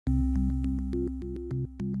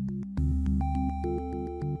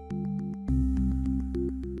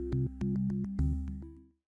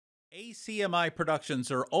ACMi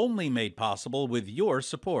productions are only made possible with your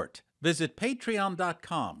support. Visit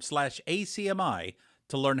patreon.com/ACMi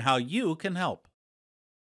to learn how you can help.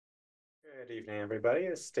 Good evening, everybody.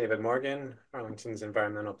 This is David Morgan, Arlington's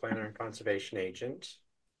Environmental Planner and Conservation Agent.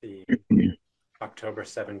 The October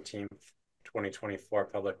 17th, 2024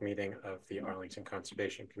 public meeting of the Arlington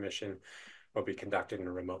Conservation Commission will be conducted in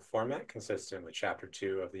a remote format consistent with Chapter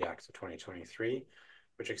 2 of the Acts of 2023,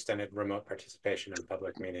 which extended remote participation in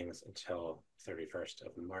public meetings until 31st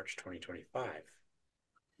of March 2025.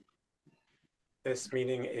 This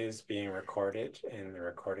meeting is being recorded, and the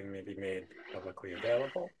recording may be made publicly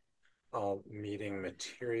available. All meeting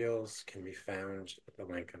materials can be found at the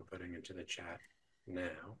link I'm putting into the chat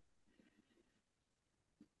now.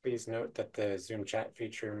 Please note that the Zoom chat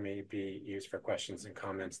feature may be used for questions and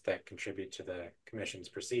comments that contribute to the Commission's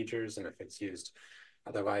procedures, and if it's used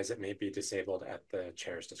otherwise, it may be disabled at the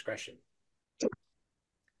chair's discretion.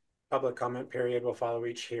 Public comment period will follow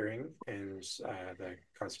each hearing, and the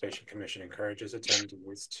Conservation Commission encourages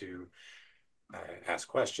attendees to ask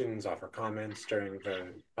questions, offer comments during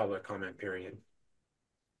the public comment period.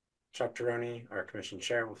 Chuck Tirone, our Commission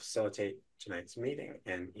Chair, will facilitate tonight's meeting,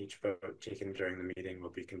 and each vote taken during the meeting will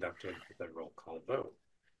be conducted with a roll call vote.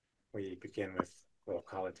 We begin with roll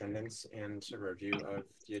call attendance and a review of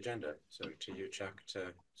the agenda. So to you, Chuck,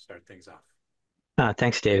 to start things off.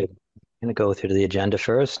 Thanks, David. I'm going to go through the agenda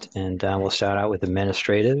first, and we'll start out with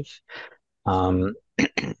administrative. And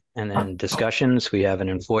then discussions. We have an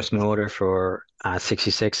enforcement order for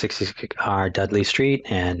 6666R Dudley Street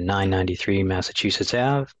and 993 Massachusetts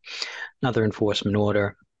Ave. Another enforcement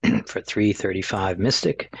order for 335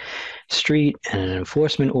 Mystic Street, and an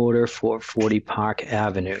enforcement order for 40 Park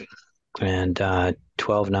Avenue, and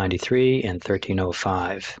 1293 and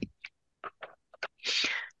 1305.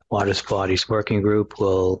 Water Bodies Working Group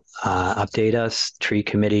will update us. Tree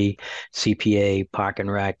Committee, CPA, Park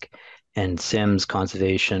and Rec, and Sims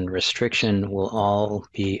Conservation Restriction will all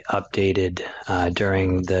be updated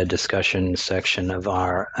during the discussion section of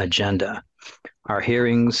our agenda. Our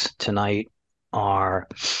hearings tonight are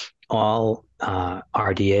all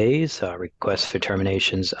RDAs, requests for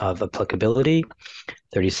terminations of applicability,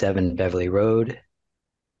 37 Beverly Road,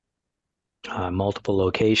 multiple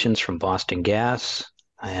locations from Boston Gas,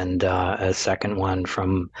 and a second one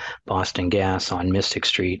from Boston Gas on Mystic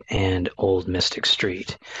Street and Old Mystic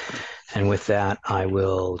Street. And with that, I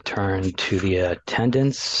will turn to the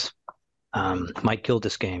attendance. Mike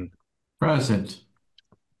Gildersgame. Present.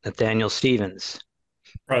 Nathaniel Stevens.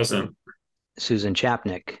 Present. Susan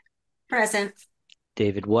Chapnick. Present.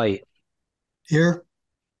 David White. Here.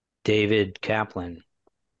 David Kaplan.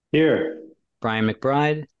 Here. Brian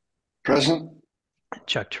McBride. Present.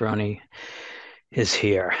 Chuck Tirone is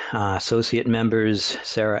here. Associate members,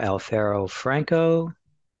 Sarah Alfaro Franco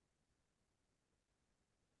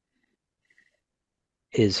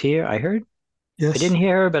is here. I heard. Yes. I didn't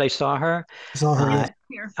hear her, but I saw her. I saw her.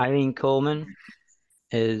 Here. Eileen Coleman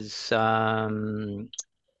is, I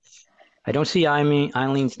don't see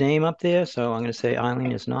Eileen's name up there, so I'm going to say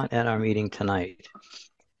Eileen is not at our meeting tonight.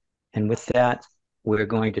 And with that, we're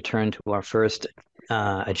going to turn to our first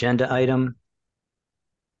agenda item,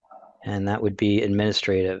 and that would be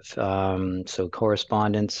administrative. So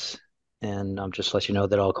correspondence, and I'll just let you know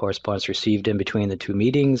that all correspondence received in between the two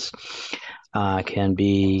meetings can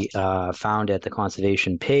be found at the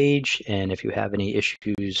conservation page. And if you have any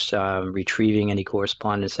issues retrieving any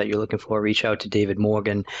correspondence that you're looking for, reach out to David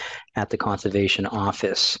Morgan at the conservation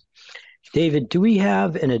office. David, do we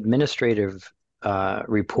have an administrative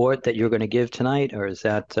report that you're going to give tonight, or is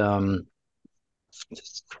that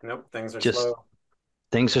Nope, things are slow.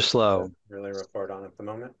 Things are slow. Really report on at the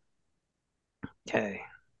moment. Okay.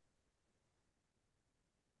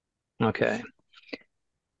 Okay.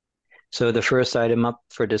 So the first item up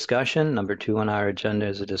for discussion, number 2 on our agenda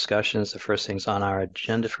is a discussion. The first things on our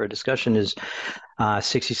agenda for a discussion is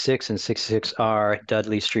 66 and 66R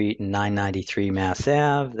Dudley Street and 993 Mass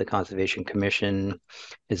Ave. The Conservation Commission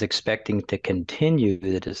is expecting to continue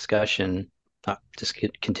the discussion on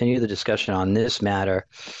this matter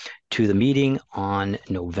to the meeting on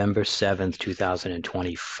November 7th,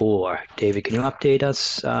 2024. David, can you update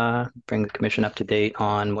us, bring the commission up to date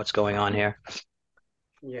on what's going on here?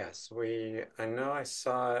 Yes, I know I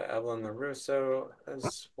saw Evelyn LaRusso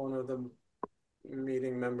as one of the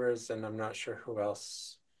meeting members, and I'm not sure who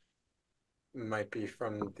else might be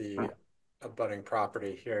from the abutting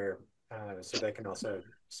property here, so they can also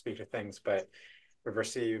speak to things, but we've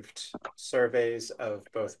received surveys of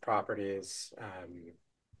both properties.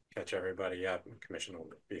 Catch everybody up. The commission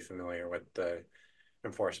will be familiar with the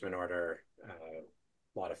enforcement order,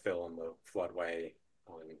 a lot of fill in the floodway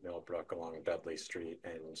on Millbrook along Dudley Street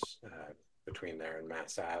and between there and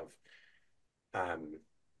Mass Ave.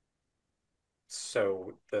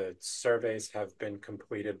 So the surveys have been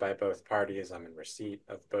completed by both parties. I'm in receipt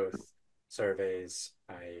of both surveys.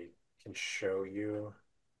 I can show you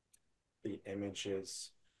the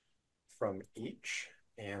images from each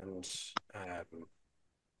and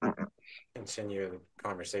continue the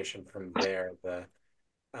conversation from there. There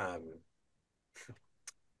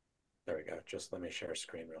we go. Just let me share a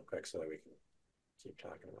screen real quick so that we can keep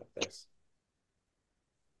talking about this.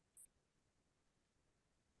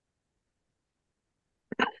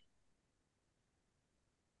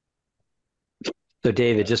 So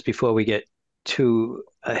David, just before we get too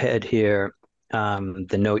ahead here,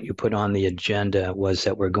 the note you put on the agenda was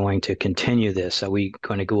that we're going to continue this. Are we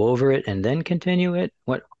going to go over it and then continue it?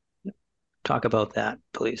 Talk about that,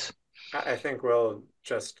 please. I think we'll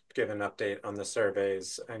just give an update on the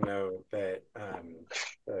surveys. I know that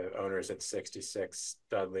the owners at 66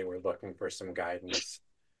 Dudley were looking for some guidance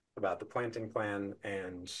about the planting plan,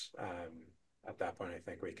 and at that point, I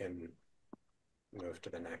think we can move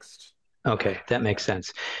to the next. Okay, that makes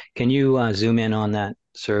sense. Can you zoom in on that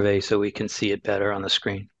survey so we can see it better on the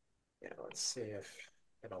screen? Yeah, let's see if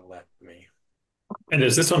it'll let me. And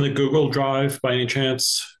is this on the Google Drive by any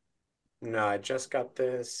chance? No, I just got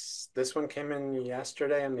this. This one came in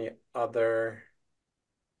yesterday, and the other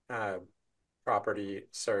property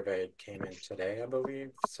survey came in today, I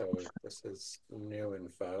believe. So this is new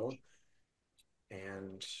info.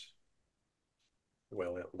 And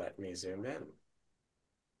will it let me zoom in?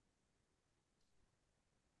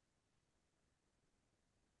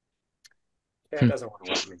 Yeah, it doesn't want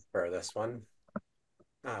to let me for this one.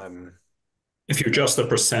 If you adjust the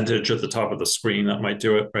percentage at the top of the screen, that might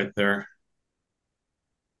do it right there.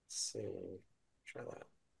 Let's see, try that.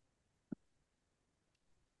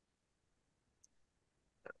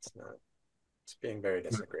 That's not, it's being very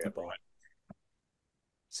disagreeable.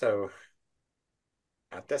 So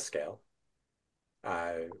at this scale,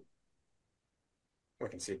 we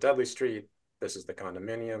can see Dudley Street. This is the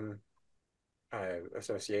condominium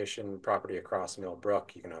association property across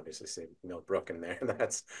Millbrook. You can obviously see Millbrook in there.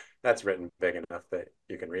 That's written big enough that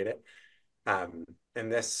you can read it. And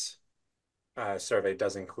this survey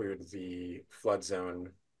does include the flood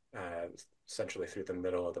zone essentially through the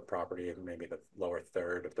middle of the property and maybe the lower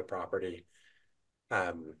third of the property.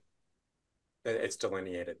 It's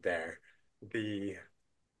delineated there. The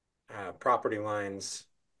property lines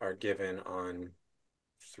are given on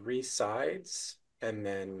 3 sides and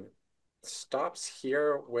then stops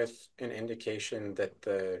here with an indication that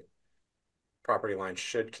the property line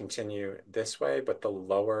should continue this way, but the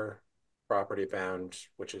lower property bound,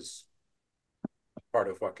 which is part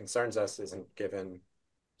of what concerns us, isn't given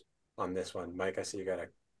on this one. Mike, I see you got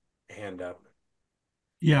a hand up.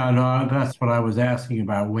 Yeah, no, that's what I was asking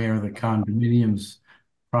about, where the condominiums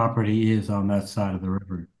property is on that side of the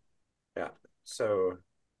river. Yeah, so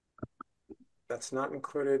that's not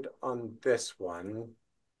included on this one.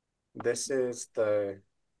 This is the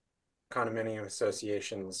condominium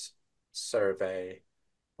association's survey.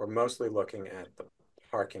 We're mostly looking at the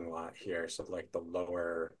parking lot here. So like the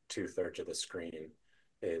lower 2/3 of the screen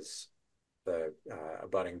is the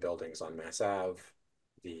abutting buildings on Mass Ave,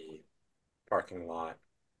 the parking lot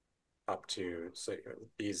up to, so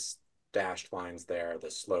these dashed lines there,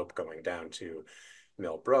 the slope going down to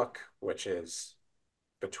Millbrook, which is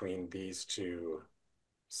between these two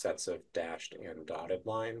sets of dashed and dotted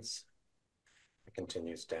lines. It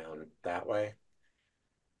continues down that way.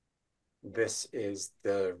 This is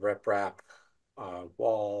the riprap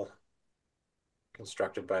wall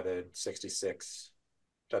constructed by the 66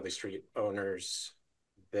 Dudley Street owners.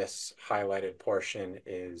 This highlighted portion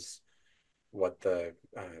is what the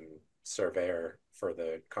surveyor for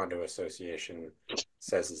the condo association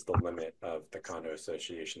says is the limit of the condo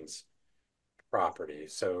association's property.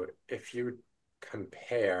 So if you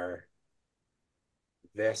compare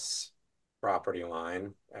this property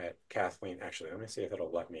line at Kathleen, actually, let me see if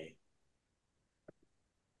it'll let me.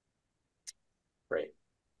 Great.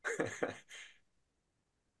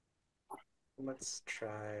 Let's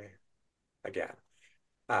try again.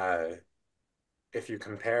 If you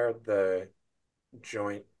compare the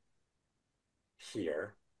joint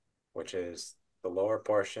here, which is the lower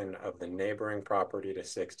portion of the neighboring property to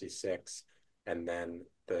 66, and then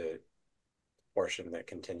the portion that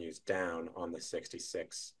continues down on the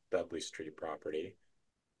 66 Dudley Street property,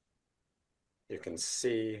 you can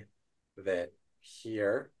see that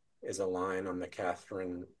here is a line on the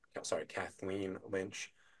Kathleen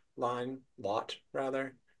Lynch lot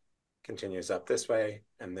rather, continues up this way,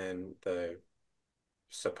 and then the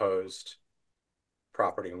supposed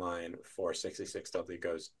property line for 66 Dudley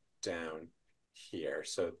goes down here.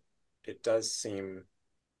 So it does seem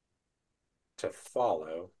to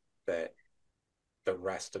follow that the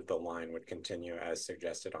rest of the line would continue as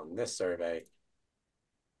suggested on this survey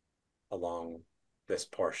along this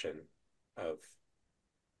portion of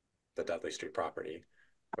the Dudley Street property,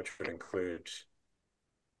 which would include,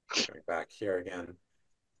 going back here again,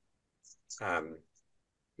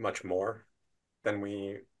 much more than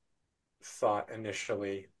we thought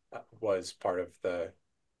initially was part of the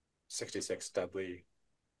 66 Dudley.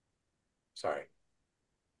 Sorry.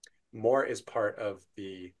 More is part of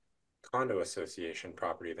the condo association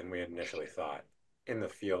property than we had initially thought. In the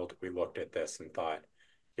field, we looked at this and thought,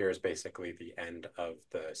 here's basically the end of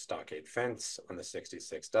the stockade fence on the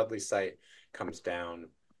 66 Dudley site, comes down,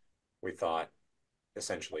 we thought,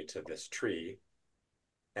 essentially to this tree.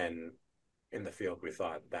 And in the field, we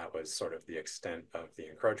thought that was sort of the extent of the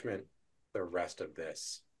encroachment. The rest of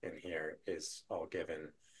this in here is all given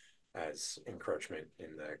as encroachment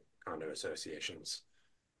in the condo association's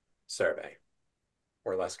survey.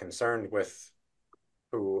 We're less concerned with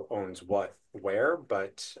who owns what where,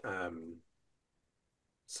 but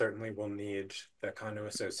certainly we'll need the condo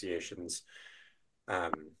association's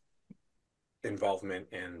involvement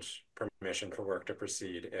and permission for work to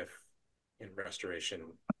proceed if restoration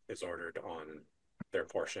is ordered on their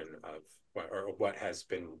portion of what has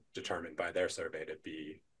been determined by their survey to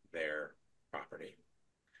be their property.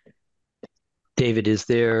 David, is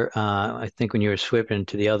there, I think when you were swiping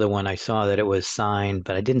to the other one, I saw that it was signed,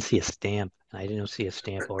 but I didn't see a stamp. I didn't see a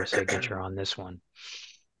stamp or a signature on this one.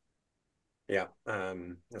 Yeah,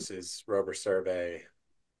 this is Rover survey,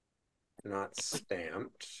 not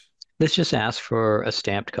stamped. Let's just ask for a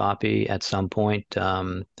stamped copy at some point.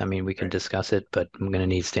 I mean, we can discuss it, but I'm going to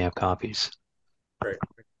need stamped copies. Right,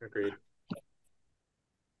 agreed.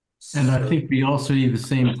 And I think we also need the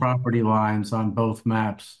same property lines on both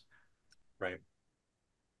maps. Right.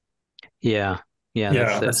 Yeah, I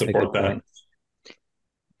that's a support good that. point.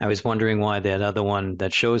 I was wondering why that other one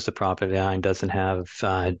that shows the property line doesn't have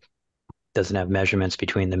measurements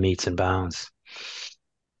between the meets and bounds.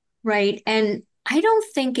 Right. And I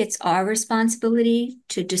don't think it's our responsibility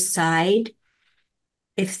to decide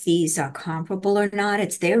if these are comparable or not.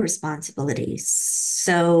 It's their responsibility.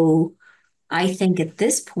 So I think at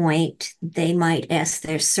this point, they might ask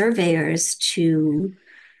their surveyors to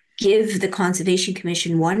give the Conservation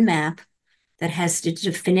Commission one map that has the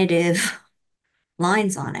definitive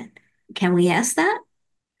lines on it. Can we ask that?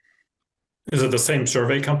 Is it the same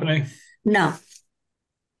survey company? No. Of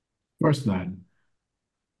course not.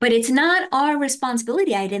 But it's not our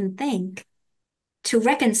responsibility, I didn't think, to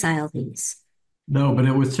reconcile these. No, but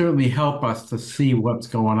it would certainly help us to see what's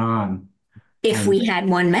going on. If we had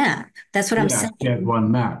one map, that's what I'm saying. Yeah, get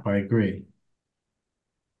one map, I agree.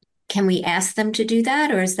 Can we ask them to do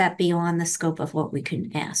that, or is that beyond the scope of what we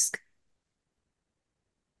can ask?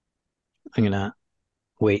 I'm going to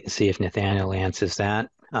wait and see if Nathaniel answers that.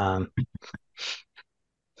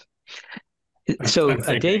 So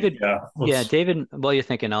David, David, while you're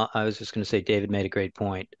thinking, I was just going to say, David made a great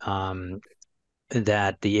point,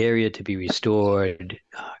 that the area to be restored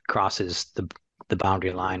crosses the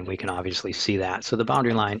boundary line. We can obviously see that. So the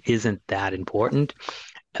boundary line isn't that important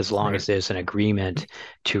as long as there's an agreement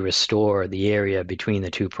to restore the area between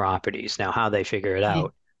the two properties. Now, how they figure it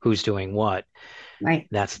out, who's doing what, right?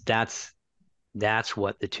 That's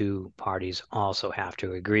what the two parties also have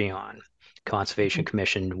to agree on. Conservation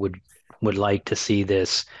Commission would like to see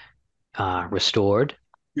this restored.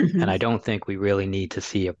 Mm-hmm. And I don't think we really need to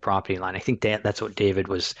see a property line. I think that's what David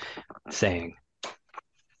was saying.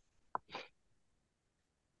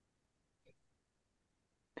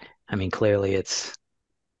 I mean, clearly it's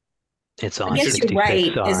on. I guess you're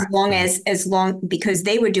right. As long because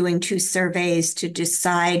they were doing two surveys to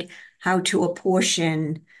decide how to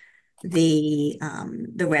apportion the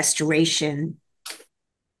restoration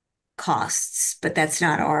costs, but that's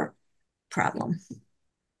not our problem,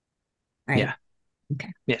 right? Yeah.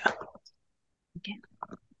 Okay. Yeah. Okay.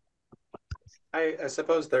 I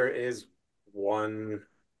suppose there is one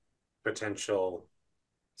potential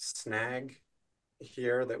snag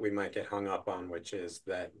here that we might get hung up on, which is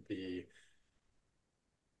that the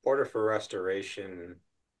order for restoration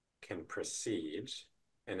can proceed,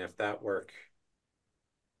 and if that work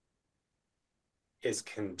is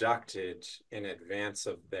conducted in advance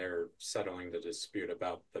of their settling the dispute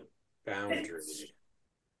about the boundary,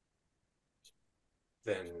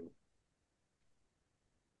 then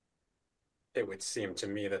it would seem to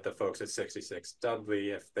me that the folks at 66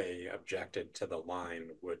 Dudley, if they objected to the line,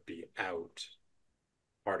 would be out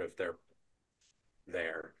part of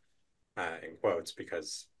their in quotes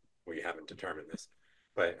because we haven't determined this,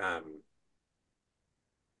 but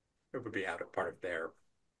it would be out of part of their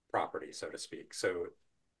property, so to speak. So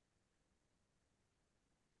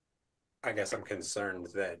I guess I'm concerned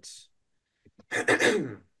that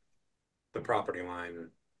the property line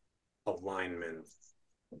alignment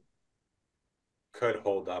could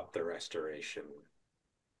hold up the restoration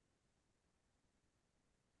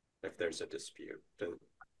if there's a dispute.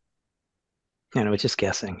 You know, just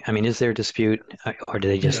guessing. I mean, is there a dispute, or do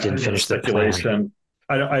they just didn't finish the plan? Speculation.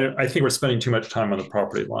 I think we're spending too much time on the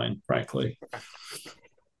property line, frankly.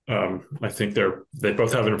 I think they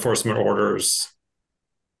both have enforcement orders.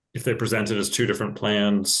 If they present it as two different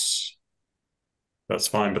plans, that's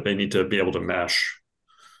fine, but they need to be able to mesh,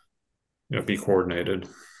 be coordinated.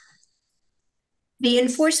 The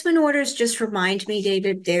enforcement orders just remind me,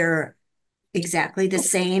 David, they're exactly the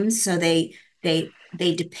same. So they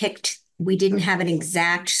depict, we didn't have an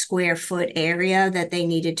exact square foot area that they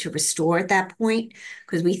needed to restore at that point,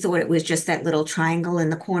 because we thought it was just that little triangle in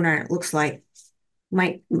the corner. It looks like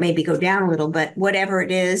might maybe go down a little, but whatever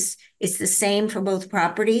it is, it's the same for both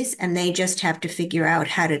properties, and they just have to figure out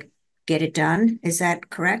how to get it done. Is that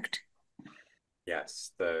correct?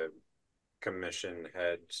 Yes, the commission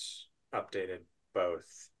had updated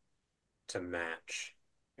both to match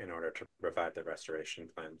in order to provide the restoration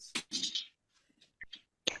plans.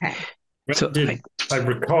 Okay. So I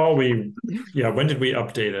recall when did we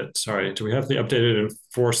update it? Sorry, do we have the updated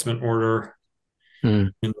enforcement order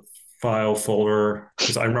in the file folder?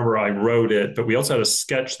 Because I remember I wrote it, but we also had a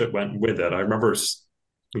sketch that went with it. I remember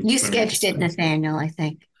you sketched it, Nathaniel, I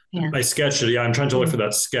think. Yeah, I sketched it. Yeah, I'm trying to look for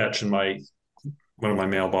that sketch in one of my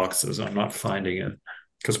mailboxes. I'm not finding it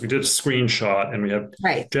because we did a screenshot and we have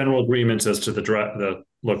general agreements as to the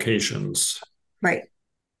locations. Right.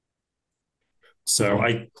 So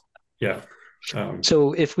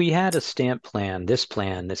so if we had a stamp plan, this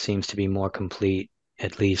plan that seems to be more complete,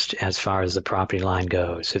 at least as far as the property line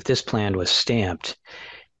goes. If this plan was stamped,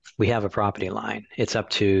 we have a property line. It's up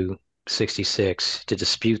to 66 to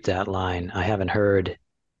dispute that line. I haven't heard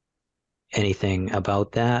anything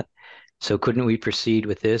about that. So couldn't we proceed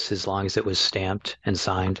with this as long as it was stamped and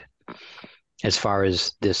signed as far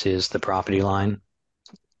as this is the property line?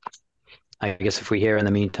 I guess if we hear in the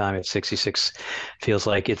meantime, if 66 feels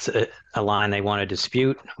like it's a line they want to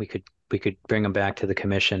dispute, we could bring them back to the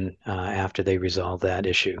commission after they resolve that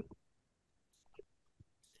issue.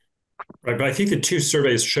 Right, but I think the two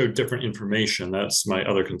surveys showed different information. That's my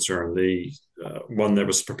other concern. The one that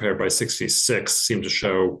was prepared by 66 seemed to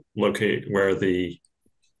show locate where the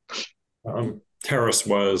terrace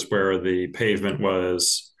was, where the pavement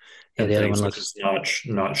was, and the other things one which is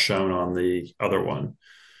not shown on the other one.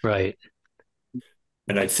 Right.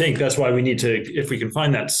 And I think that's why we need to, if we can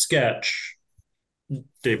find that sketch,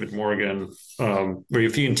 David Morgan, where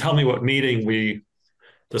if you can tell me what meeting we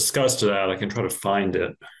discussed that, I can try to find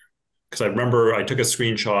it. Because I remember I took a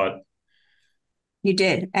screenshot. You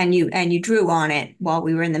did, and you drew on it while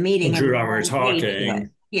we were in the meeting. Drew on, we were talking.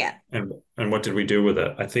 Yeah. And what did we do with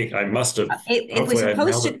it? I think I must have. It was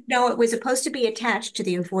supposed to. No, it was supposed to be attached to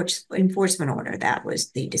the enforcement order. That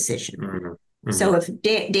was the decision. Mm-hmm. So if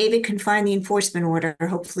David can find the enforcement order,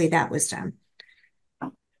 hopefully that was done.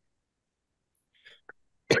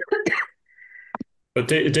 But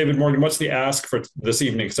David Morgan, what's the ask for this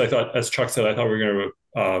evening? Because I thought, as Chuck said, I thought we were going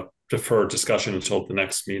to defer discussion until the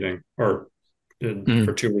next meeting or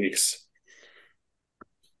for 2 weeks.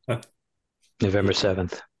 November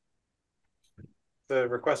 7th. The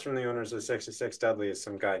request from the owners of 66 Dudley is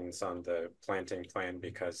some guidance on the planting plan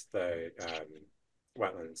because the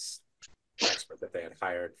wetlands expert that they had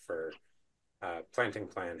hired for planting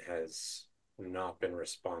plan has not been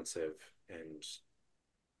responsive, and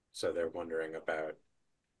so they're wondering about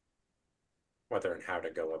whether and how to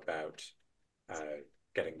go about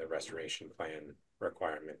getting the restoration plan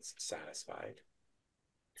requirements satisfied.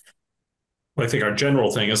 Well, I think our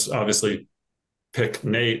general thing is obviously pick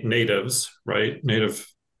natives, right?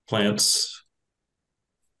 Native plants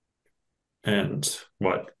and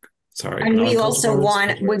what? Sorry. And we also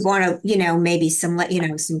want to, maybe some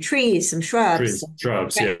trees, some shrubs.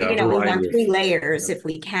 Shrubs, yeah. We want 3 layers if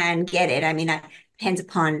we can get it. I mean, that depends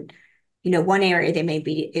upon, one area they may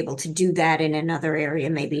be able to do that, in another area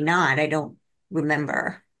maybe not. I don't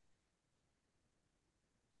remember.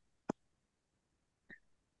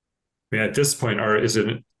 I mean, at this point,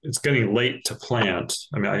 it's getting late to plant.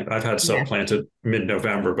 I mean, I've had stuff planted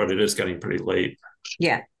mid-November, but it is getting pretty late.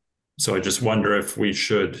 Yeah. So I just wonder if we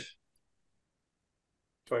should. That's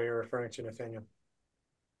what you're referring to, Nathaniel.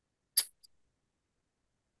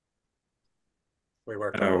 We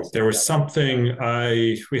work. Oh, there was something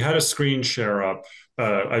we had a screen share up.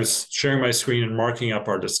 I was sharing my screen and marking up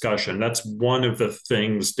our discussion. That's one of the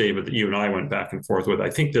things, David, that you and I went back and forth with. I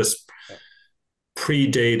think this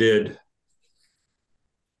predated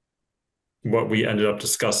what we ended up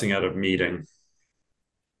discussing at a meeting,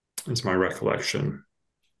 is my recollection.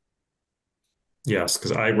 Yes,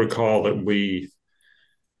 because I recall that we,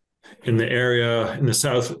 in the area in the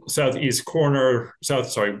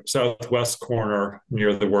southwest corner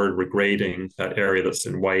near the word regrading, that area that's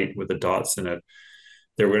in white with the dots in it,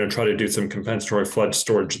 they were going to try to do some compensatory flood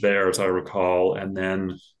storage there, as I recall, and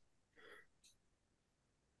then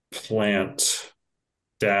plant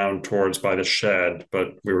down towards by the shed.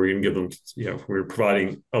 But we were going to give them, we were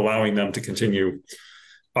allowing them to continue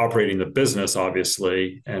operating the business,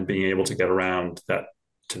 obviously, and being able to get around that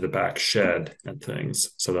to the back shed and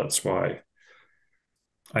things. So that's why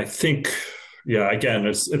I think, again,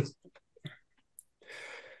 it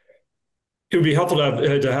would be helpful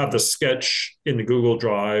to have the sketch in the Google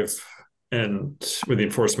Drive and with the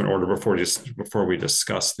enforcement order before we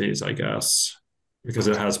discuss these, I guess, because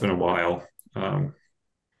it has been a while. And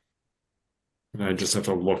I just have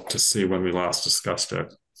to look to see when we last discussed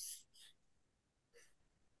it.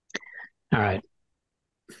 All right.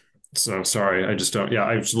 So sorry, I just don't. Yeah,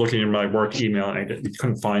 I was looking in my work email and I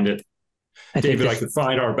couldn't find it. David, I could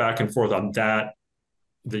find our back and forth on that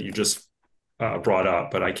you just brought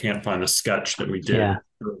up, but I can't find the sketch that we did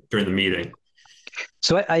during the meeting.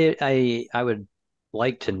 So I would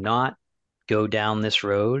like to not go down this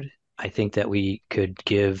road. I think that we could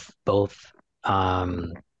give both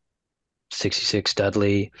 66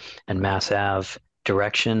 Dudley and Mass Ave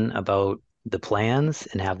direction about the plans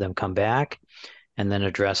and have them come back and then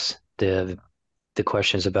address the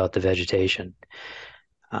questions about the vegetation.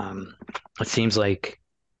 It seems like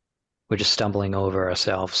we're just stumbling over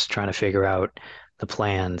ourselves trying to figure out the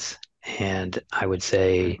plans. And I would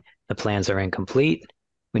say the plans are incomplete.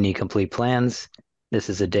 We need complete plans. This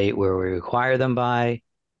is a date where we require them by.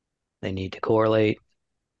 They need to correlate.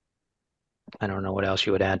 I don't know what else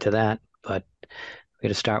you would add to that, but we're going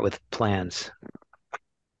to start with plans.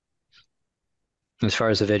 As far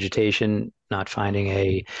as the vegetation, not finding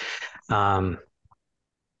a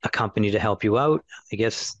company to help you out, I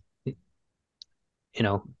guess,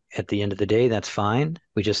 at the end of the day, that's fine.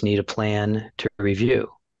 We just need a plan to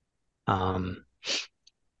review. And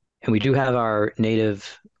we do have our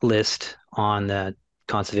native list on the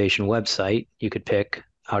conservation website. You could pick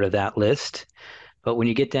out of that list. But when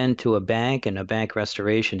you get then to a bank and a bank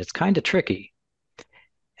restoration, it's kind of tricky.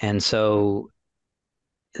 And so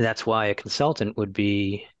that's why a consultant would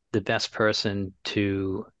be the best person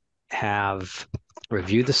to have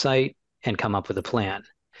review the site and come up with a plan.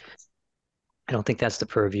 I don't think that's the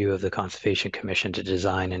purview of the Conservation Commission to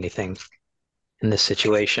design anything in this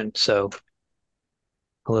situation. So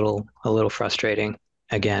a little frustrating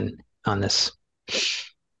again on this.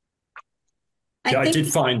 I did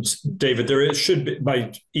find, David, should be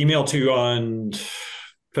my email to you on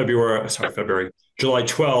July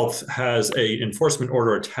 12th has a enforcement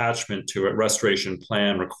order attachment to it, restoration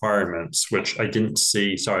plan requirements, which I didn't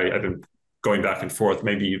see. Sorry, I've been going back and forth.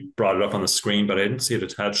 Maybe you brought it up on the screen, but I didn't see it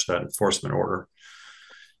attached to that enforcement order.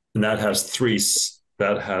 And that has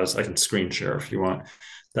I can screen share if you want.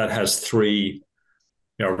 That has three,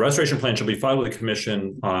 restoration plan shall be filed with the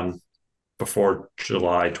commission before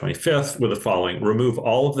July 25th with the following: remove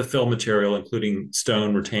all of the fill material, including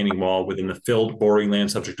stone retaining wall within the filled boring land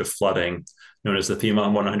subject to flooding, known as the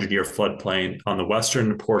FEMA 100-year floodplain on the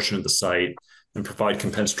western portion of the site, and provide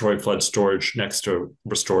compensatory flood storage next to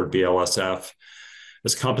restored BLSF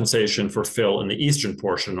as compensation for fill in the eastern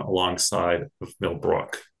portion alongside of Mill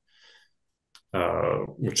Brook,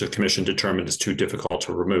 which the commission determined is too difficult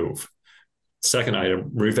to remove. Second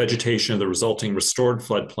item, revegetation of the resulting restored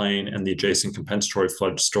floodplain and the adjacent compensatory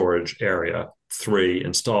flood storage area. 3,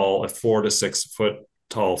 install a 4 to 6 foot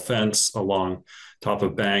tall fence along top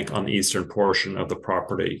of bank on the eastern portion of the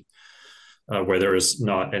property where there is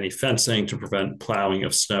not any fencing to prevent plowing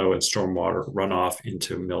of snow and stormwater runoff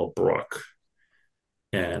into Mill Brook.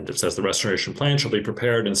 And it says the restoration plan shall be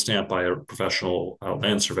prepared and stamped by a professional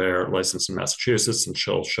land surveyor licensed in Massachusetts and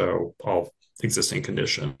shall show all existing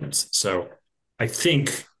conditions. So I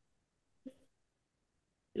think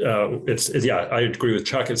I agree with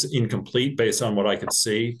Chuck. It's incomplete based on what I could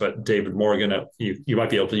see, but David Morgan, you might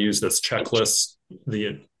be able to use this checklist,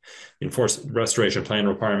 the enforced restoration plan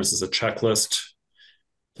requirements as a checklist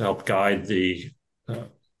to help guide the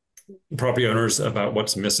property owners about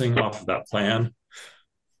what's missing off of that plan.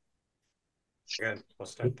 Good, we'll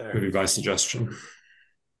start there. Would be my suggestion.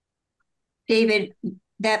 David,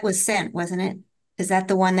 that was sent, wasn't it? Is that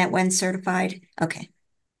the one that went certified? Okay.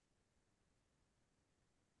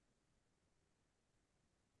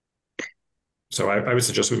 So I would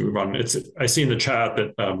suggest we move on. I see in the chat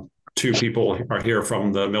that two people are here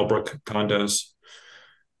from the Millbrook condos.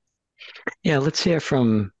 Yeah, let's hear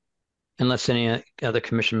from, unless any other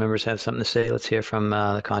commission members have something to say, let's hear from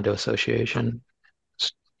the condo association.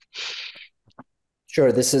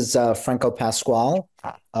 Sure. This is Franco Pasquale,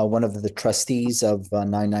 one of the trustees of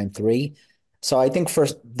 993. So I think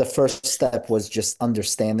the first step was just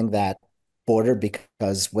understanding that border,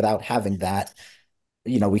 because without having that,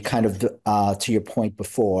 we kind of, to your point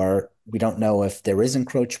before, we don't know if there is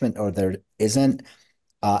encroachment or there isn't.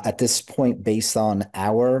 At this point, based on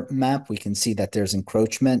our map, we can see that there's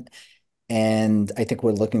encroachment. And I think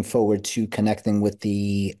we're looking forward to connecting with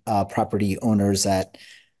the property owners at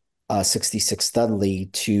 66 Dudley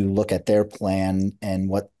to look at their plan and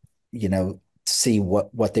see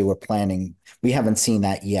what they were planning. We haven't seen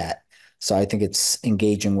that yet. So I think it's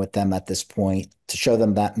engaging with them at this point to show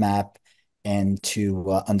them that map and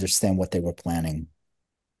to understand what they were planning.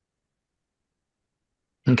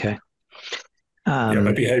 Okay. Yeah, it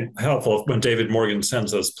might be helpful when David Morgan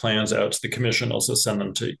sends those plans out to the commission, also send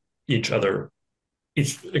them to each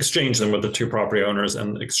exchange them with the two property owners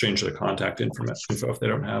and exchange the contact info if they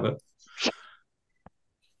don't have it.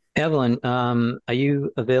 Evelyn, are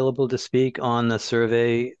you available to speak on the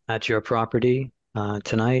survey at your property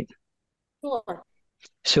tonight? Sure.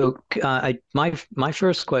 So my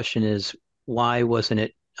first question is, why wasn't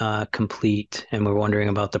it complete? And we're wondering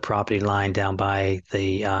about the property line down by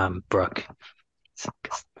the brook.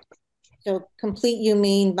 So complete, you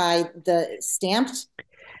mean by the stamped?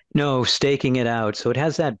 No, staking it out. So it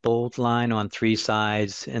has that bold line on three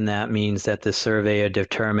sides, and that means that the surveyor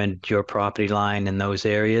determined your property line in those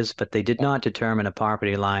areas, but they did not determine a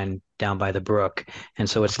property line down by the brook. And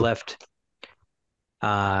so it's left It's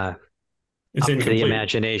up incomplete. to the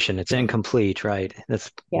imagination. It's incomplete, right?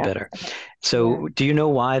 That's better. So do you know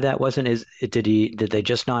why that wasn't? Did they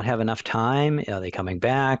just not have enough time? Are they coming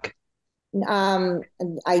back?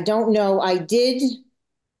 I don't know. I did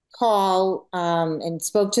call and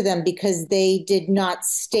spoke to them because they did not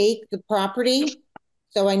stake the property.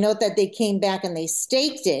 So I know that they came back and they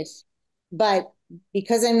staked it, but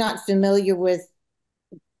because I'm not familiar with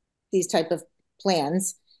these type of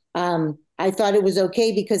plans, I thought it was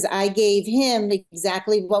okay because I gave him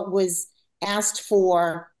exactly what was asked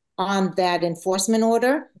for on that enforcement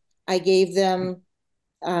order. I gave them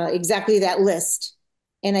exactly that list.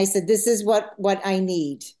 And I said, this is what I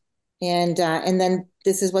need. And then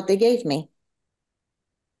this is what they gave me.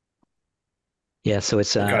 Yeah, so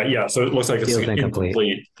it's yeah, so it looks like it's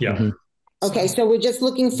incomplete. Yeah. Mm-hmm. Okay, so we're just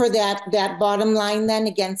looking for that bottom line then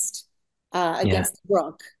against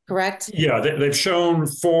Brook, correct? Yeah, they've shown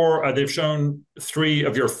they've shown 3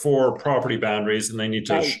 of your 4 property boundaries, and they need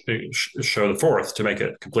to show the 4th to make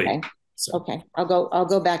it complete. Okay. So. Okay, I'll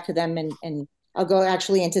go back to them and I'll go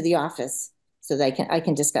actually into the office so that I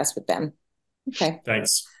can discuss with them. Okay.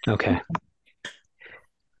 Thanks. Okay.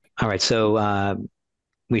 All right. So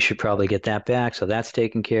we should probably get that back. So that's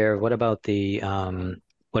taken care of. What about the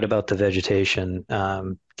vegetation?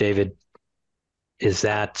 David, is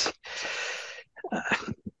that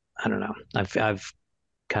I don't know. I've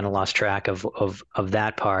kind of lost track of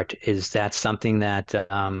that part. Is that something that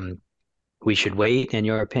we should wait, in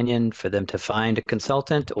your opinion, for them to find a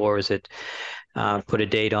consultant, or is it put a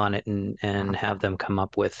date on it and have them come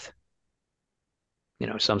up with,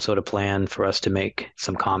 some sort of plan for us to make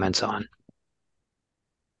some comments on?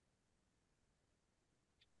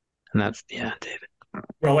 And that's, David.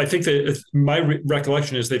 Well, I think that my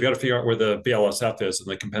recollection is they've got to figure out where the BLSF is and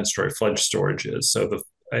the compensatory flood storage is. So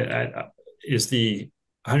is the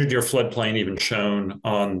 100-year floodplain even shown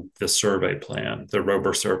on the survey plan, the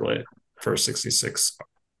Rober survey for 66?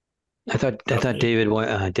 I thought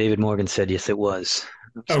David Morgan said yes, it was.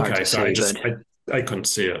 Okay, so I couldn't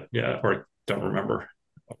see it, or don't remember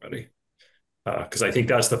already. Because I think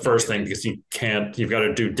that's the first thing, because you've got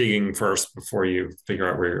to do digging first before you figure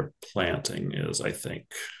out where your planting is, I think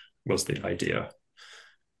was the idea.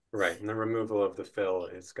 Right, and the removal of the fill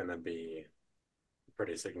is going to be a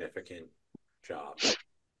pretty significant job.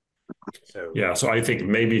 So I think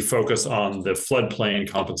maybe focus on the floodplain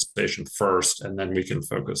compensation first, and then we can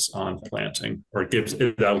focus on planting, or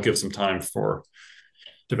that'll give some time for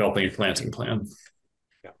developing a planting plan.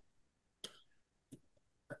 Yeah.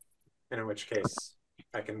 And in which case,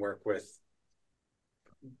 I can work with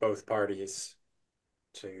both parties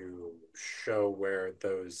to show where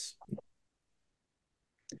those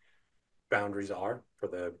boundaries are for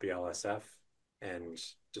the BLSF and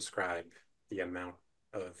describe the amount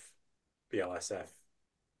of BLSF,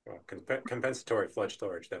 well, compensatory flood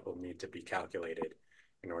storage that will need to be calculated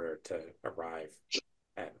in order to arrive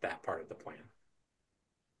at that part of the plan.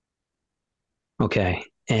 Okay.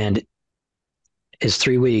 And is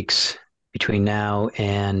 3 weeks between now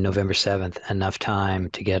and November 7th enough time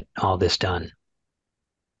to get all this done?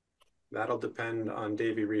 That'll depend on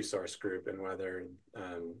Davy Resource Group and whether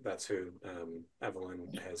that's who Evelyn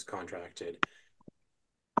has contracted.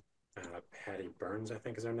 Patty Burns, I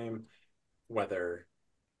think is her name. Whether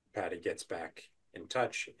Patty gets back in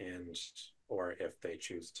touch or if they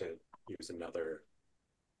choose to use another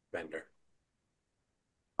vendor.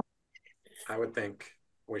 I would think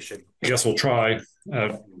we should. I guess we'll try.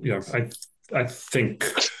 I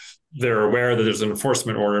think they're aware that there's an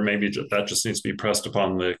enforcement order. Maybe that just needs to be pressed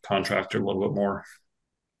upon the contractor a little bit more.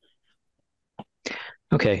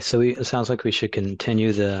 Okay, so it sounds like we should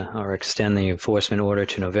continue or extend the enforcement order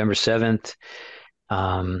to November 7th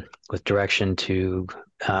with direction to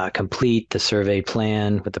complete the survey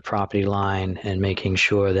plan with the property line and making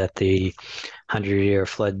sure that the 100-year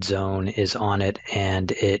flood zone is on it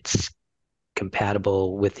and it's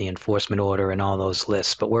compatible with the enforcement order and all those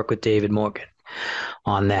lists, but work with David Morgan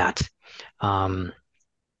on that.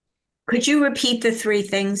 Could you repeat the 3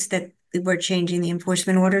 things that we're changing the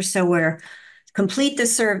enforcement order? So we're complete the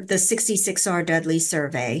 66R Dudley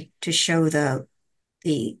survey to show the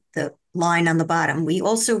line on the bottom. We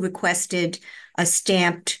also requested a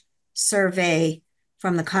stamped survey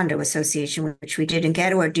from the condo association, which we didn't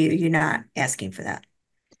get, or you're not asking for that?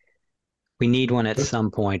 We need one at some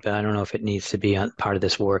point, but I don't know if it needs to be part of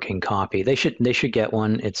this working copy. They should get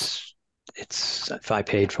one. It's if I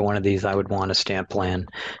paid for one of these, I would want a stamp plan.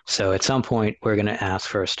 So at some point, we're going to ask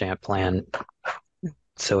for a stamp plan.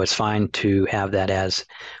 So it's fine to have that as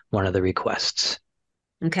one of the requests.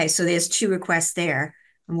 Okay, so there's 2 requests there.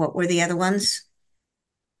 And what were the other ones?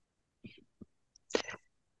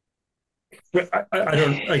 I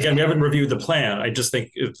don't. Again, we haven't reviewed the plan. I just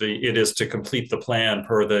think it is to complete the plan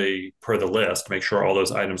per the list. Make sure all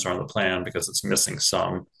those items are on the plan because it's missing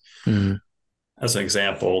some. Mm. As an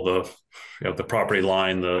example, the property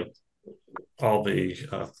line, all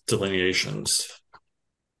the delineations.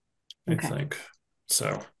 Okay. I think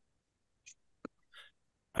so.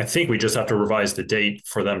 I think we just have to revise the date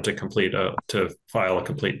for them to file a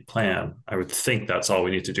complete plan. I would think that's all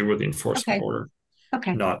we need to do with the enforcement order.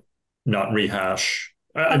 Okay. Not rehash.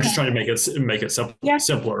 I'm just trying to make it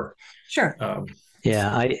simpler. Sure.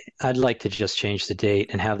 Yeah, I'd like to just change the date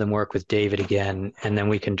and have them work with David again, and then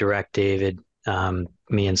we can direct David.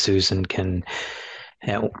 Me and Susan can.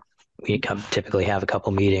 We typically have a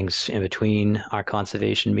couple meetings in between our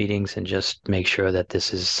conservation meetings and just make sure that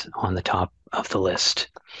this is on the top of the list.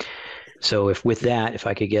 So if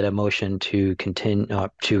I could get a motion to continue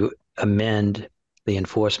to amend the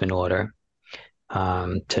enforcement order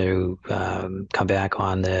to come back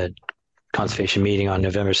on the conservation meeting on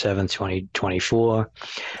November 7th, 2024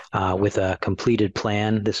 with a completed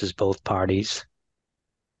plan. This is both parties.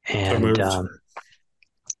 And I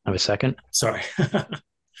have a second. Sorry.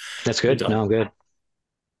 That's good. No, good.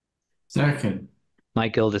 Second.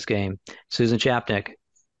 Mike Gildas-Game. Susan Chapnick.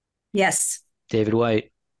 Yes. David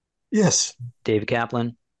White. Yes. David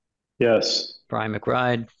Kaplan. Yes. Brian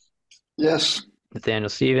McBride. Yes. Nathaniel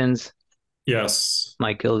Stevens. Yes.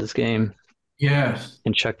 Mike Gildas-Game. Yes.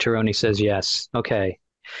 And Chuck Tirone says yes. Okay.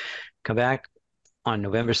 Come back on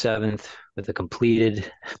November 7th with a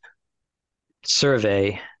completed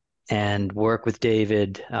survey and work with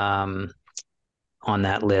David on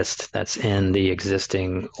that list that's in the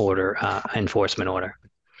existing order, enforcement order.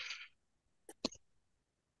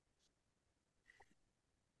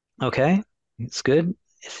 Okay, it's good.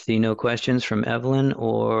 See no questions from Evelyn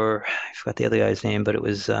or I forgot the other guy's name, but it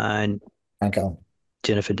was Franco.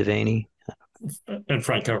 Jennifer Devaney. And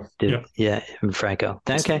Franco. Yeah, and Franco.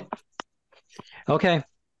 Okay. Okay.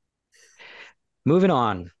 Moving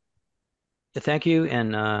on. Thank you.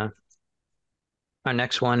 And our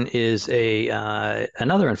next one is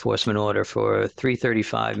another enforcement order for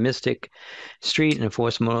 335 Mystic Street, an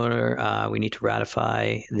enforcement order. We need to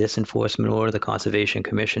ratify this enforcement order. The Conservation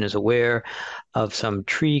Commission is aware of some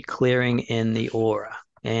tree clearing in the aura.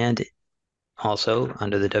 And also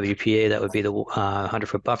under the WPA, that would be the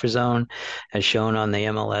 100-foot buffer zone, as shown on the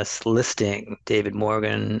MLS listing. David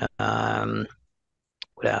Morgan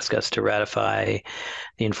would ask us to ratify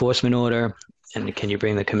the enforcement order. And can you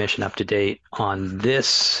bring the commission up to date on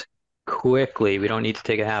this quickly? We don't need to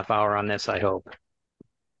take a half hour on this, I hope.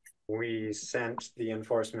 We sent the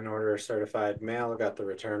enforcement order certified mail, got the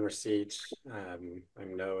return receipt. I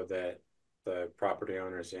know that the property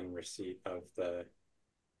owner's in receipt of the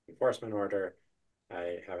enforcement order.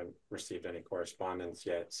 I haven't received any correspondence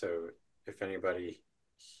yet, so if anybody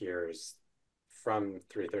hears from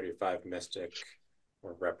 335 Mystic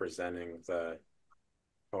or representing the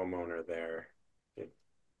homeowner there,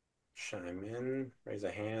 chime in, raise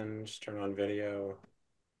a hand, turn on video.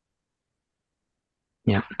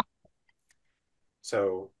 Yeah.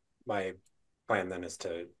 So my plan then is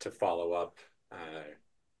to follow up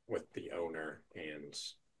with the owner and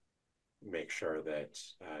make sure that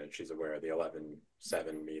she's aware of the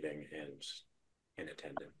 11/7 meeting and in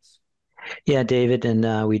attendance. Yeah, David,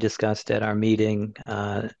 and we discussed at our meeting,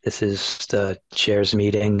 this is the chair's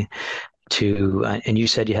meeting to, and you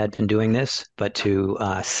said you had been doing this, but to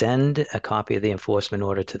send a copy of the enforcement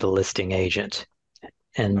order to the listing agent.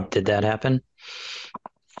 And did that happen?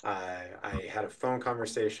 I had a phone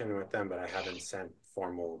conversation with them, but I haven't sent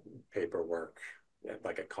formal paperwork,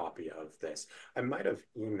 like a copy of this. I might have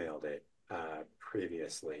emailed it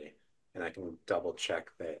previously, and I can double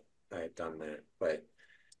check that I had done that. But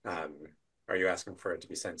are you asking for it to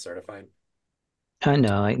be sent certified?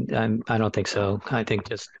 No, I don't think so. I think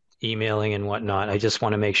just emailing and whatnot. I just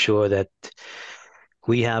want to make sure that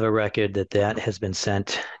we have a record that that has been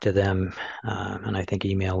sent to them, and I think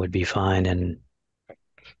email would be fine. And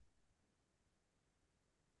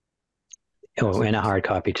oh, and a hard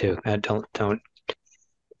copy too. Don't.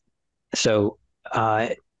 So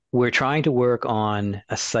we're trying to work on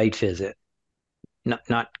a site visit,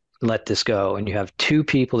 not let this go. And you have two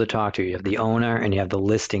people to talk to. You have the owner and you have the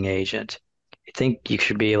listing agent. I think you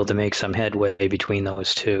should be able to make some headway between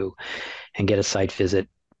those two and get a site visit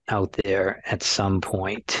out there at some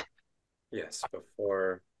point. Yes,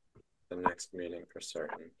 before the next meeting for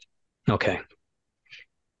certain. Okay.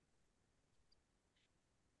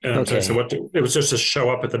 And I'm sorry, so it was just to show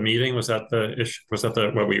up at the meeting? Was that the issue? Was that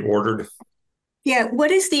what we ordered? Yeah,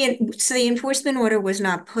 so the enforcement order was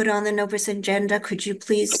not put on the Novus agenda. Could you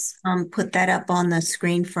please put that up on the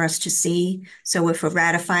screen for us to see? So if we're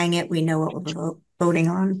ratifying it, we know what we're voting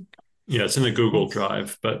on. Yeah, it's in the Google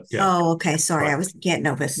Drive, but yeah. Oh, okay. Sorry, I was getting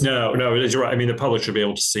Novus. No, you're right. I mean, the public should be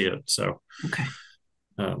able to see it. So, okay.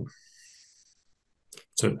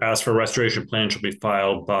 So ask for restoration plan shall be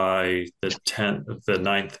filed by the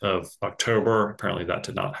 9th of October. Apparently that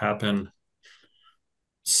did not happen.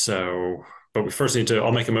 So, but we first need to,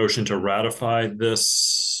 I'll make a motion to ratify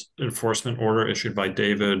this enforcement order issued by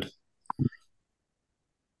David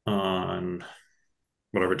on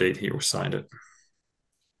whatever date he signed it.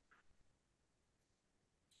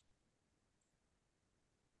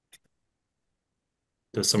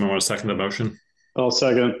 Does someone want to second the motion? I'll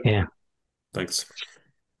second. Yeah. Thanks.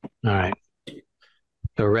 All right.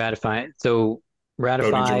 So ratify. Do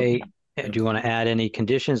you want to add any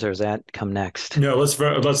conditions, or does that come next? No, let's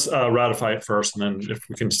ratify it first, and then if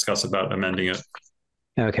we can discuss about amending it.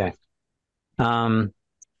 Okay. Susan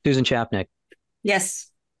Chapnick.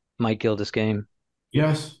 Yes. Mike Gildersgame.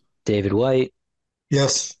 Yes. David White.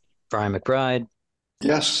 Yes. Brian McBride.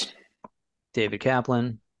 Yes. David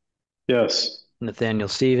Kaplan. Yes. Nathaniel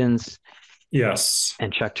Stevens. Yes.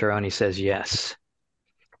 And Chuck Taroni says yes.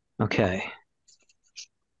 Okay.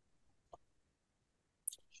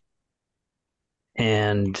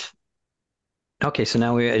 And okay, so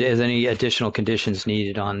now is any additional conditions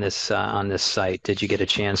needed on this site? Did you get a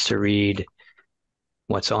chance to read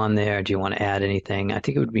what's on there? Do you want to add anything? I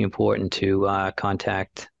think it would be important to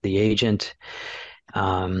contact the agent,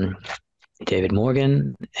 David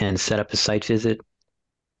Morgan, and set up a site visit.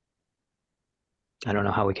 I don't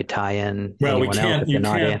know how we could tie in. Well, anyone else if they're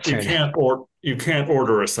not answering. You can't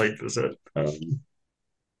order a site visit.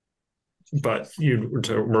 But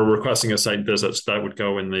we're requesting a site visit, so that would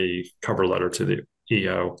go in the cover letter to the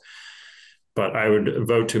EO. But I would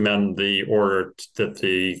vote to amend the order that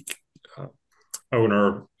the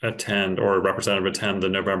owner attend or a representative attend the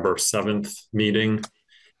November 7th meeting,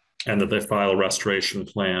 and that they file a restoration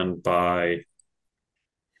plan by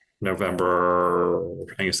November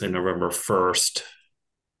 1st.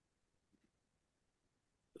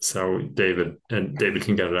 So David can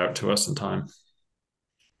get it out to us in time.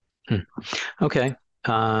 Okay.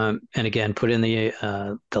 And again, put in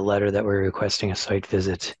the letter that we're requesting a site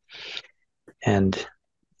visit, and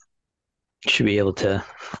should be able to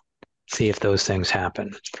see if those things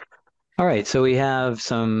happen. All right. So we have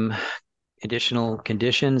some additional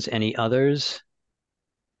conditions. Any others?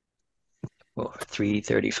 Well,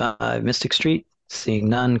 335 Mystic Street. Seeing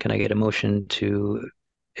none, can I get a motion to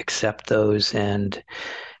accept those and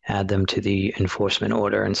add them to the enforcement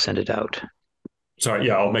order and send it out? Sorry,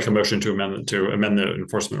 yeah, I'll make a motion to amend the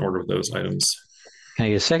enforcement order of those items. Can I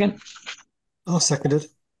get a second? I'll second it.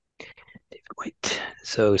 David White.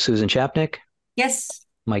 So Susan Chapnick. Yes.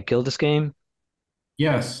 Mike Gildersgame.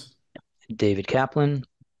 Yes. David Kaplan,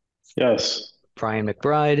 Yes. Brian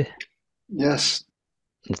McBride, Yes.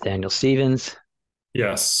 Nathaniel Stevens,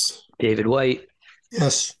 Yes. David White,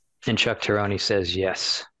 Yes. and Chuck Tirone says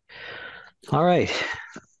yes. All right.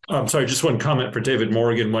 I'm sorry, just one comment for David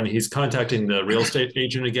Morgan. When he's contacting the real estate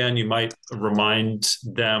agent again, you might remind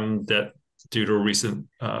them that due to a recent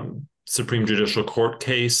Supreme Judicial Court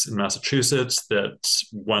case in Massachusetts, that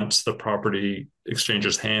once the property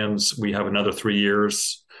exchanges hands, we have another 3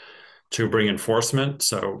 years to bring enforcement.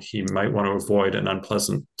 So he might want to avoid an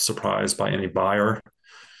unpleasant surprise by any buyer.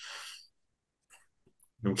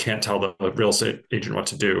 We can't tell the real estate agent what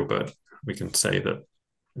to do, but we can say that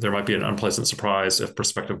there might be an unpleasant surprise if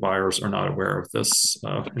prospective buyers are not aware of this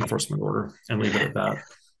enforcement order, and leave it at that.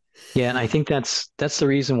 Yeah, and I think that's the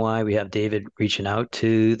reason why we have David reaching out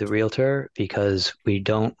to the realtor, because we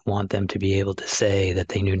don't want them to be able to say that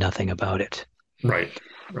they knew nothing about it. Right,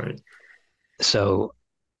 right. So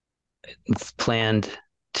it's planned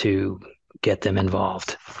to get them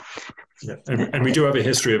involved. Yeah, and we do have a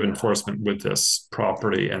history of enforcement with this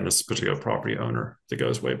property and this particular property owner that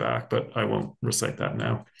goes way back, but I won't recite that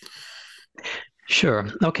now. Sure.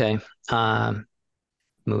 Okay.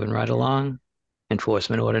 Moving right along.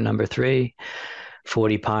 Enforcement order number 3,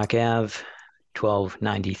 40 Park Ave,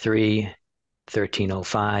 1293,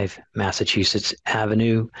 1305 Massachusetts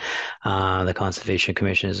Avenue. The Conservation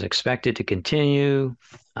Commission is expected to continue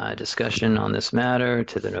discussion on this matter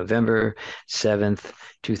to the November 7th,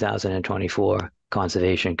 2024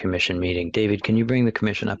 Conservation Commission meeting. David, can you bring the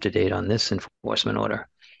commission up to date on this enforcement order?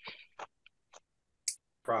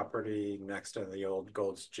 Property next to the old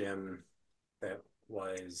Gold's Gym that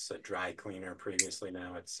was a dry cleaner previously.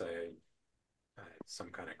 Now it's a some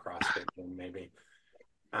kind of CrossFit gym, maybe.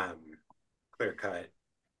 Clear cut.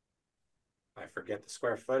 I forget the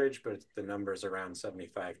square footage, but the number's around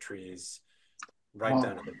 75 trees right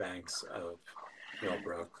down to the banks of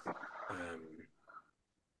Millbrook.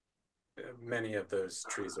 Many of those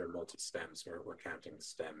trees are multi-stems. We're counting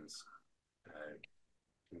stems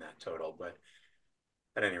in that total, but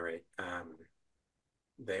at any rate,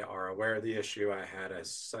 they are aware of the issue. I had a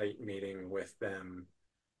site meeting with them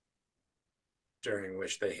during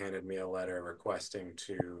which they handed me a letter requesting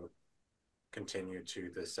to continue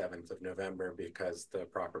to the 7th of November because the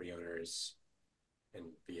property owner is in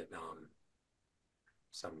Vietnam,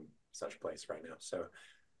 some such place right now. So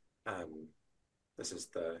this is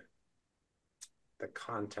the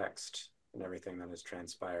context and everything that has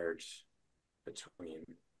transpired between.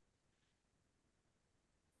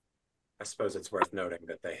 I suppose it's worth noting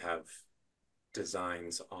that they have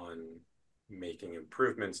designs on making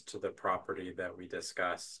improvements to the property that we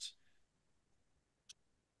discussed.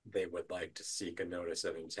 They would like to seek a notice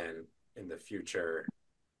of intent in the future.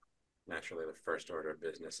 Naturally, the first order of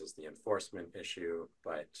business is the enforcement issue,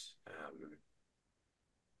 but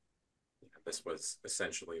this was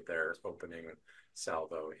essentially their opening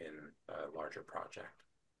salvo in a larger project.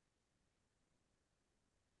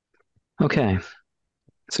 Okay.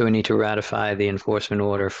 So we need to ratify the enforcement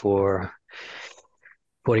order for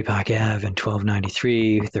 40 Park Ave and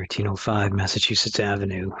 1293, 1305 Massachusetts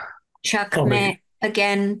Avenue. Chuck,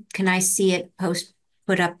 again, can I see it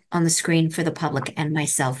put up on the screen for the public and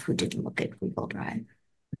myself who didn't look at Google Drive?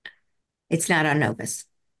 It's not on Novus.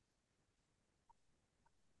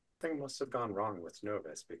 Something must have gone wrong with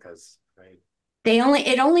Novus because it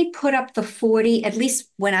only put up the 40, at least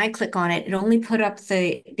when I click on it, it only put up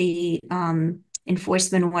the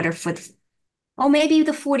enforcement order for maybe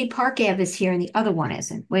the 40 Park Ave is here and the other one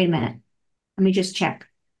isn't. Wait a minute. Let me just check.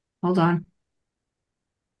 Hold on.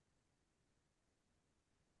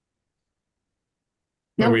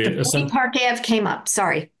 No, the 40 Park Ave came up.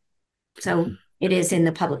 Sorry. So it is in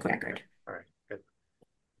the public record. All right,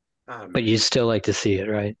 good. But you'd still like to see it,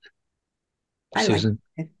 right? Susan?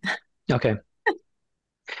 Like it. Okay.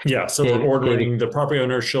 Yeah, so we're ordering the property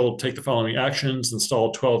owner shall take the following actions: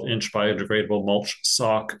 install 12-inch biodegradable mulch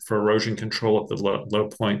sock for erosion control at the low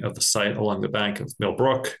point of the site along the bank of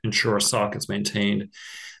Millbrook. Ensure sock is maintained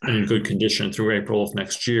and in good condition through April of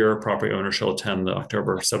next year. Property owner shall attend the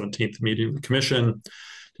October 17th meeting of the commission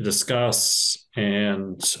to discuss.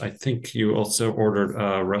 And I think you also ordered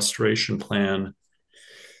a restoration plan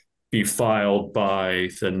be filed by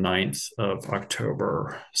the 9th of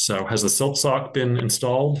October. So has the silt sock been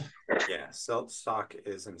installed? Yeah, silt sock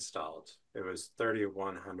is installed. It was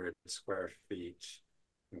 3,100 square feet,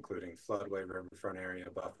 including floodway, riverfront area,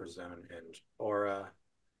 buffer zone, and aura.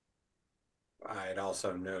 I had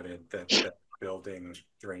also noted that the building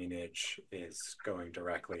drainage is going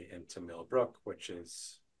directly into Millbrook, which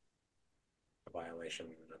is a violation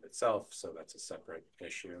of itself, so that's a separate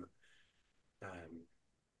issue.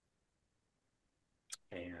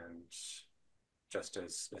 And just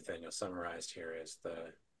as Nathaniel summarized here is the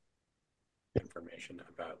information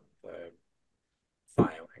about the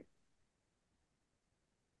filing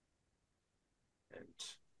and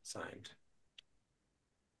signed.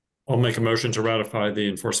 I'll make a motion to ratify the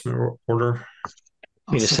enforcement order.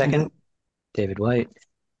 Need a second? David White.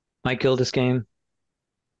 Mike Gilderscame.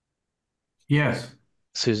 Yes.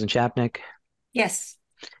 Susan Chapnick. Yes.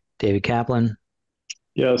 David Kaplan.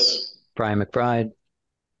 Yes. Brian McBride.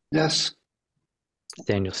 Yes.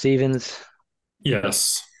 Daniel Stevens.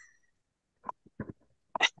 Yes.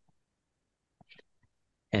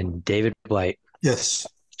 And David White. Yes.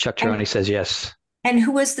 Chuck Troni says yes. And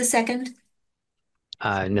who was the second?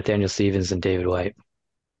 Nathaniel Stevens and David White.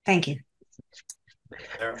 Thank you.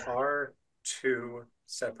 There are two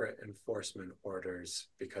separate enforcement orders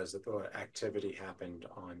because the activity happened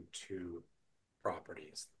on two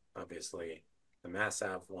properties. Obviously, the Mass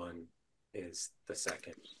Ave one is the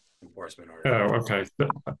second enforcement order. Oh, okay.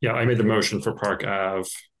 Yeah, I made the motion for Park Ave.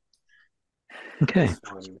 Okay. This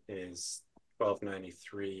one is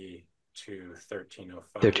 1293 to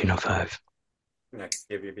 1305. 1305. And I can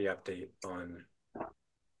give you the update on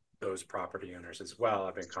those property owners as well.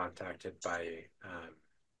 I've been contacted by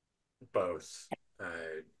both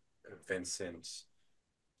Vincent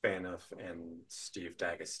Fanoff and Steve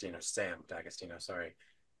D'Agostino, Sam D'Agostino, sorry,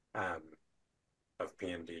 of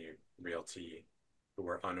P&D Realty, who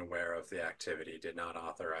were unaware of the activity, did not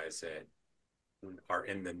authorize it, are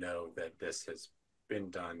in the know that this has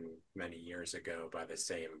been done many years ago by the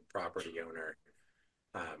same property owner,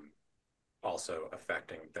 also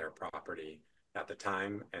affecting their property at the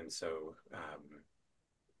time. And so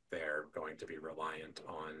they're going to be reliant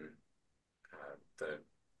on the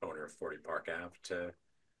owner of 40 Park Ave to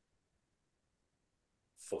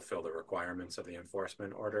fulfill the requirements of the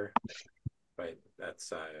enforcement order. But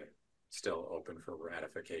that's still open for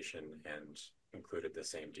ratification and included the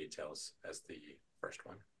same details as the first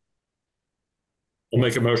one. We'll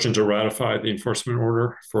make a motion to ratify the enforcement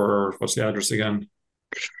order for, what's the address again?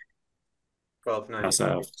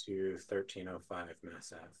 1292 to 1305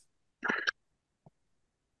 Mass Ave.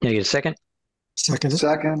 Can I get a second? Second.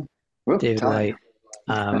 Second. Whoop, David time.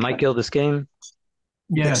 White. Mike Gilderscame.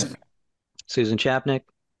 Yes. Susan Chapnick.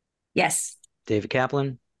 Yes. David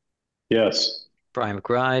Kaplan. Yes. Brian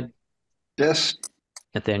McBride. Yes.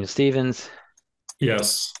 Nathaniel Stevens.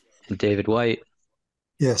 Yes. And David White.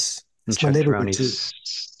 Yes. And It's my neighborhood too.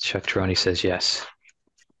 Chuck Troni says yes.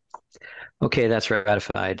 Okay, that's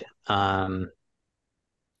ratified. Obviously,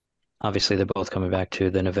 they're both coming back to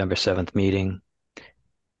the November 7th meeting,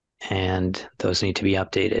 and those need to be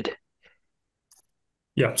updated.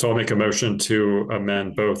 Yeah, so I'll make a motion to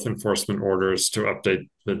amend both enforcement orders to update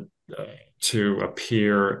the to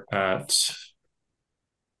appear at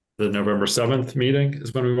the November 7th meeting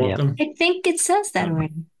is when we want them. I think it says that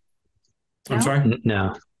already. I'm No? sorry?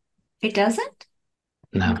 No, It doesn't?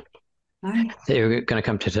 no. All right. They're going to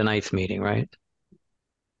come to tonight's meeting, right?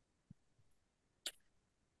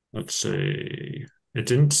 Let's see. It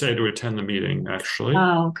didn't say to attend the meeting, actually.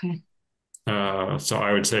 Oh, okay. So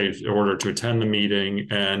I would say in order to attend the meeting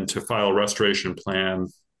and to file a restoration plan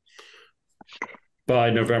by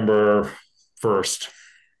November 1st.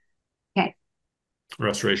 Okay.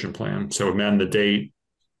 Restoration plan. So amend the date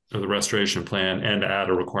of the restoration plan and add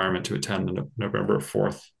a requirement to attend the November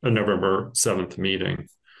 7th meeting.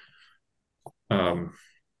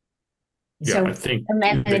 Yeah, So I think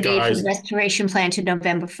amend the date for guys. the restoration plan to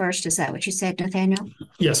November 1st. Is that what you said, Nathaniel?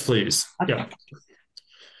 Yes, please. Okay. Yeah.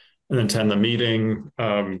 And then attend the meeting.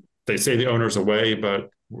 They say the owner's away, but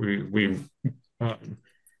we're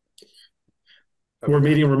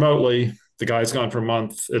meeting remotely. The guy's gone for a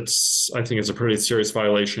month. I think it's a pretty serious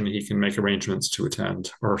violation. He can make arrangements to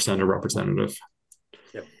attend or send a representative.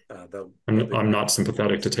 Yep. I'm not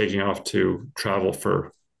sympathetic to taking off to travel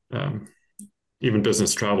for even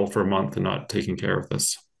business travel for a month and not taking care of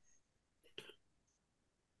this.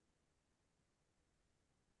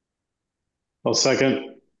 I'll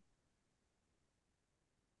second.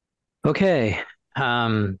 Okay.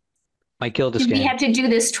 Mike Did we Gilderscame. have to do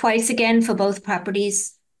this twice again for both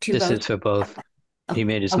properties? This is for both. He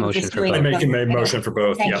made his motion for both. I'm making a motion for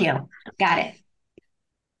both. Thank yeah. you. Got it.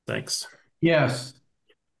 Thanks. Yes.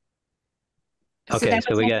 Okay, that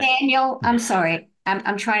so was we got. Nathaniel. I'm sorry.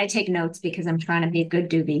 I'm trying to take notes because I'm trying to be a good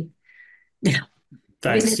doobie.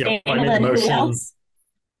 Thanks. Yeah, I made the motion.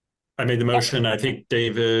 I made the motion. I think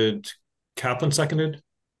David Kaplan seconded.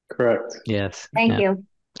 Correct. Yes. Thank yeah. you.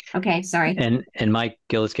 Okay, sorry. And Mike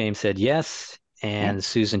Gilderscame said yes, and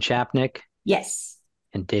Susan Chapnick Yes.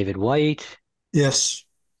 and David White Yes.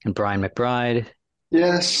 and Brian McBride,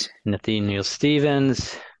 Yes. Nathaniel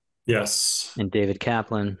Stevens, Yes. and David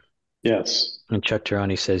Kaplan. Yes. And Chuck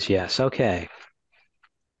Tirone says yes. Okay.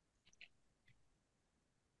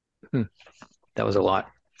 That was a lot.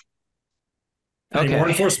 Any more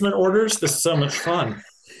Okay. enforcement orders? This is so much fun.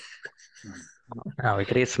 Now we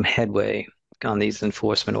got to get some headway on these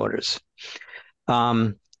enforcement orders.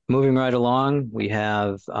 Moving right along, we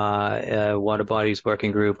have a Water Bodies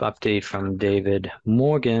Working Group update from David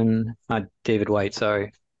White,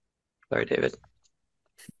 sorry. Sorry, David.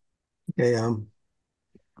 Okay,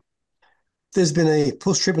 there's been a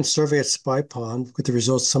post-treatment survey at Spy Pond with the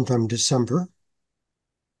results sometime in December.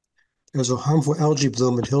 There's a harmful algae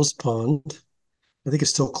bloom at Hills Pond. I think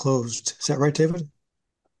it's still closed. Is that right, David?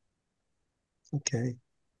 Okay.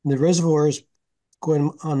 And the reservoir is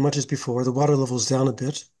going on much as before. The water level is down a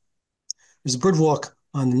bit. There's a bird walk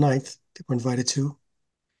on the 9th that we're invited to.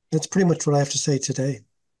 That's pretty much what I have to say today.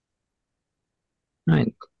 All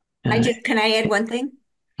right. Can I add one thing?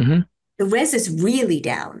 Mm-hmm. The res is really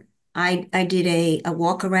down. I did a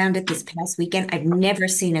walk around it this past weekend. I've never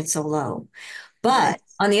seen it so low. But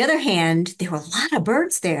on the other hand, there were a lot of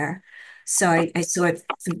birds there. So I saw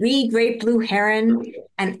 3 great blue heron,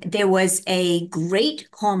 and there was a great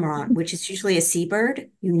cormorant, which is usually a seabird.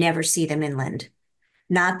 You never see them inland.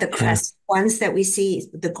 Not the crest ones that we see,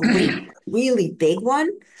 the great, really big one.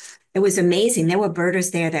 It was amazing. There were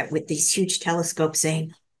birders there that with these huge telescopes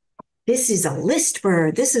saying, this is a list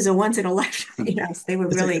bird. This is a once in a lifetime. You know, so they were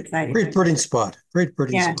really excited. Great birding spot. Great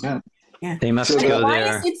birding spot. Yeah. They must go why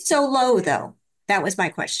there. Why is it so low, though? That was my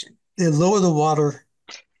question. They lower the water.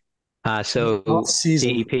 So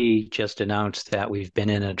DEP just announced that we've been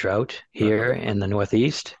in a drought here in the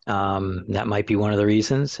Northeast. That might be one of the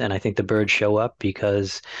reasons. And I think the birds show up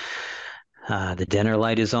because the dinner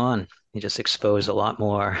light is on. You just expose a lot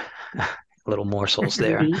more little morsels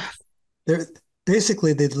there.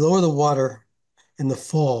 Basically, they lower the water in the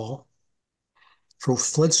fall for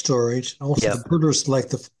flood storage. Also, the birders like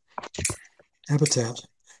the habitat.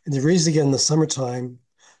 And they raise again in the summertime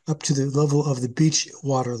up to the level of the beach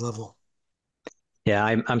water level. Yeah,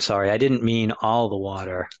 I'm sorry. I didn't mean all the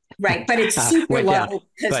water. Right, but it's super low.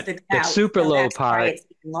 But the super low part, it's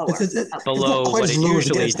below what it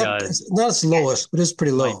usually does. It's not its lowest, but it's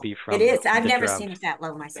pretty low. It is. I've never seen it that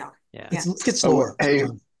low myself. Yeah. It gets lower. Hey,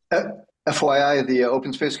 FYI, the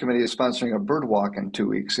Open Space Committee is sponsoring a bird walk in 2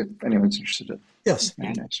 weeks, if anyone's interested. Yes.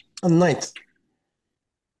 Very nice. On the 9th.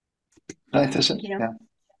 9th, is it? Yeah.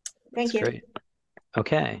 Thank you. Great.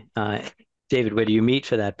 Okay. David, where do you meet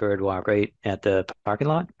for that bird walk? Right at the parking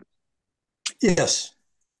lot? Yes.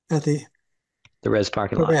 At the res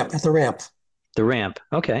parking lot. Ramp, at the ramp. The ramp.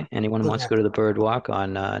 Okay. Anyone wants to go to the bird walk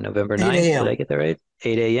on November 9th? 8 a.m. Did I get that right?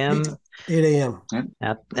 8 a.m. 8 a.m.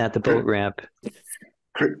 At the boat ramp.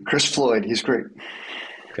 Chris Floyd, he's great.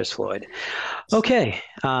 Chris Floyd. Okay.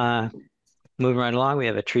 Moving right along, we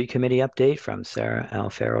have a tree committee update from Sarah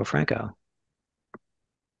Alfaro Franco.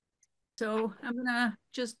 So I'm gonna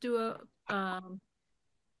just do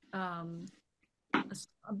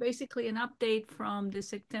basically an update from the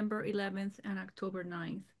September 11th and October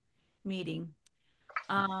 9th meeting.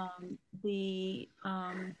 As you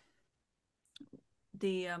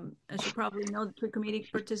probably know, the tree committee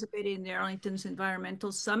participated in the Arlington's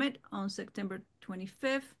Environmental Summit on September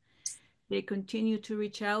 25th. They continue to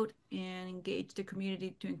reach out and engage the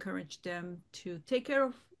community to encourage them to take care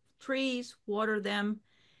of trees, water them,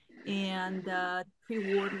 and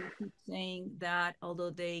tree warden keeps saying that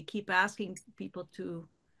although they keep asking people to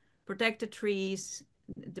protect the trees,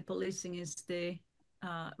 the policing is the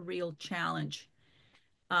real challenge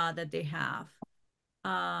that they have.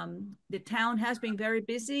 The town has been very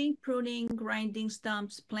busy pruning, grinding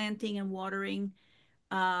stumps, planting and watering.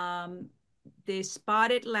 The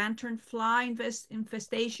spotted lanternfly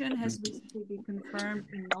infestation has recently been confirmed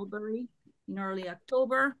in Mulberry in early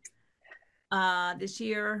October. This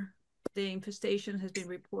year, the infestation has been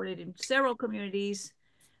reported in several communities,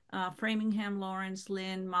 Framingham, Lawrence,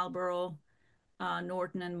 Lynn, Marlboro,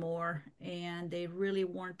 Norton, and more. And they really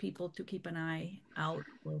warn people to keep an eye out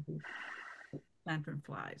for the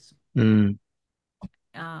lanternflies.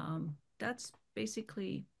 That's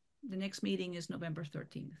basically, the next meeting is November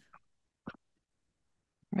 13th.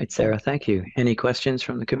 All right, Sarah, thank you. Any questions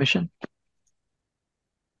from the commission?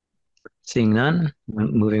 Seeing none,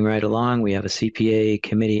 moving right along, we have a CPA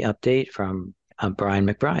committee update from Brian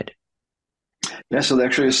McBride. Yeah, so there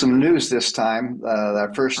actually is some news this time.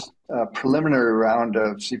 Our first preliminary round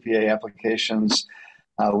of CPA applications,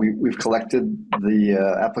 we've collected the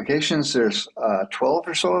applications. There's 12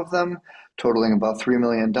 or so of them, totaling about $3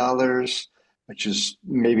 million. which is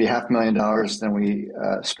maybe $500,000 than we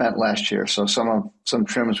spent last year. So some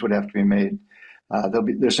trims would have to be made.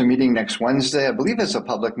 There's a meeting next Wednesday. I believe it's a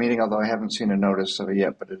public meeting, although I haven't seen a notice of it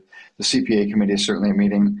yet. But the CPA committee is certainly a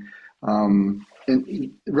meeting.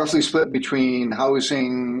 Roughly split between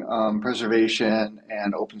housing, preservation,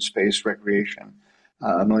 and open space recreation.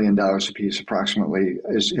 $1 million apiece approximately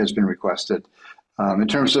has been requested. In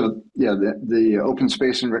terms of the open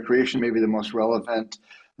space and recreation, maybe the most relevant,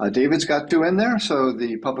 David's got two in there. So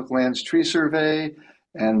the Public Lands Tree Survey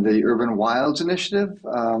and the Urban Wilds Initiative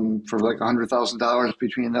for like $100,000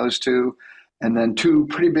 between those two. And then two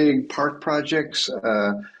pretty big park projects,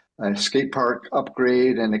 a skate park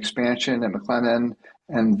upgrade and expansion at McLennan,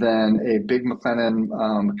 and then a big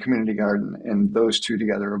McLennan community garden. And those two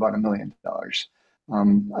together are about $1 million.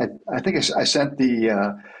 I think I sent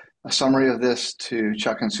a summary of this to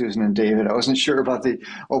Chuck and Susan and David. I wasn't sure about the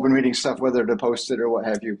open meeting stuff, whether to post it or what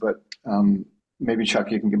have you, but maybe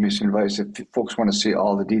Chuck, you can give me some advice if folks want to see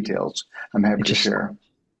all the details. I'm happy to share.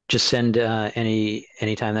 Just send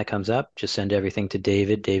anytime that comes up, just send everything to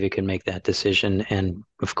David. David can make that decision. And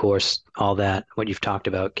of course, all that, what you've talked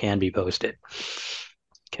about can be posted.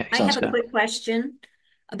 Okay. I have a quick question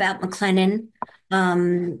about McLennan.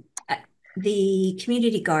 The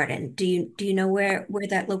community garden, do you know where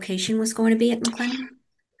that location was going to be at McLennan?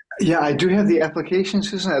 Yeah, I do have the application,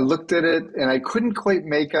 Susan. I looked at it and I couldn't quite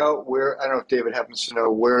make out where, I don't know if David happens to know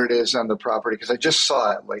where it is on the property, because I just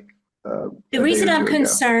saw it like the reason I'm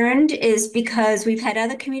concerned is because we've had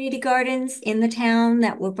other community gardens in the town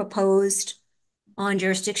that were proposed on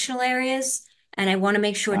jurisdictional areas, and I want to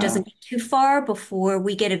make sure it doesn't get too far before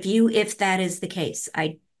we get a view if that is the case.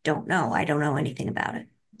 I don't know. I don't know anything about it.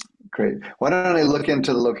 Great. Why don't I look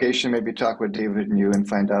into the location, maybe talk with David and you and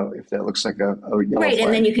find out if that looks like a yellow Great, flag.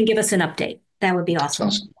 and then you can give us an update. That would be awesome.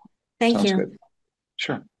 Thank you. Good.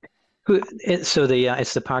 Sure. So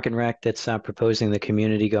it's the Park and Rec that's proposing the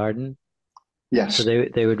community garden? Yes. So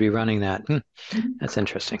they would be running that. That's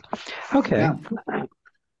interesting. Okay.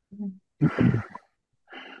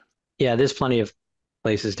 Yeah, there's plenty of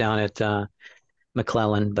places down at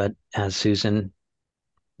McClellan, but as Susan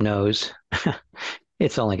knows,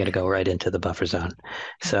 it's only going to go right into the buffer zone.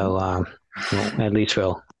 So well, at least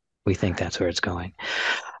we think that's where it's going.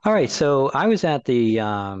 All right. So I was at the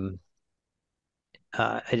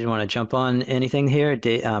I didn't want to jump on anything here.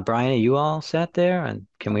 Brian, are you all set there? And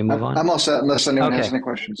can we move on? I'm all set unless anyone has any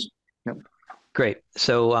questions. Yep. Great.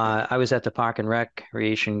 So I was at the Park and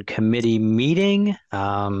Recreation Committee meeting.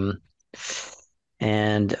 And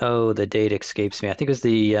the date escapes me. I think it was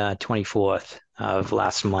the 24th of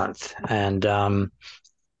last month. And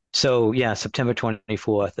so, yeah, September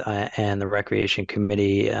 24th and the Recreation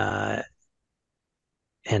Committee. And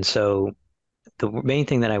so the main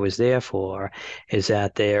thing that I was there for is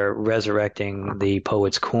that they're resurrecting the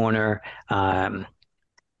Poets Corner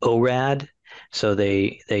ORAD. So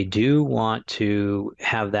they do want to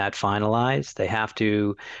have that finalized. They have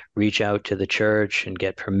to reach out to the church and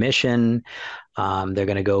get permission. They're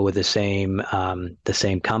going to go with the same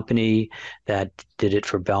company that did it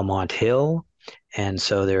for Belmont Hill. And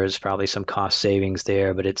so there's probably some cost savings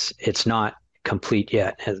there, but it's not complete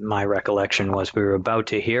yet. As my recollection was, we were about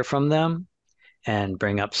to hear from them and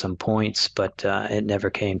bring up some points, but it never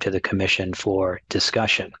came to the commission for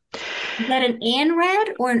discussion. Is that an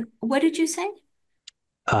ANRAD or what did you say?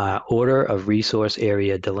 Order of Resource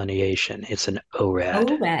Area Delineation. It's an ORAD.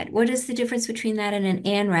 ORAD. What is the difference between that and an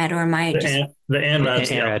ANRAD, or am I the ANRAD is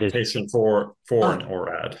the application for an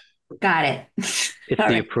ORAD. Got it. It's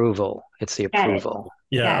the approval. It's the approval.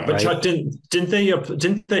 Yeah, but Chuck, didn't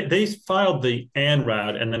they filed the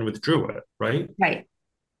ANRAD and then withdrew it, right? Right.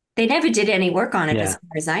 They never did any work on it as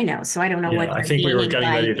far as I know. So I don't know what. I think we were getting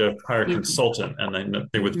ready to hire a consultant, and then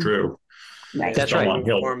they withdrew. Right. That's right.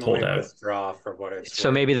 Withdraw for what it's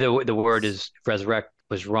so maybe the word is resurrect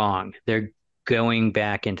was wrong. They're going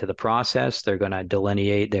back into the process. They're going to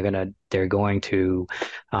delineate. They're going to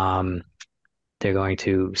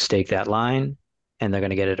stake that line, and they're going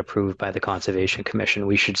to get it approved by the Conservation Commission.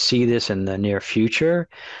 We should see this in the near future.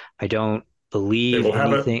 I don't believe they will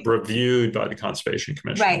have it reviewed by the Conservation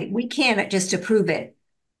Commission. Right. We can't just approve it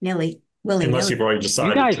willy-nilly. Unless you've already decided.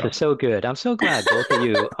 You guys are so good. I'm so glad both of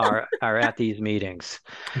you are at these meetings.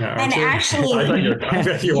 Yeah, and actually, I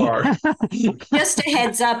bet you are. Just a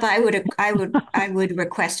heads up, I would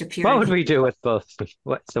request a peer review. What would we do with both?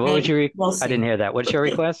 What would you? I didn't hear that. What's your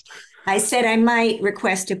request? I said I might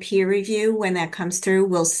request a peer review when that comes through.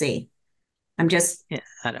 We'll see. I'm just. Yeah,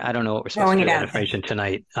 I don't know what we're supposed to do with information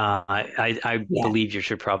tonight. I believe you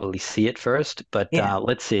should probably see it first, but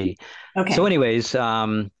let's see. Okay. So, anyways,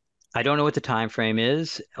 I don't know what the time frame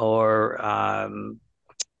is, or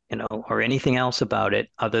or anything else about it,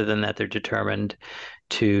 other than that they're determined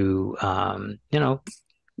to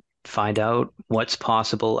find out what's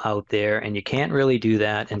possible out there. And you can't really do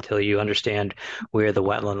that until you understand where the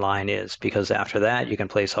wetland line is, because after that, you can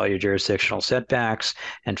place all your jurisdictional setbacks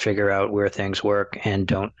and figure out where things work and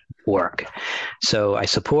don't work. So I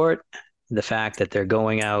support the fact that they're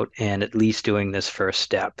going out and at least doing this first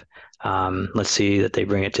step. Let's see that they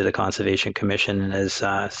bring it to the Conservation Commission. And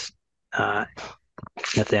as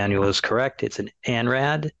Nathaniel is correct, it's an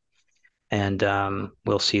ANRAD, and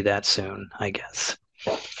we'll see that soon, I guess.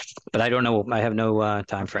 But I don't know. I have no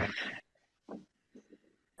time frame.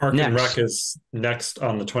 Park and Rec is next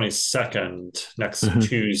on the 22nd, next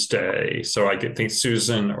Tuesday. So I think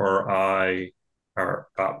Susan or I are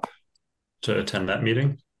up to attend that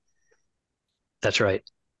meeting. That's right.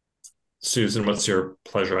 Susan, what's your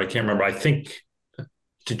pleasure? I can't remember. I think,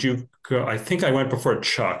 did you go? I think I went before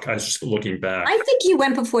Chuck. I was just looking back. I think you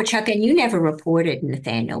went before Chuck, and you never reported,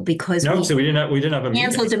 Nathaniel, because no, so we didn't have a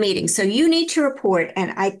canceled meeting. the meeting. So you need to report,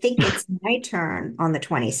 and I think it's my turn on the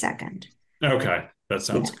 22nd. Okay, that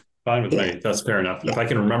sounds fine with me. That's fair enough. If I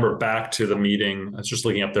can remember back to the meeting, I was just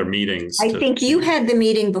looking up their meetings. I think you had the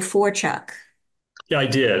meeting before Chuck. Yeah, I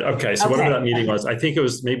did. Okay, so whatever that meeting was, I think it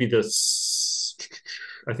was maybe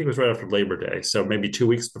I think it was right after Labor Day, so maybe 2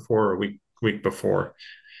 weeks before or a week before.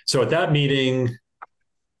 So at that meeting,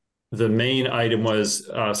 the main item was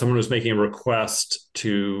someone was making a request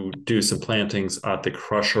to do some plantings at the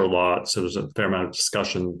Crusher lot. So there's a fair amount of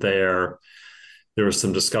discussion there. There was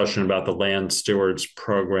some discussion about the land stewards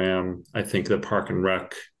program. I think the Park and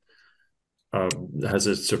Rec has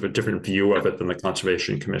a sort of a different view of it than the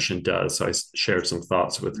Conservation Commission does. So I shared some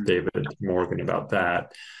thoughts with David Morgan about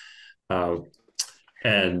that.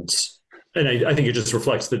 And I think it just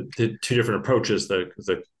reflects the two different approaches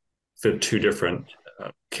the two different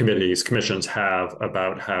commissions have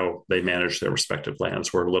about how they manage their respective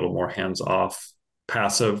lands. We're a little more hands-off,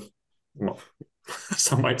 passive. Well,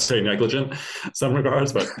 some might say negligent, in some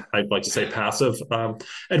regards, but I'd like to say passive. And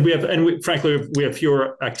frankly, we have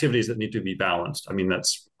fewer activities that need to be balanced. I mean,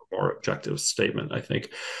 that's a more objective statement, I think,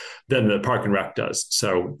 than the Park and Rec does.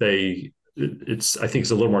 So I think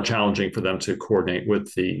it's a little more challenging for them to coordinate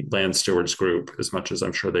with the land stewards group, as much as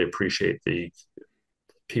I'm sure they appreciate the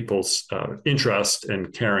people's interest in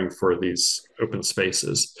caring for these open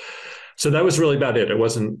spaces. So that was really about it. It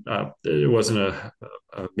wasn't a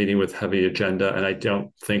meeting with heavy agenda, and I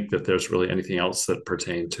don't think that there's really anything else that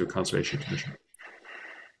pertained to Conservation Commission.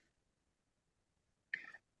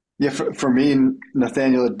 Yeah, for me,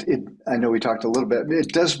 Nathaniel, I know we talked a little bit.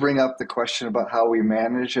 It does bring up the question about how we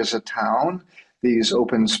manage as a town these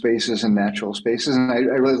open spaces and natural spaces. And I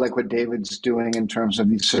really like what David's doing in terms of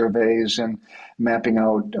these surveys and mapping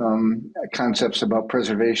out concepts about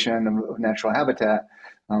preservation of natural habitat.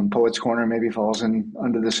 Poets Corner maybe falls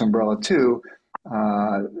under this umbrella too.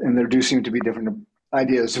 And there do seem to be different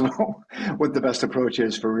ideas about what the best approach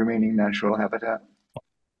is for remaining natural habitat.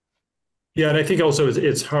 Yeah, and I think also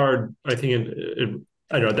it's hard. I think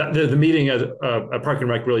I don't know that the meeting at Park and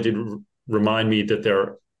Rec really did remind me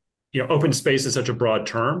that open space is such a broad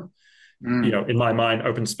term. In my mind,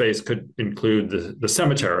 open space could include the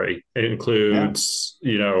cemetery. It includes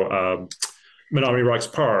Menominee Rocks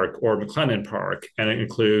Park or McLennan Park, and it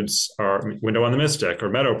includes our Window on the Mystic or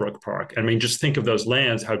Meadowbrook Park. I mean, just think of those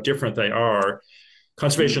lands, how different they are.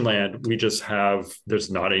 Conservation land, there's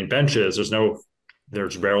not any benches.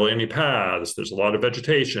 There's rarely any paths. There's a lot of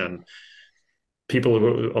vegetation.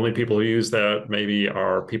 Only people who use that maybe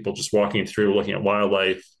are people just walking through, looking at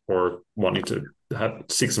wildlife or wanting to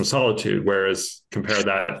seek some solitude. Whereas compare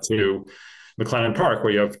that to McLennan Park,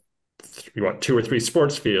 where you have 2 or 3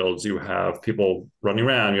 sports fields, you have people running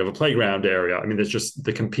around, you have a playground area. I mean, there's just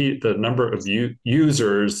the number of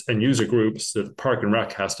users and user groups that Park and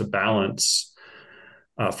Rec has to balance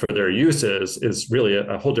for their uses is really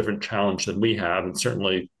a whole different challenge than we have. And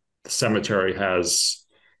certainly the cemetery has,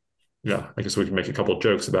 I guess we can make a couple of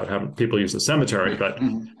jokes about how people use the cemetery, but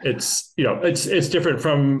it's different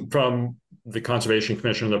from the Conservation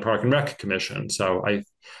Commission and the Park and Rec Commission. So I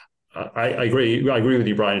agree with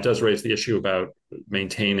you, Brian. It does raise the issue about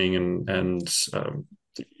maintaining and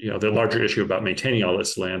the larger issue about maintaining all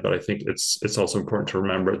this land. But I think it's also important to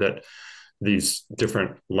remember that these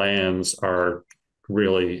different lands are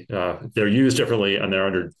really they're used differently, and they're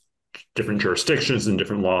under different jurisdictions and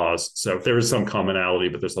different laws. So there is some commonality,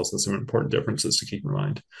 but there's also some important differences to keep in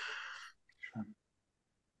mind.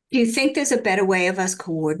 Do you think there's a better way of us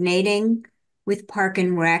coordinating with Park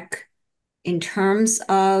and Rec in terms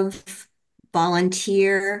of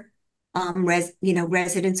volunteer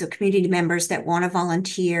residents or community members that want to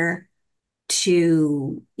volunteer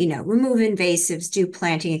to, remove invasives, do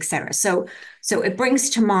planting, etc. So it brings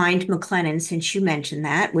to mind McLennan, since you mentioned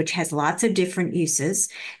that, which has lots of different uses.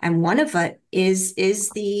 And one of it is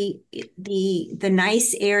the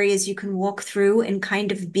nice areas you can walk through and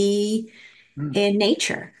kind of be in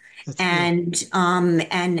nature. And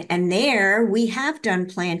there we have done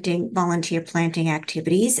volunteer planting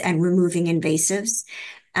activities and removing invasives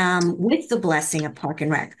with the blessing of Park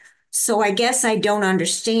and Rec. So I guess I don't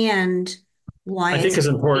understand why I think it's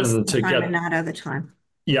important to time get and not other time.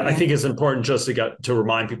 Yeah, I think it's important just to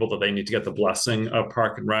remind people that they need to get the blessing of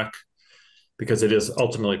Park and Rec, because it is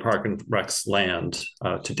ultimately Park and Rec's land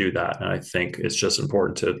to do that. And I think it's just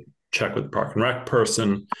important to check with the Park and Rec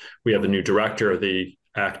person. We have a new director, the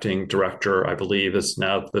acting director, I believe, is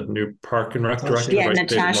now the new Park and Rec director. Yeah,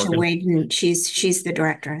 Natasha Wade, she's the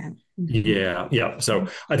director now. Yeah. So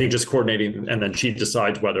I think just coordinating, and then she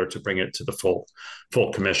decides whether to bring it to the full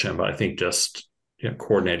commission. But I think just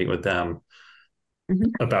coordinating with them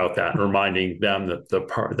about that and reminding them that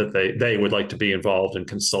that they would like to be involved and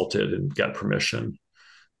consulted and get permission,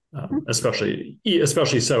 especially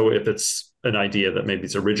so if it's an idea that maybe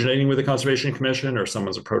it's originating with the Conservation Commission or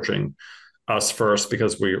someone's approaching us first,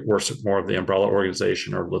 because we're more of the umbrella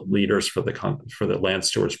organization or leaders for the land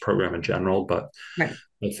stewards program in general. But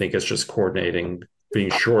I think it's just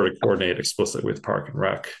being sure to coordinate explicitly with Park and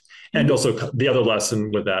Rec. And also the other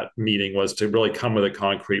lesson with that meeting was to really come with a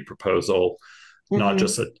concrete proposal, not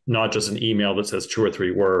just an email that says 2 or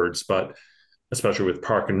 3 words, but especially with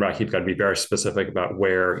Park and Rec, you've got to be very specific about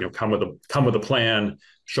where, come with a plan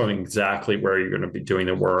showing exactly where you're going to be doing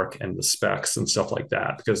the work and the specs and stuff like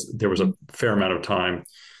that. Because there was a fair amount of time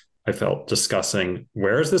I felt discussing,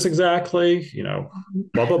 where is this exactly,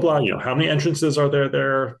 blah, blah, blah, how many entrances are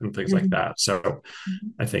there and things like that. So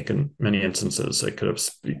I think in many instances, it could have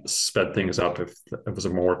sped things up if it was a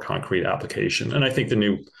more concrete application. And I think the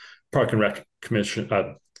new Park and Rec Commission,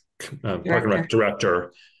 Park and Rec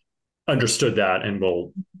director understood that and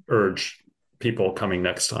will urge people coming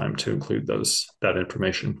next time to include that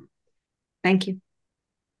information. Thank you.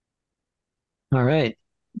 All right.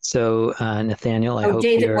 So Nathaniel, I hope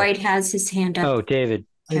David White has his hand up. Oh, David.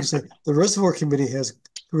 The Reservoir Committee has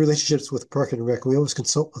relationships with Park and Rec. We always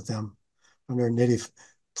consult with them on their native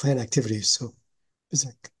plant activities. So there's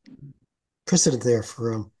a precedent there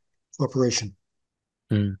for cooperation.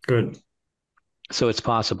 Good. So it's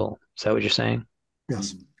possible. Is that what you're saying?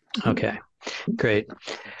 Yes. Okay, great.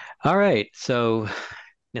 All right. So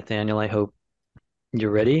Nathaniel, I hope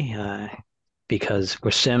you're ready because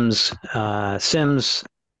we're Sims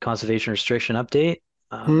conservation restriction update.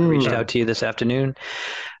 I reached out to you this afternoon.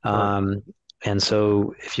 And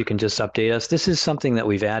so if you can just update us, this is something that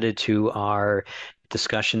we've added to our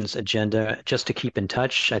discussions agenda just to keep in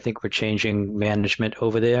touch. I think we're changing management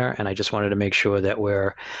over there, and I just wanted to make sure that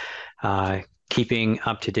we're keeping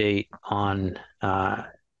up to date on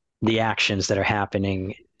the actions that are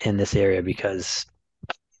happening in this area, because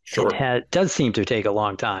it does seem to take a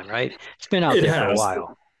long time, right? It's been out there for a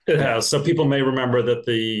while. It has. So people may remember that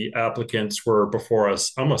the applicants were before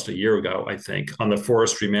us almost a year ago, I think, on the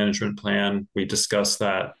forestry management plan. We discussed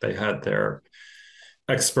that. They had their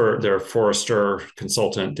expert, their forester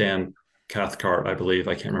consultant, Dan Cathcart, I believe,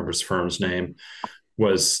 I can't remember his firm's name,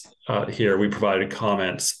 was here. We provided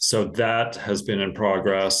comments. So that has been in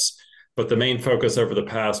progress. But the main focus over the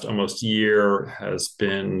past almost year has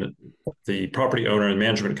been the property owner and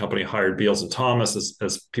management company hired Beals and Thomas,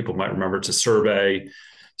 as people might remember, to survey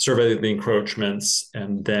the encroachments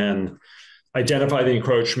and then identify the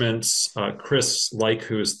encroachments. Chris Like,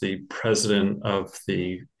 who's the president of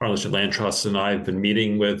the Arlington Land Trust, and I have been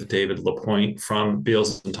meeting with David Lapointe from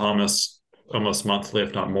Beals and Thomas almost monthly,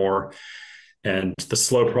 if not more. And the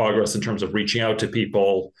slow progress in terms of reaching out to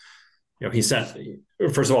people, he sent,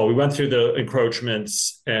 first of all, we went through the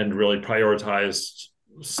encroachments and really prioritized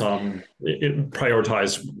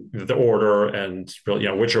the order and really,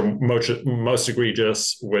 which are most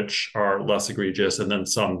egregious, which are less egregious, and then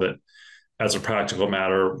some that, as a practical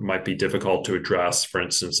matter, might be difficult to address. For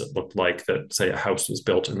instance, it looked like that, say, a house was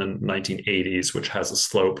built in the 1980s, which has a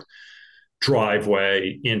slope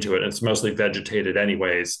driveway into it. And it's mostly vegetated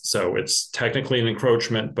anyways. So it's technically an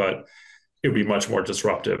encroachment, but it would be much more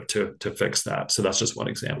disruptive to fix that. So that's just one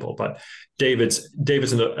example. But David's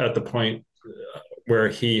at the point where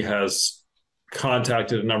he has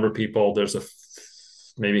contacted a number of people. There's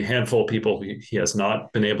maybe a handful of people he has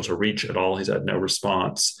not been able to reach at all. He's had no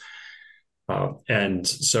response. And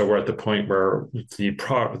so we're at the point where the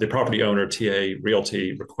property owner, TA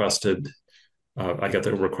Realty, requested I got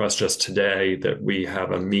the request just today that we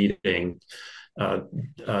have a meeting.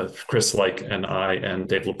 Chris Lake and I and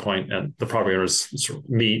Dave LaPointe and the property owners sort of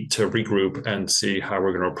meet to regroup and see how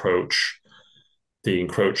we're going to approach the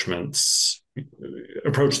encroachments,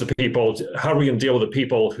 approach the people. How are we going to deal with the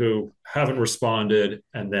people who haven't responded,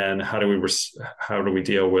 and then how do we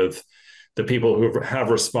deal with the people who have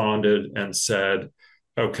responded and said,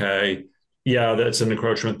 okay, yeah, that's an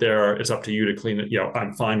encroachment there. It's up to you to clean it.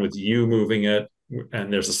 I'm fine with you moving it.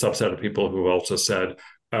 And there's a subset of people who also said,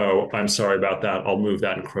 oh, I'm sorry about that. I'll move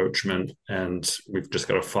that encroachment. And we've just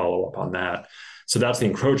got to follow up on that. So that's the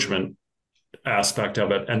encroachment aspect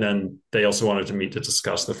of it. And then they also wanted to meet to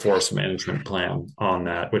discuss the forest management plan on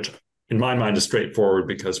that, which in my mind is straightforward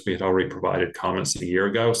because we had already provided comments a year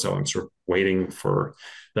ago. So I'm sort of waiting for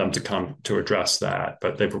them to come to address that.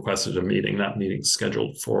 But they've requested a meeting. That meeting's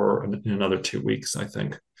scheduled for in another 2 weeks, I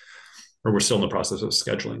think. Or we're still in the process of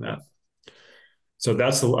scheduling that. So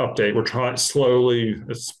that's the update. We're trying slowly.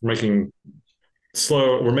 We're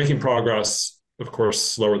making progress. Of course,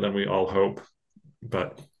 slower than we all hope,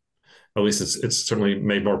 but at least it's certainly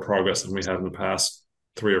made more progress than we have in the past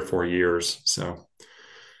 3 or 4 years. So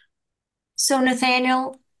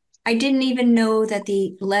Nathaniel, I didn't even know that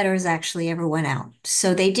the letters actually ever went out.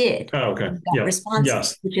 So they did. Oh, okay. Yeah. Responses,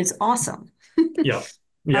 yes. which is awesome. Yeah.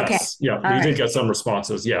 Yes. Okay. Yeah. All We did right. get some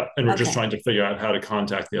responses. Yeah. And we're just Okay. trying to figure out how to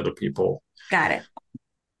contact the other people. Got it.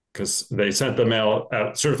 Because they sent the mail,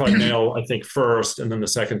 certified mail, I think, first. And then the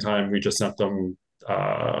second time we just sent them,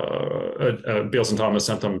 Beals and Thomas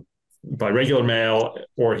sent them by regular mail,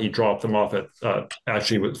 or he dropped them off at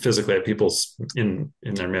actually physically at people's in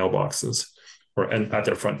their mailboxes and at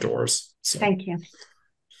their front doors. So. Thank you.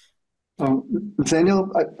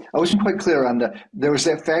 Nathaniel, I wasn't quite clear on that. There was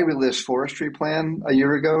that fabulous forestry plan a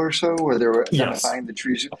year ago or so where they were identifying the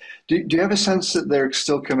trees. Do you have a sense that they're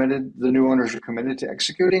still committed, the new owners are committed to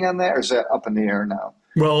executing on that, or is that up in the air now?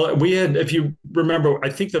 Well, we had, if you remember,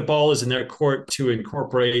 I think the ball is in their court to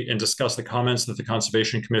incorporate and discuss the comments that the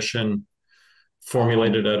Conservation Commission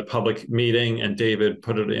formulated at a public meeting, and David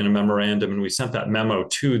put it in a memorandum, and we sent that memo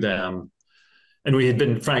to them. And we had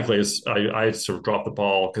been, frankly, I had sort of dropped the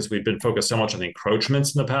ball because we'd been focused so much on the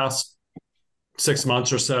encroachments in the past 6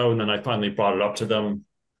 months or so. And then I finally brought it up to them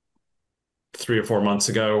 3 or 4 months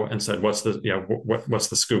ago and said, what's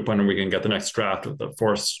the scoop? When are we going to get the next draft of the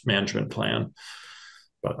forest management plan?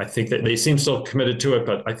 But I think that they seem still committed to it,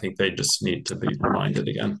 but I think they just need to be reminded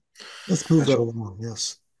again. Let's move that along.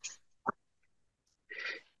 Yes.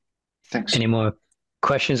 Thanks. Any more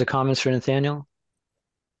questions or comments for Nathaniel?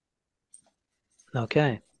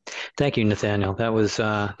 Okay. Thank you, Nathaniel.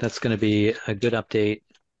 That's going to be a good update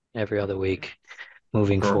every other week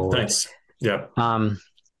moving forward. Thanks. Yeah.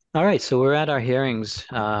 All right, so we're at our hearings,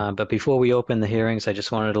 but before we open the hearings, I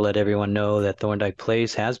just wanted to let everyone know that Thorndike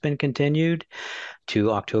Place has been continued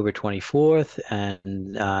to October 24th,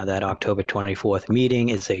 and that October 24th meeting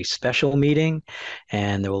is a special meeting,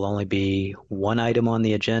 and there will only be one item on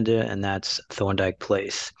the agenda, and that's Thorndike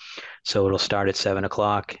Place. So it'll start at 7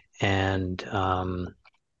 o'clock, and it'll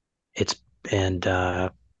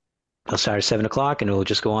start at 7 o'clock, and it will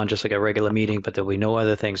just go on just like a regular meeting, but there'll be no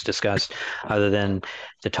other things discussed other than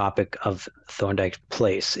the topic of Thorndike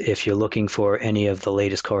Place. If you're looking for any of the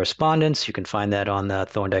latest correspondence, you can find that on the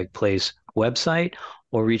Thorndike Place website,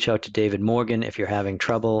 or reach out to David Morgan if you're having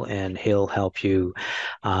trouble, and he'll help you.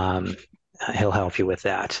 He'll help you with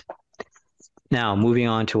that. Now, moving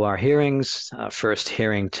on to our hearings. First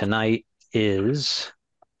hearing tonight is,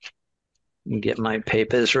 let me get my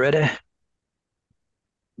papers ready.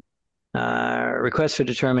 Request for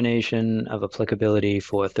determination of applicability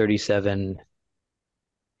for 37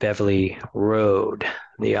 Beverly Road.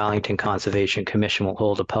 The Arlington Conservation Commission will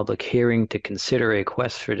hold a public hearing to consider a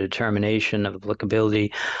request for determination of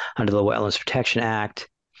applicability under the Wetlands Protection Act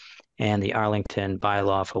and the Arlington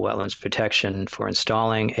Bylaw for Wetlands Protection for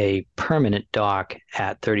installing a permanent dock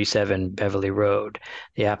at 37 Beverly Road.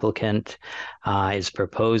 The applicant is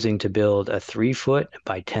proposing to build a 3-foot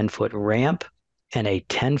by 10-foot ramp and a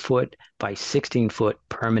 10-foot by 16-foot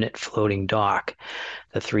permanent floating dock.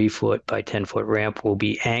 The 3-foot by 10-foot ramp will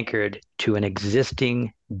be anchored to an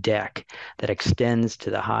existing deck that extends to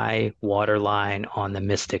the high water line on the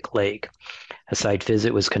Mystic Lake. A site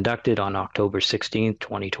visit was conducted on October 16th,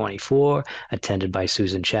 2024, attended by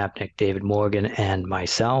Susan Chapnick, David Morgan, and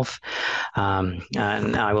myself. And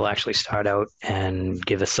I will actually start out and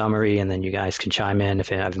give a summary, and then you guys can chime in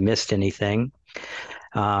if I've missed anything.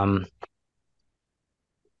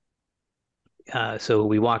 So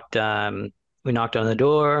we knocked on the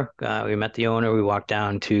door, we met the owner, we walked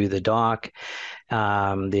down to the dock,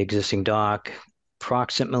 the existing dock.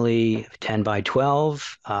 approximately 10 by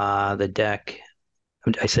 12. The deck,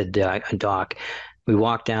 I said dock. We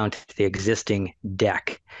walked down to the existing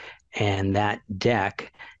deck, and that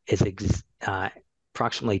deck is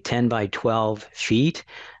approximately 10 by 12 feet.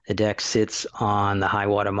 The deck sits on the high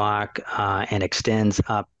water mark and extends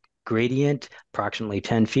up gradient approximately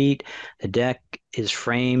 10 feet. The deck is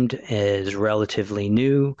framed, is relatively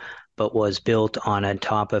new, but was built on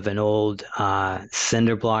top of an old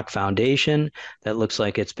cinder block foundation that looks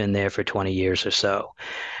like it's been there for 20 years or so.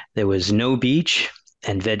 There was no beach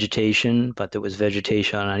and vegetation, but there was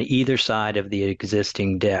vegetation on either side of the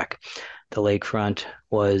existing deck. The lakefront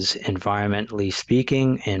was, environmentally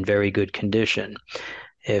speaking, in very good condition.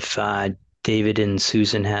 If David and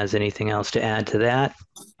Susan has anything else to add to that,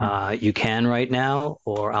 you can right now,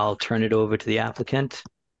 or I'll turn it over to the applicant.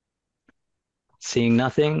 Seeing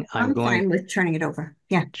nothing, I'm fine with turning it over.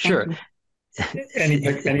 Yeah, sure. Any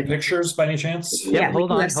pictures by any chance? Yeah,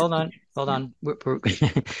 hold on.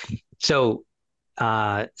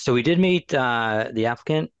 So we did meet the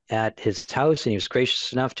applicant at his house, and he was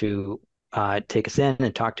gracious enough to take us in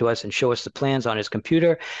and talk to us and show us the plans on his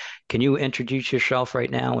computer. Can you introduce yourself right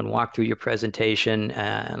now and walk through your presentation?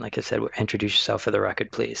 And like I said, introduce yourself for the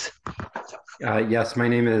record, please. Yes, my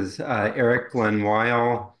name is Eric Glenn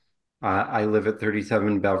Weil. I live at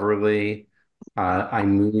 37 Beverly. I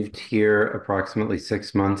moved here approximately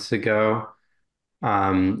 6 months ago.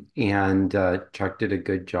 And Chuck did a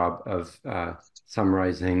good job of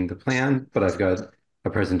summarizing the plan, but I've got a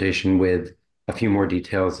presentation with a few more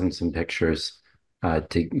details and some pictures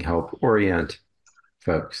to help orient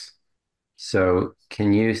folks. So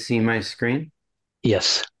can you see my screen?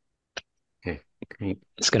 Yes. Okay, great.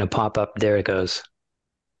 It's going to pop up. There it goes.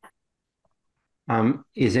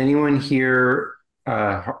 Is anyone here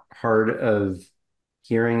hard of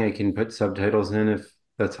hearing? I can put subtitles in if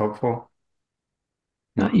that's helpful.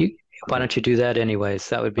 No, why don't you do that anyways?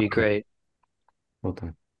 That would be great. Hold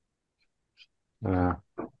on.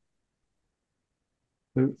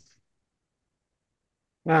 Oops.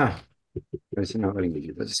 Why is it not letting me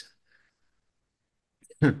do this?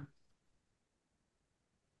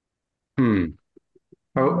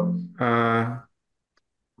 Oh,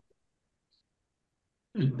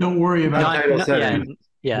 don't worry about title setting.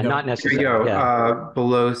 Yeah, not necessary. Here we go. Yeah.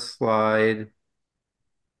 Below slide.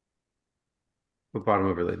 The bottom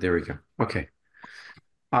overlay. There we go. Okay.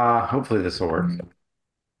 Hopefully this will work.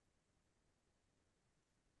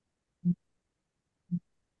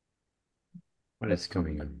 What is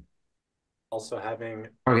going on? Also having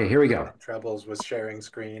Okay, here we go. troubles with sharing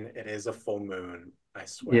screen. It is a full moon, I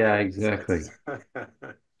swear. Yeah, exactly.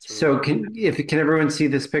 So can everyone see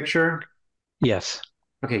this picture? Yes.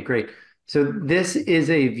 Okay, great. So this is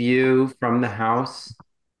a view from the house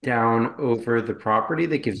down over the property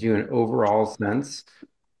that gives you an overall sense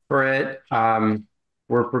for it.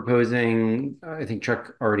 We're proposing, I think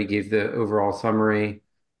Chuck already gave the overall summary.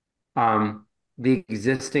 The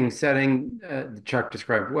existing setting, Chuck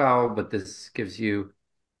described well, but this gives you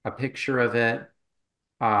a picture of it,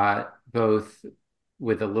 both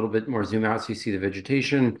with a little bit more zoom out so you see the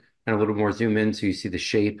vegetation and a little more zoom in so you see the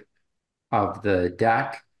shape of the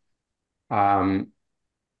deck.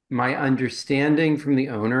 My understanding from the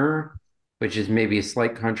owner, which is maybe a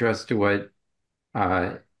slight contrast to what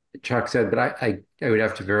Chuck said, but I would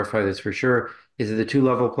have to verify this for sure, is that the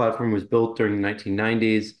two-level platform was built during the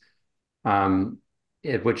 1990s,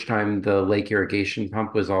 at which time the lake irrigation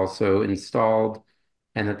pump was also installed,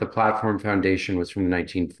 and that the platform foundation was from the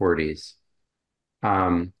 1940s.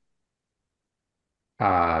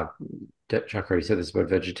 Chuck already said this about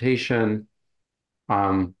vegetation.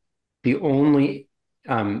 The only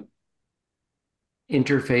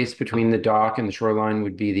interface between the dock and the shoreline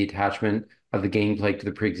would be the attachment of the gangplank to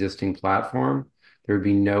the pre-existing platform. There would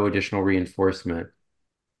be no additional reinforcement.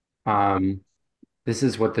 This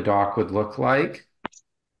is what the dock would look like.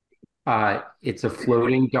 It's a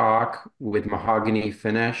floating dock with mahogany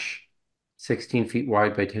finish, 16 feet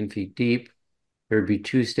wide by 10 feet deep. There would be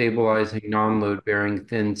two stabilizing non-load bearing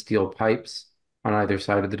thin steel pipes on either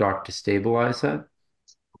side of the dock to stabilize it.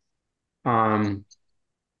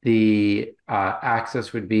 The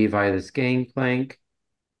access would be via this gangplank,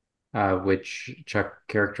 which Chuck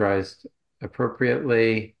characterized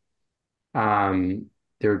appropriately.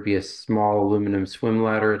 There would be a small aluminum swim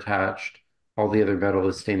ladder attached. All the other metal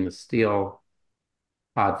is stainless steel.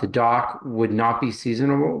 The dock would not be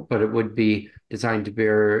seasonal, but it would be designed to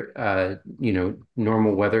bear,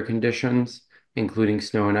 normal weather conditions, including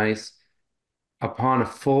snow and ice. Upon a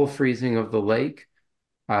full freezing of the lake,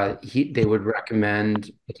 they would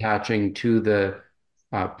recommend attaching to the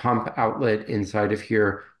pump outlet inside of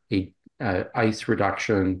here a ice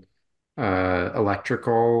reduction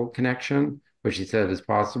electrical connection, which he said is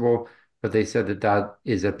possible. But they said that that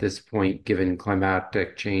is at this point, given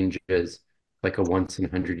climatic changes, like a once in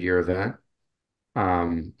 100-year event.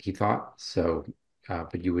 He thought so,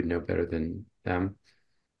 but you would know better than them.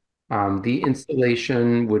 The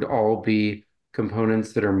installation would all be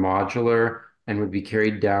components that are modular and would be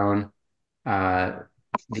carried down the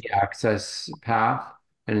access path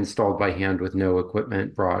and installed by hand with no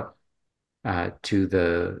equipment brought to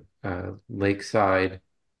the lakeside.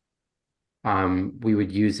 We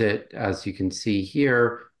would use it, as you can see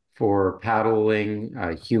here, for paddling,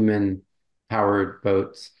 human-powered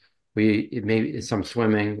boats. It may some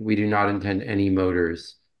swimming. We do not intend any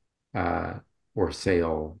motors or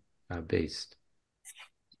sail-based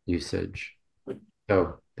usage.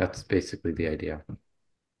 So that's basically the idea.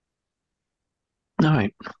 All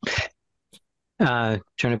right.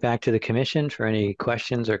 Turn it back to the commission for any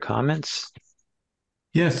questions or comments.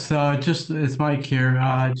 Yes, just it's Mike here.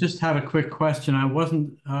 Just had a quick question.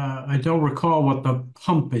 I don't recall what the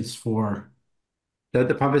pump is for.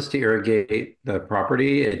 The pump is to irrigate the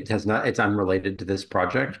property. It's unrelated to this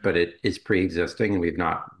project, but it is pre-existing, and we've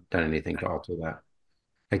not done anything to alter that,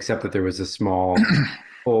 except that there was a small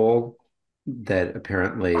hole that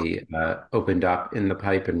apparently opened up in the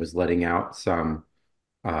pipe and was letting out some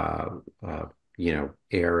air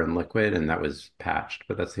and liquid, and that was patched.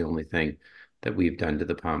 But that's the only thing that we've done to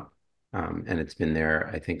the pump. And it's been there,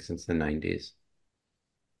 I think, since the 90s.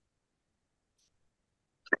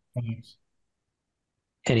 Thanks.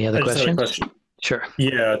 Any other questions? Question. Sure.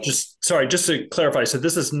 Yeah, just to clarify. So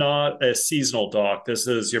this is not a seasonal dock.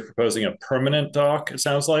 You're proposing a permanent dock, it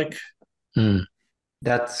sounds like.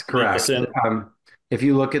 That's correct. If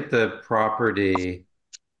you look at the property,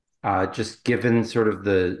 just given sort of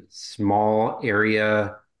the small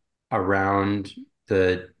area around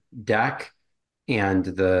the deck and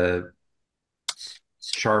the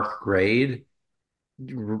sharp grade,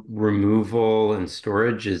 removal and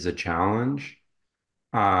storage is a challenge.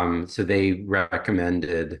 So they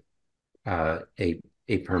recommended a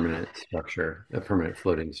permanent structure, a permanent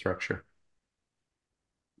floating structure.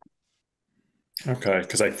 Okay,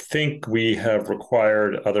 because I think we have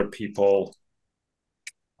required other people.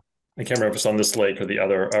 I can't remember if it's on this lake or the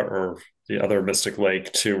other Mystic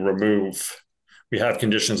Lake to remove. We have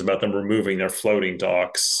conditions about them removing their floating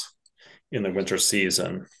docks in the winter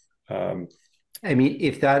season. I mean,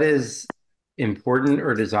 if that is important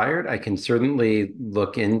or desired, I can certainly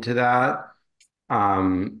look into that.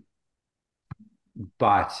 But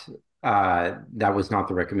that was not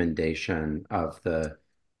the recommendation of the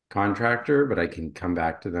contractor, but I can come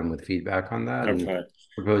back to them with feedback on that. Okay. And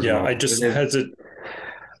propose I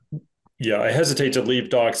hesitate to leave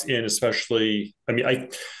docks in, especially, I mean, I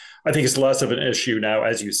think it's less of an issue now,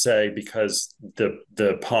 as you say, because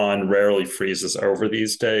the pond rarely freezes over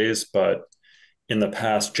these days. But in the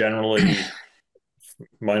past, generally,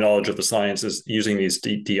 my knowledge of the science is using these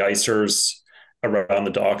de-icers around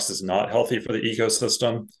the docks is not healthy for the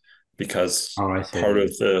ecosystem, because part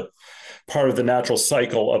of the natural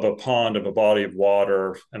cycle of a pond, of a body of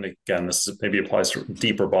water, and again, this maybe applies to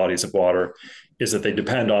deeper bodies of water, is that they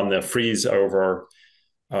depend on the freeze over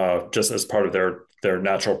just as part of their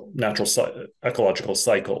natural ecological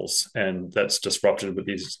cycles, and that's disrupted with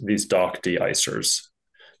these dock de-icers.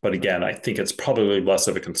 But again, I think it's probably less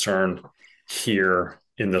of a concern here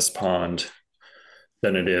in this pond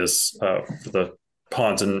than it is for the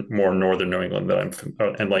ponds in more northern New England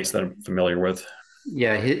and lakes that I'm familiar with.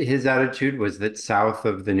 Yeah, his attitude was that south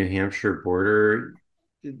of the New Hampshire border,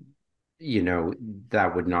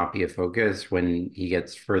 that would not be a focus. When he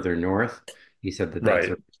gets further north, he said that that's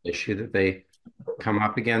an issue that they come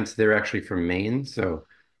up against. They're actually from Maine, so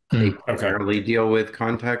they primarily deal with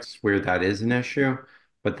contexts where that is an issue.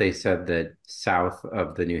 But they said that south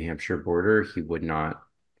of the New Hampshire border, that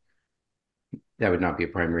would not be a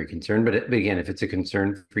primary concern. But again, if it's a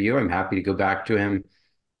concern for you, I'm happy to go back to him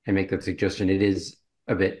and make that suggestion. It is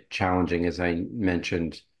a bit challenging, as I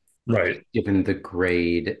mentioned, given the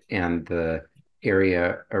grade and the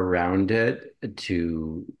area around it,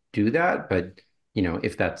 to do that. But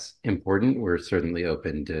if that's important, we're certainly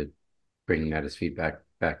open to bringing that as feedback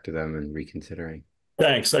back to them and reconsidering.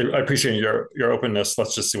 Thanks. I appreciate your openness.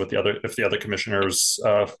 Let's just see if the other commissioners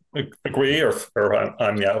agree, or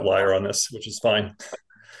I'm the outlier on this, which is fine.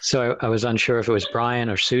 So I was unsure if it was Brian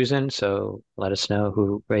or Susan, so let us know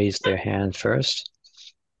who raised their hand first.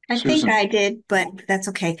 I think I did, but that's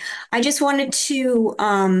okay. I just wanted to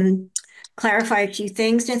clarify a few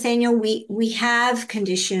things, Nathaniel. We have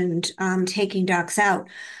conditioned taking docks out,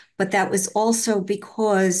 but that was also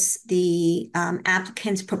because the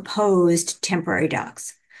applicants proposed temporary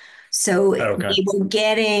docks. So Okay. they were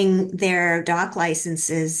getting their dock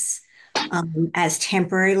licenses as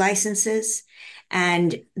temporary licenses.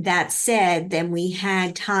 And that said, then we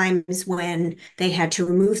had times when they had to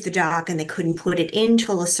remove the dock and they couldn't put it in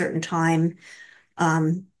till a certain time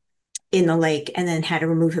in the lake, and then had to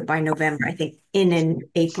remove it by November, I think in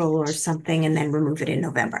April or something, and then remove it in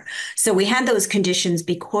November. So we had those conditions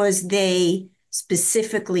because they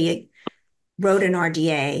specifically wrote an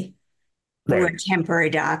RDA for a temporary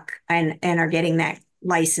dock and are getting that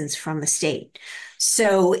license from the state.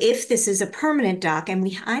 So if this is a permanent dock, and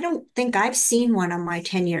I don't think I've seen one on my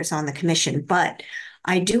 10 years on the commission, but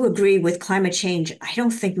I do agree with climate change. I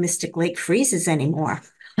don't think Mystic Lake freezes anymore,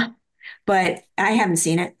 but I haven't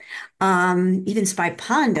seen it. Even Spy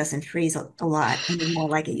Pond doesn't freeze a lot anymore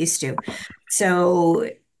like it used to. So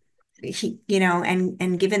he,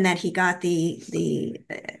 and given that he got the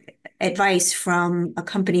advice from a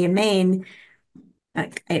company in Maine,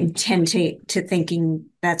 I tend to thinking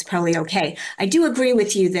that's probably okay. I do agree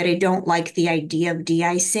with you that I don't like the idea of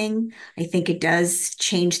de-icing. I think it does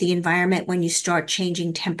change the environment when you start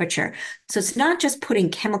changing temperature. So it's not just putting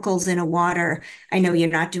chemicals in a water. I know you're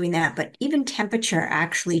not doing that, but even temperature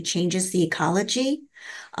actually changes the ecology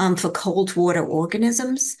for cold water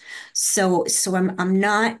organisms. So I'm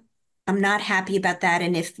not happy about that.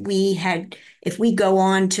 And if we go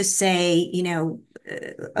on to say,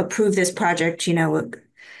 approve this project,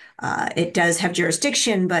 it does have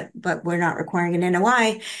jurisdiction, but we're not requiring an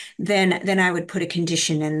NOI, then I would put a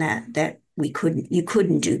condition in that you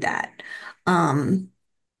couldn't do that.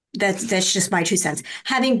 That's just my 2 cents.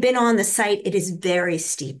 Having been on the site, it is very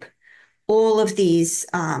steep. All of these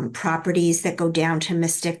properties that go down to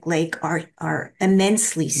Mystic Lake are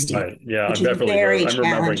immensely steep. Right. Yeah, which I'm is definitely very I'm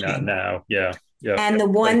remembering that challenging. now. Yeah. Yeah. And the I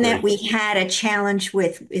one that agree. we had a challenge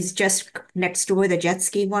with is just next door, the jet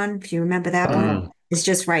ski one, if you remember that one, is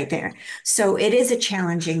just right there. So it is a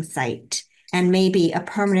challenging site, and maybe a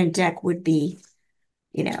permanent deck would be,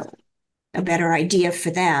 a better idea for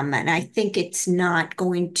them. And I think it's not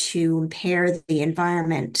going to impair the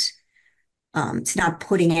environment. It's not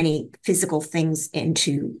putting any physical things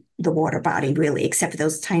into the water body, really, except for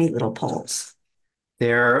those tiny little poles.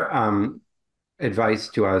 Their advice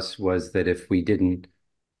to us was that if we didn't,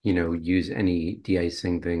 use any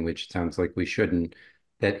de-icing thing, which sounds like we shouldn't,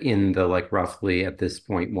 that in the roughly at this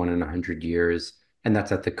point 1 in 100 years, and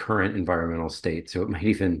that's at the current environmental state, so it might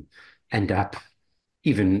even end up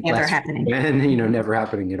even Never less happening. never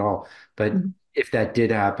happening at all. But if that did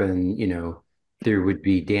happen, there would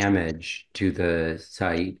be damage to the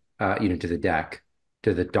site, to the deck,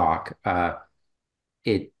 to the dock.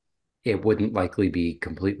 It wouldn't likely be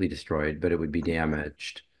completely destroyed, but it would be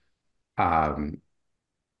damaged,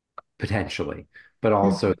 potentially. But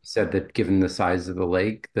also said that given the size of the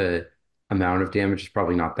lake, the amount of damage is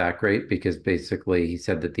probably not that great, because basically he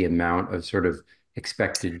said that the amount of sort of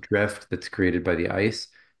expected drift that's created by the ice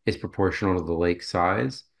is proportional to the lake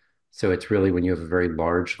size. So it's really when you have a very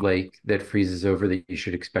large lake that freezes over that you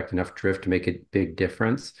should expect enough drift to make a big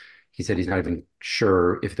difference. He said he's not even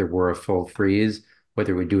sure if there were a full freeze,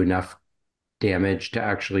 whether it would do enough damage to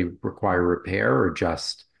actually require repair or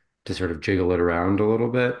just to sort of jiggle it around a little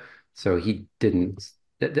bit. So he didn't,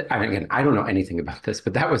 again, I don't know anything about this,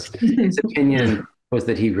 but that was his opinion, was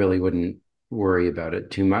that he really wouldn't worry about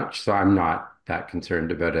it too much. So I'm not that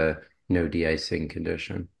concerned about a no de-icing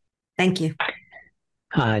condition. Thank you.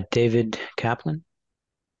 David Kaplan.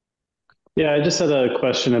 Yeah, I just had a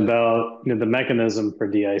question about the mechanism for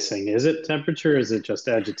de-icing. Is it temperature or is it just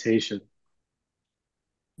agitation?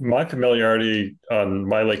 My familiarity on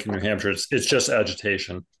my lake in New Hampshire, it's just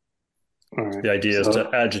agitation. All right. The idea is to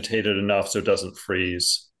agitate it enough so it doesn't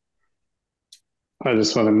freeze. I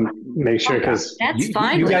just want to make sure, because that's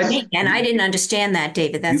fine with me. And I didn't understand that,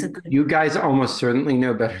 David. That's a good. You guys almost certainly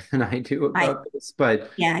know better than I do about this,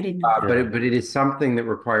 but yeah, I didn't know. But it is something that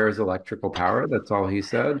requires electrical power. That's all he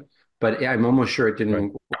said. But I'm almost sure it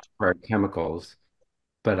didn't require chemicals.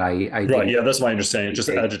 But I right, yeah, that's my understanding. It just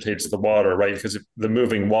agitates the water, right? Because the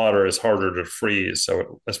moving water is harder to freeze, so it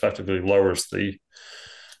effectively lowers the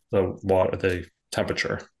water, the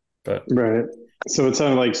temperature. But right. So it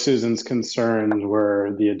sounded like Susan's concerns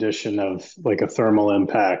were the addition of a thermal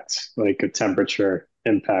impact, like a temperature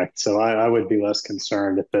impact. So I would be less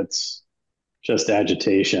concerned if it's just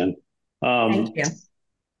agitation. Thank you.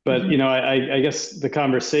 But, I guess the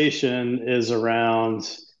conversation is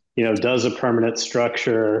around, does a permanent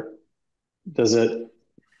structure, does it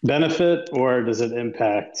benefit or does it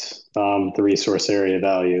impact the resource area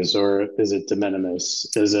values, or is it de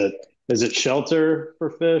minimis? Is it is it shelter for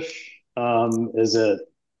fish? Is it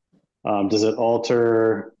does it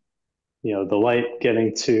alter, the light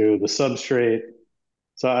getting to the substrate?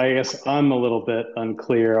 So I guess I'm a little bit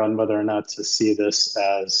unclear on whether or not to see this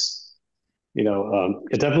as,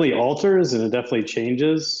 it definitely alters and it definitely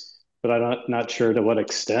changes, but I'm not sure to what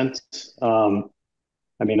extent.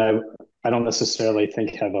 I mean, I don't necessarily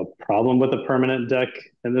think have a problem with a permanent deck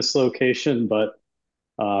in this location, but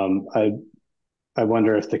I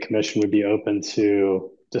wonder if the commission would be open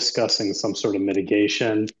to discussing some sort of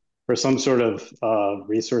mitigation or some sort of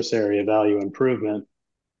resource area value improvement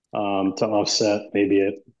to offset maybe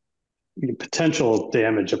a potential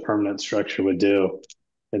damage a permanent structure would do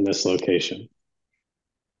in this location.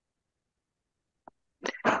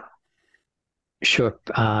 Sure.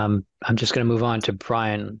 I'm just going to move on to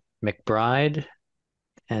Brian McBride,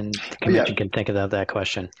 and the commission can think about that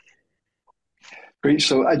question. Great.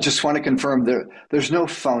 So I just want to confirm there's no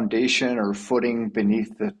foundation or footing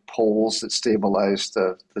beneath the poles that stabilize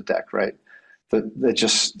the deck, right?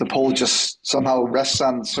 The pole just somehow rests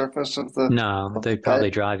on the surface of the. No, they'd probably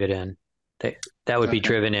drive it in. That would be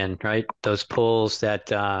driven in, right? Those poles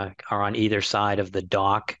that are on either side of the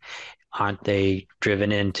dock, aren't they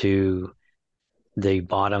driven into the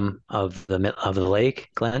bottom of the lake,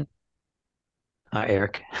 Glenn?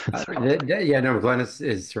 Eric. Yeah, no, Glenn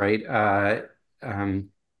is right. I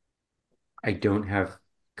don't have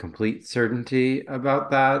complete certainty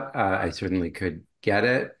about that. I certainly could get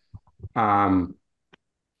it. That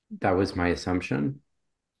was my assumption.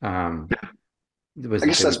 I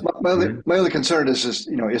guess that's my only concern is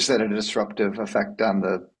that a disruptive effect on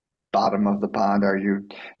the bottom of the pond? Are you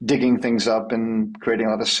digging things up and creating a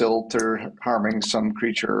lot of silt or harming some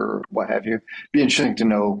creature or what have you? Be interesting to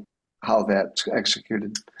know how that's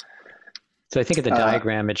executed. So I think in the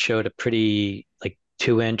diagram it showed a pretty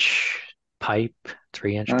 2-inch pipe,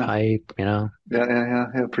 3-inch pipe,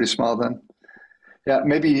 Yeah, pretty small then. Yeah,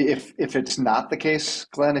 maybe if it's not the case,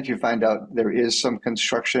 Glenn, if you find out there is some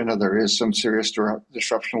construction or there is some serious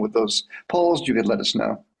disruption with those poles, you could let us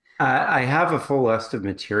know. I have a full list of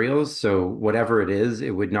materials, so whatever it is,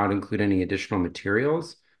 it would not include any additional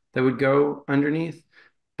materials that would go underneath,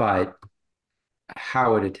 but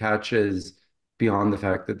how it attaches beyond the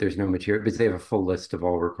fact that there's no material, because they have a full list of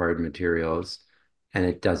all required materials, and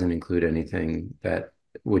it doesn't include anything that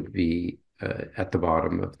would be at the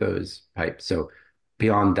bottom of those pipes. So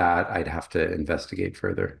beyond that, I'd have to investigate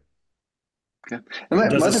further. Okay.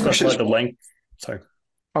 Does it specify the length? Sorry.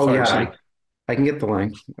 Oh, sorry, yeah. sorry. I can get the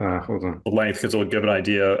length. Hold on. The length, because it will give an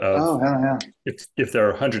idea of if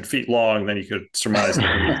they're 100 feet long, then you could surmise they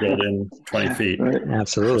can be filled in 20 feet. Right.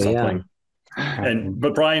 Absolutely, yeah.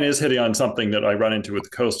 But Brian is hitting on something that I run into with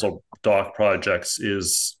coastal dock projects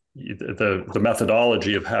is the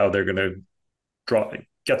methodology of how they're going to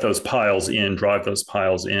get those piles in, drive those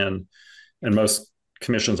piles in. And most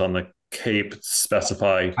commissions on the Cape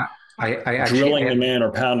specify drilling them in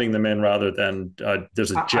or pounding them in rather than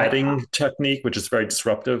there's a jetting technique, which is very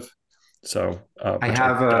disruptive. So I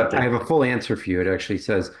have a full answer for you. It actually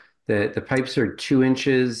says that the pipes are 2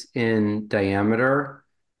 inches in diameter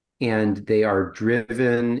and they are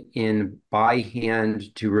driven in by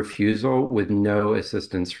hand to refusal with no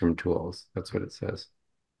assistance from tools. That's what it says.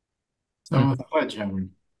 So with sledgehammer.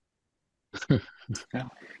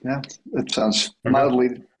 Yeah, it sounds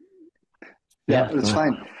mildly. Yeah, that's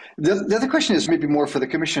fine. The other question is maybe more for the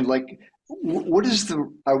commission. What is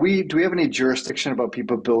do we have any jurisdiction about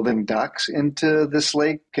people building docks into this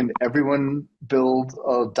lake? Can everyone build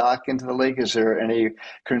a dock into the lake? Is there any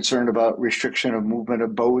concern about restriction of movement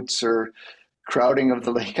of boats or crowding of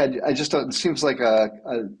the lake? I just don't, it seems like a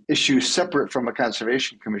issue separate from a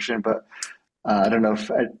conservation commission, but I don't know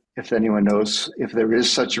if anyone knows if there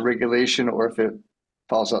is such a regulation or if it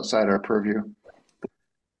falls outside our purview.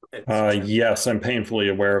 Yes, I'm painfully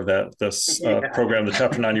aware of that. This program, the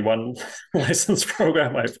Chapter 91 license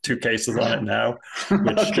program, I have 2 cases on it now.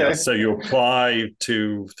 Which, so you apply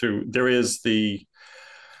there is the,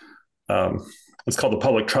 it's called the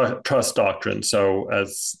public trust doctrine. So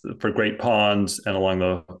as for Great Ponds and along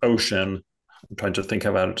the ocean, I'm trying to think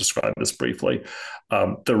of how to describe this briefly.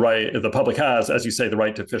 The public has, as you say, the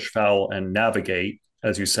right to fish, fowl, and navigate,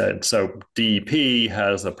 as you said. So DEP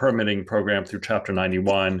has a permitting program through Chapter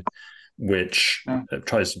 91, which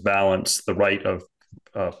tries to balance the right of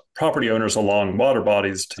property owners along water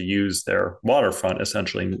bodies to use their waterfront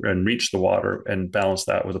essentially and reach the water, and balance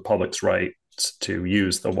that with the public's right to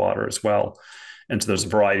use the water as well. And so there's a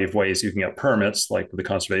variety of ways you can get permits, like the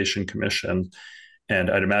Conservation Commission. And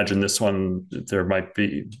I'd imagine this one, there might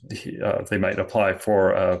be, they might apply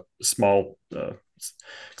for a small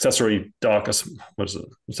accessory dock, what is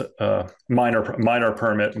it?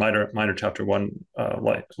 Minor chapter one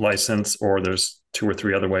license, or there's 2 or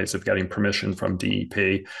 3 other ways of getting permission from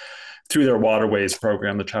DEP through their waterways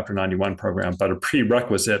program, the Chapter 91 program. But a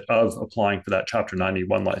prerequisite of applying for that Chapter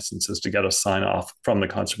 91 license is to get a sign off from the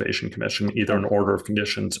Conservation Commission, either an order of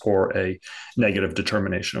conditions or a negative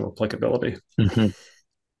determination of applicability. Mm-hmm.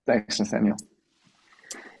 Thanks, Nathaniel.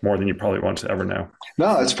 More than you probably want to ever know.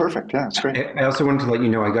 No, that's perfect. Yeah, it's great. I also wanted to let you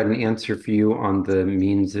know I got an answer for you on the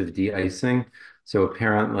means of de-icing. So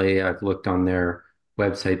apparently I've looked on their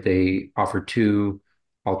website. They offer 2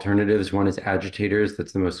 alternatives. One is agitators,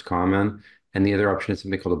 that's the most common. And the other option is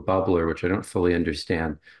something called a bubbler, which I don't fully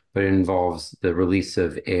understand, but it involves the release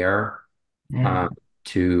of air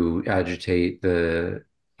to agitate the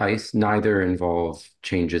ice. Neither involve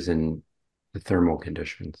changes in the thermal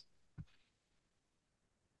conditions.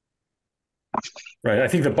 Right. I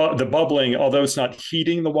think the bubbling, although it's not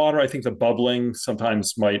heating the water, I think the bubbling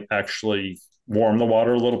sometimes might actually warm the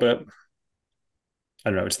water a little bit. I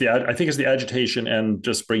don't know. I think it's the agitation and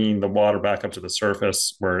just bringing the water back up to the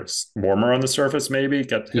surface where it's warmer on the surface. Maybe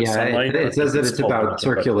hit sunlight. It says that it's about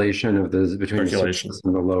circulation of the between the surface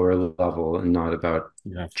and the lower level, and not about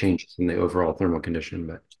changes in the overall thermal condition.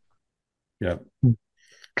 But yeah.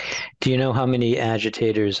 Do you know how many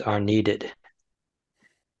agitators are needed?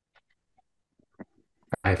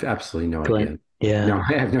 I have absolutely no idea. Yeah. No,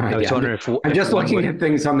 I have no idea. I was wondering if I'm just looking at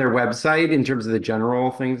things on their website in terms of the general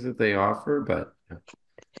things that they offer, but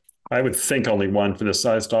I would think only one for this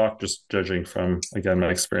size dock, just judging from, again, my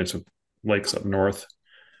experience with lakes up north.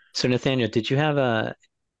 So Nathaniel, did you have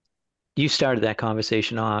you started that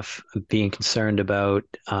conversation off being concerned about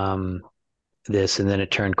this, and then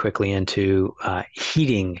it turned quickly into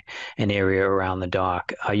heating an area around the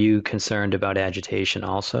dock. Are you concerned about agitation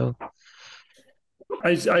also?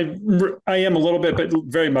 I am a little bit, but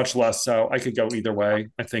very much less so. I could go either way,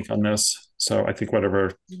 I think, on this. So I think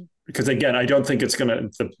whatever, because again, I don't think it's going to,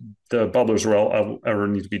 the bubblers will ever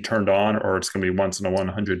need to be turned on, or it's going to be once in a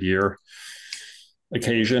 100-year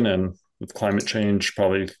occasion. And with climate change,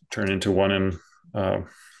 probably turn into one in,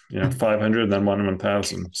 500, and then one in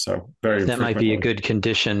 1,000. So that might be a good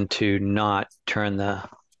condition to not turn the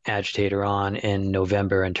agitator on in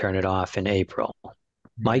November and turn it off in April.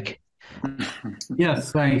 Mike?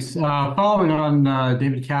 Yes, thanks. Following on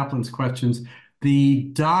David Kaplan's questions, the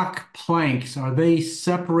dock planks, are they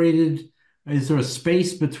separated? Is there a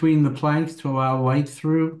space between the planks to allow light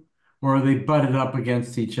through, or are they butted up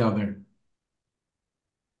against each other?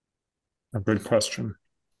 A good question.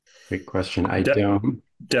 Great question. I don't.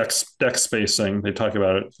 Deck spacing. They talk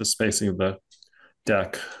about it, the spacing of the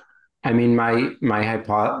deck. I mean, my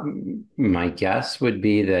guess would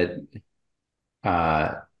be that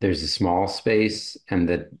there's a small space, and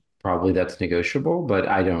that probably that's negotiable, but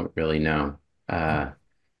I don't really know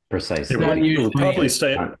precisely. It would probably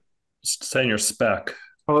stay in your spec.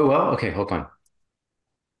 Oh, well, okay, hold on.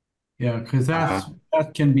 Yeah, because that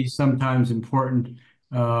can be sometimes important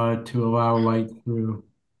to allow light through.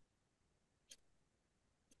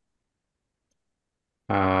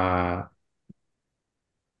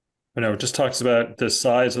 It just talks about the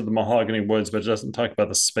size of the mahogany woods, but it doesn't talk about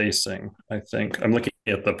the spacing. I think I'm looking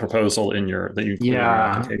at the proposal that you included in your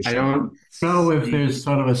application. I don't know if there's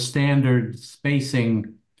sort of a standard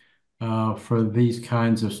spacing for these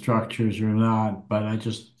kinds of structures or not, but I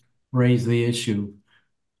just raised the issue.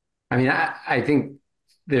 I mean, I think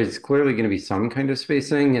there's clearly going to be some kind of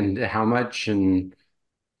spacing, and how much, and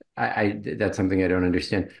that's something I don't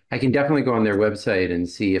understand. I can definitely go on their website and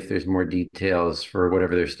see if there's more details for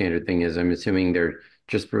whatever their standard thing is. I'm assuming they're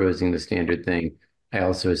just proposing the standard thing. I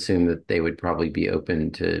also assume that they would probably be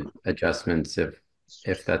open to adjustments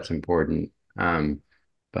if that's important. Thanks.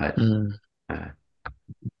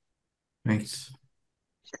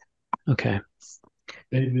 Okay.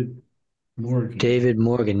 David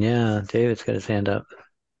Morgan. Yeah, David's got his hand up.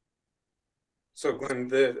 So Glenn,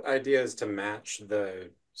 the idea is to match the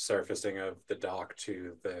surfacing of the dock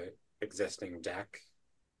to the existing deck.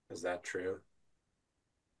 Is that true?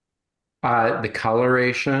 The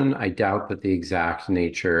coloration, I doubt that the exact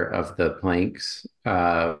nature of the planks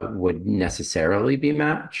would necessarily be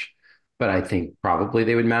matched, but I think probably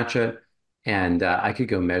they would match it. And I could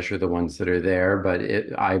go measure the ones that are there, but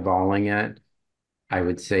eyeballing it, I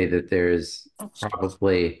would say that there's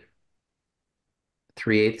probably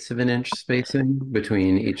 3/8 of an inch spacing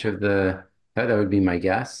between each of that would be my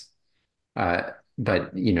guess. But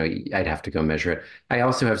I'd have to go measure it. I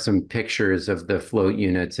also have some pictures of the float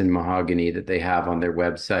units in mahogany that they have on their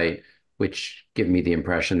website, which give me the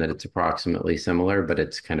impression that it's approximately similar, but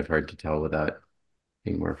it's kind of hard to tell without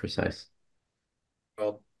being more precise.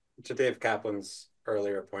 to Dave Kaplan's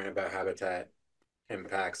earlier point about habitat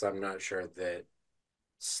impacts, I'm not sure that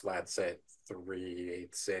slats at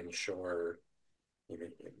 3/8 inch or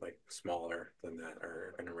even like smaller than that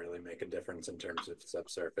are going to really make a difference in terms of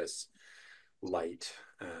subsurface light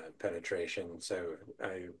penetration. So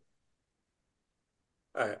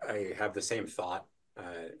I have the same thought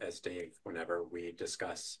as Dave whenever we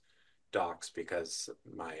discuss docks, because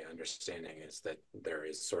my understanding is that there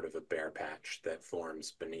is sort of a bare patch that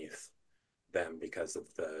forms beneath them because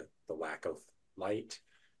of the lack of light,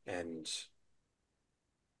 and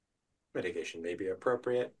mitigation may be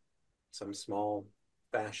appropriate, some small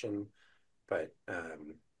fashion, but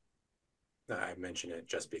I mention it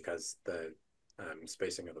just because the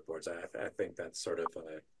spacing of the boards, I think that's sort of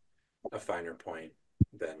a finer point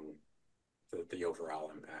than the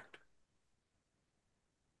overall impact.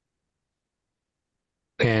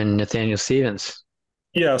 And Nathaniel Stevens.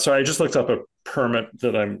 Yeah, so I just looked up a permit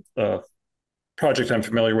that project I'm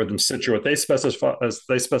familiar with in Situate. They specified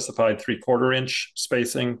 3/4 inch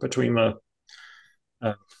spacing between the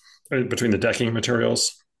decking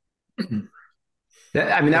materials.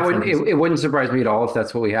 I mean, it wouldn't surprise me at all if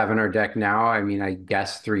that's what we have in our deck now. I mean, I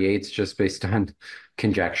guess 3/8 just based on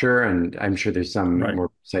conjecture, and I'm sure there's some more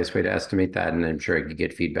precise way to estimate that, and I'm sure I could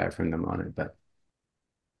get feedback from them on it. But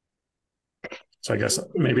so I guess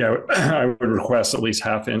maybe I would request at least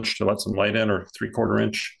 1/2 inch to let some light in, or 3/4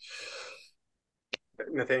 inch.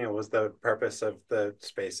 Nathaniel, was the purpose of the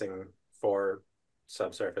spacing for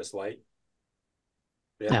subsurface light?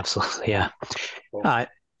 Yeah. Absolutely, yeah. Cool. I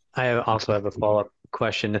also have a follow-up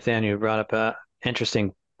question. Nathaniel, you brought up an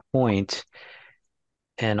interesting point.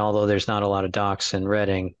 And although there's not a lot of docks in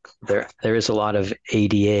Reading, there is a lot of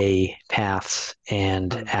ADA paths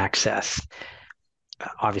and access.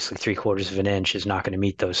 Obviously, 3/4 inch is not going to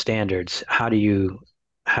meet those standards. How do you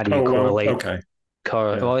correlate? Well, okay.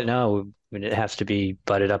 Yeah. Well, no, it has to be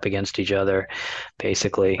butted up against each other,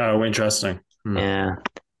 basically. Oh, interesting. Yeah.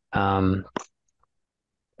 But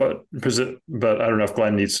I don't know if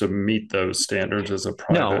Glenn needs to meet those standards as a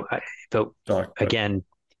private. No, but again,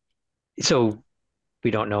 so we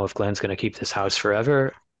don't know if Glenn's going to keep this house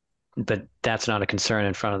forever, but that's not a concern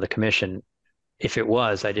in front of the commission. If it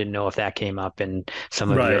was, I didn't know if that came up in some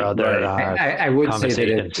of your other I would say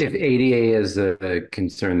that if ADA is a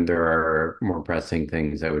concern, there are more pressing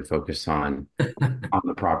things I would focus on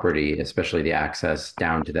the property, especially the access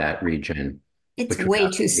down to that region. It's way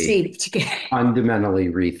too steep to get fundamentally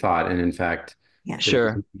rethought. And in fact,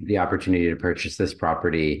 sure, the opportunity to purchase this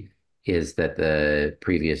property is that the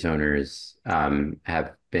previous owners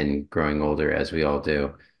have been growing older, as we all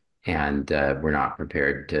do, and we're not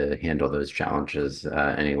prepared to handle those challenges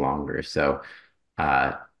any longer. So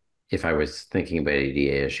if I was thinking about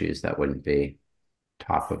ADA issues, that wouldn't be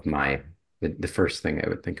top of the first thing I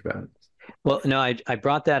would think about. Well, no, I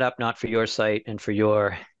brought that up not for your site and for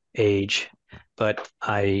your age, but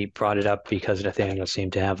I brought it up because Nathaniel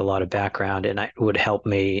seemed to have a lot of background and it would help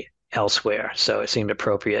me elsewhere. So it seemed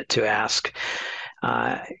appropriate to ask.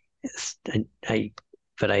 But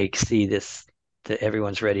I see this, that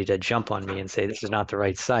everyone's ready to jump on me and say this is not the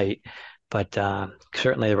right site, but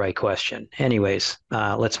certainly the right question. Anyways,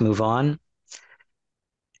 let's move on.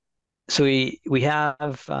 So we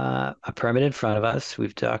have a permit in front of us.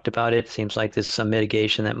 We've talked about it. Seems like there's some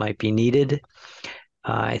mitigation that might be needed.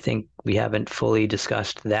 I think we haven't fully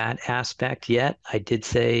discussed that aspect yet. I did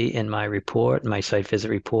say in my report, my site visit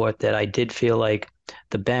report, that I did feel like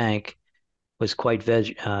the bank was quite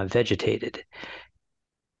vegetated.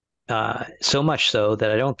 So much so that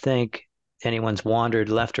I don't think anyone's wandered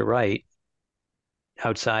left or right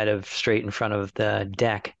outside of straight in front of the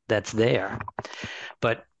deck that's there.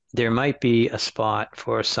 But there might be a spot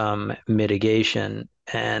for some mitigation,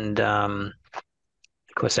 and of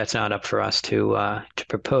course, that's not up for us to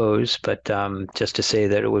propose, but just to say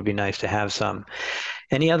that it would be nice to have some.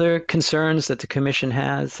 Any other concerns that the commission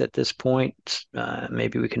has at this point?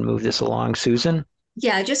 Maybe we can move this along, Susan.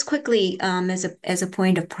 Yeah, just quickly, as a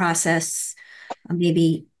point of process,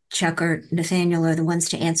 maybe Chuck or Nathaniel are the ones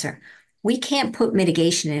to answer. We can't put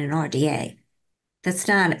mitigation in an RDA. That's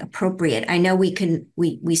not appropriate. I know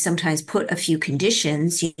we sometimes put a few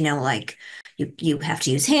conditions, like you have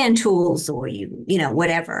to use hand tools or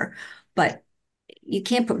whatever, but you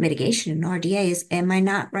can't put mitigation in RDA. Am I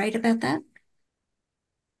not right about that?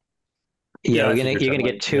 Yeah, you're gonna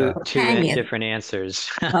get two different answers.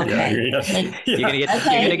 Okay. You're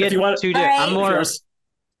gonna get two different. I'm more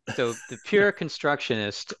so the pure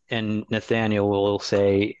constructionist, and Nathaniel will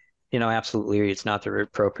say, absolutely, it's not the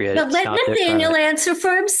appropriate. But let Nathaniel answer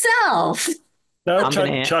for himself. No, I'm Chuck,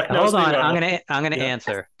 gonna Chuck knows hold me on. well. I'm gonna Yeah.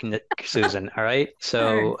 answer, Susan. All right.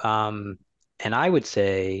 So, and I would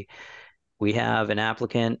say we have an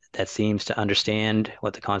applicant that seems to understand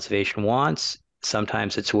what the conservation wants.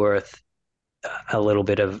 Sometimes it's worth a little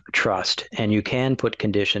bit of trust, and you can put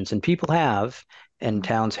conditions, and people have, and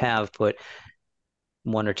towns have put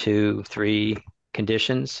 1 or 2, 3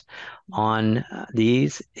 conditions on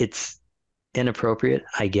these. It's inappropriate.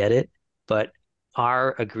 I get it, but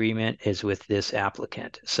our agreement is with this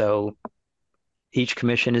applicant. So each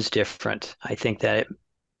commission is different. I think that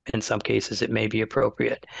in some cases it may be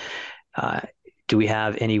appropriate. Do we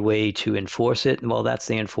have any way to enforce it? Well, that's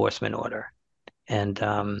the enforcement order, and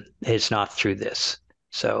it's not through this.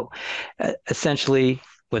 So essentially,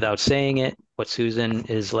 without saying it, what Susan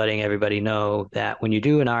is letting everybody know that when you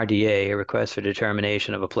do an RDA, a request for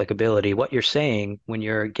determination of applicability, what you're saying when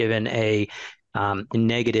you're given a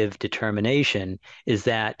negative determination is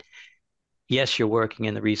that, yes, you're working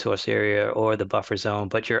in the resource area or the buffer zone,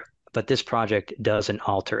 but this project doesn't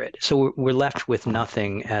alter it. So we're left with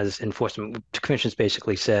nothing as enforcement. The commission's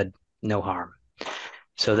basically said no harm.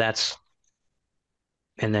 So that's,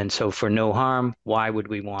 and then so for no harm, why would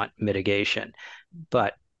we want mitigation?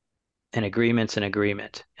 But an agreement's an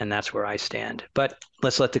agreement, and that's where I stand. But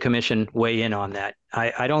let's let the commission weigh in on that.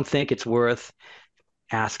 I don't think it's worth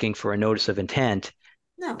asking for a notice of intent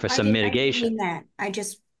for some mitigation. I didn't mean that. I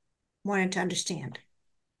just wanted to understand.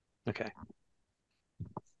 Okay.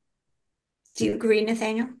 Do you agree,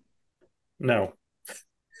 Nathaniel? No,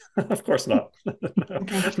 of course not.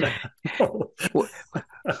 Okay. No.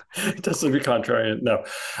 Just to be contrary, no.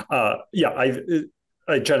 Yeah,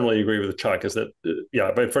 I generally agree with Chuck. Is that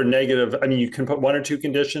yeah, but for negative, I mean, you can put 1 or 2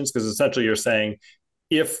 conditions because essentially you're saying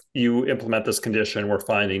if you implement this condition, we're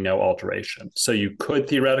finding no alteration. So you could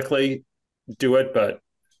theoretically do it, but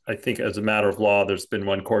I think as a matter of law, there's been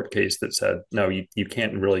one court case that said no, you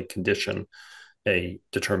can't really condition a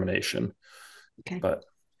determination. Okay. But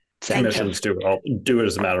commissions do it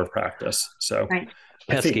as a matter of practice. So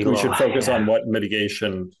I think we should focus on what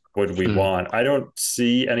mitigation would we want. I don't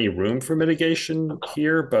see any room for mitigation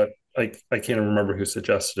here, but I can't remember who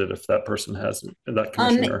suggested it. If that person has, that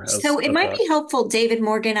commissioner has. So it might be helpful, David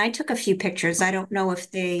Morgan. I took a few pictures. I don't know if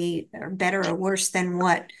they are better or worse than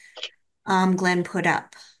what Glenn put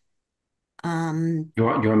up. You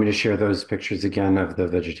want me to share those pictures again of the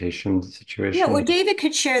vegetation situation? Yeah, well, David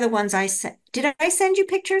could share the ones I sent. Did I send you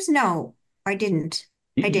pictures? No, I didn't.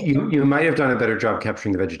 I didn't. You might have done a better job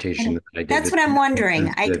capturing the vegetation than I did. That's what I'm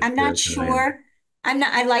wondering. I'm not sure.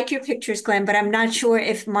 I like your pictures, Glenn, but I'm not sure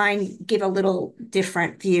if mine give a little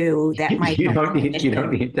different view that might. You don't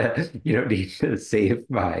need to save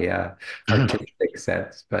my artistic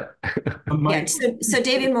sense, but yeah. So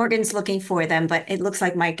David Morgan's looking for them, but it looks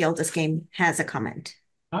like Mike Gilderscame has a comment.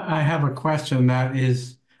 I have a question that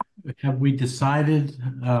is, have we decided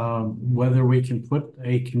whether we can put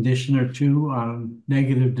a condition or 2 on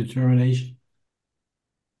negative determination?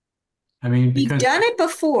 I mean, because we've done it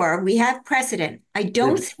before. We have precedent. I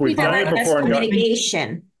don't think we've ever asked for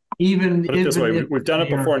mitigation. Even put it this way, we've done it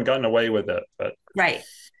before and gotten away with it. But right.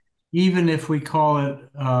 Even if we call it,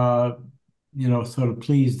 sort of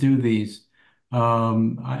please do these.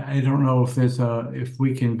 I don't know if if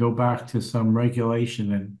we can go back to some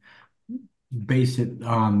regulation and base it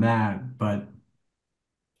on that, but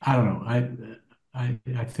I don't know.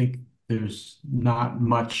 I think there's not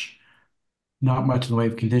much in the way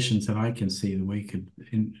of conditions that I can see that we could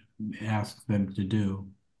ask them to do.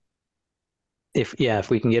 If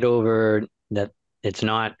we can get over that it's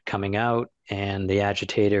not coming out and the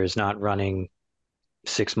agitator is not running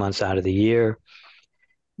 6 months out of the year,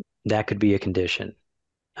 that could be a condition.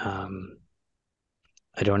 I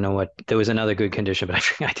don't know what, there was another good condition, but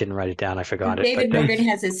I didn't write it down. I forgot it. David Morgan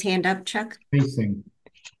has his hand up, Chuck.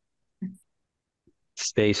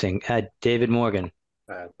 Spacing. David Morgan.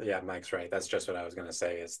 Yeah, Mike's right. That's just what I was going to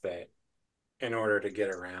say, is that in order to get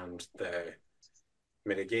around the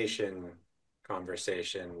mitigation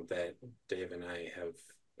conversation that Dave and I have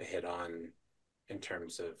hit on in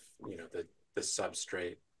terms of, the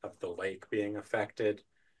substrate of the lake being affected,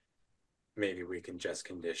 maybe we can just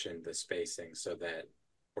condition the spacing so that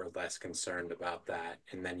we're less concerned about that.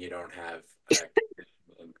 And then you don't have a condition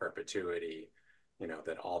in perpetuity,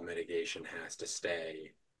 that all mitigation has to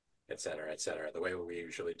stay, et cetera, the way we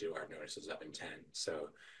usually do our notices of intent. So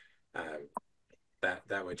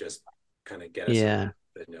that would just kind of get us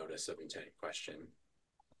the notice of intent question.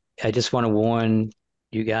 I just want to warn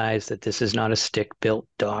you guys that this is not a stick-built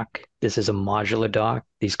dock. This is a modular dock.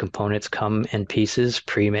 These components come in pieces,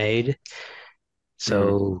 pre-made.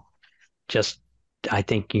 So I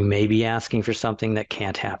think you may be asking for something that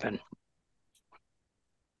can't happen.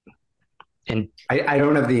 And I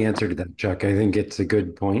don't have the answer to that, Chuck. I think it's a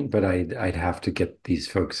good point, but I'd have to get these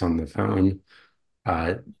folks on the phone.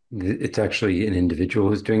 It's actually an individual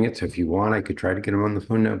who's doing it. So if you want, I could try to get him on the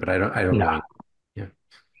phone now, but I don't No. really. Yeah.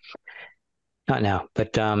 Not now,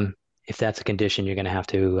 but if that's a condition, you're going to have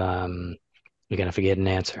to get an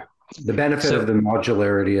answer. The benefit of the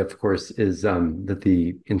modularity, of course, is that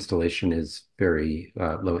the installation is very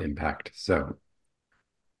low impact. So,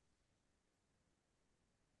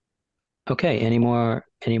 okay, any more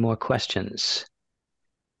questions?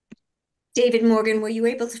 David Morgan, were you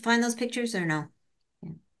able to find those pictures or no?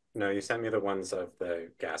 No, you sent me the ones of the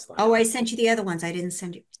gas line. Oh, I sent you the other ones. I didn't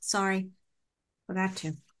send you. Sorry. Forgot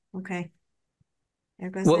to. Okay. There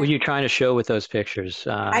goes What that. were you trying to show with those pictures?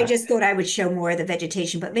 I just thought I would show more of the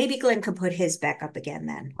vegetation, but maybe Glenn could put his back up again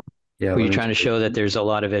then. yeah. Were you trying to show that there's a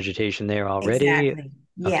lot of vegetation there already? Exactly.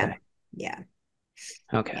 Yeah. Okay. Yeah.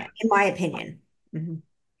 Okay. Yeah. In my opinion. Mm-hmm.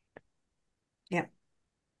 Yep.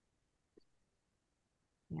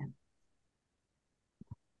 Yeah.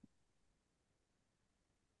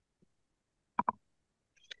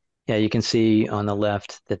 Yeah, you can see on the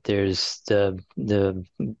left that there's the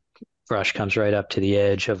brush comes right up to the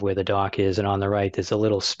edge of where the dock is, and on the right there's a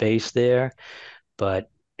little space there, but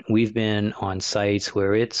we've been on sites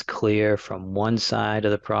where it's clear from one side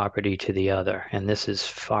of the property to the other, and this is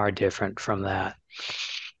far different from that.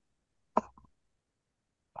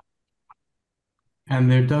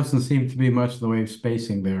 And there doesn't seem to be much in the way of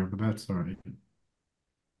spacing there, but that's all right.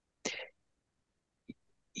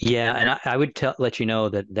 Yeah, and I would let you know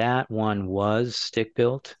that that one was stick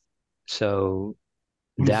built, so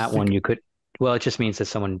that one you could, well, it just means that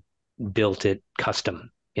someone built it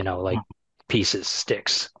custom, like pieces,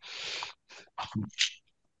 sticks.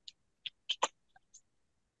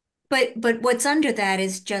 But what's under that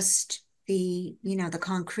is just the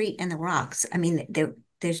concrete and the rocks. I mean,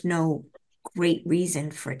 there's no great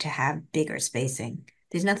reason for it to have bigger spacing.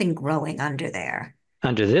 There's nothing growing under there.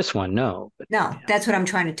 Under this one, no. But, no, that's what I'm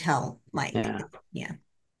trying to tell Mike. Yeah.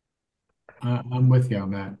 I'm with you on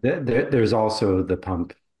that. There's also the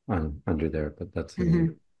pump under there, but that's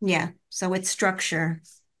yeah. So it's structure.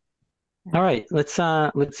 All right, let's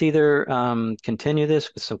either continue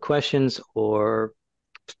this with some questions, or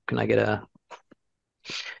can I get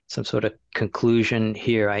some sort of conclusion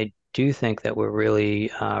here? I do think that we're really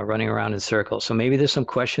running around in circles. So maybe there's some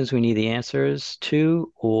questions we need the answers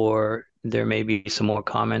to, or there may be some more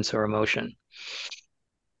comments or emotion.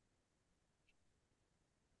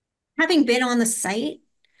 Having been on the site,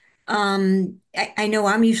 I know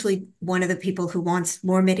I'm usually one of the people who wants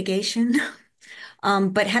more mitigation.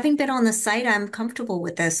 But having been on the site, I'm comfortable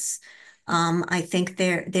with this. I think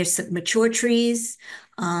there's some mature trees.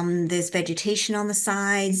 There's vegetation on the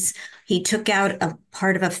sides. He took out a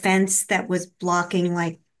part of a fence that was blocking,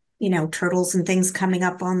 like, turtles and things coming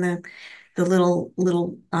up on the little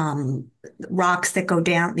rocks that go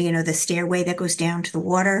down, the stairway that goes down to the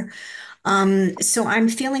water. So I'm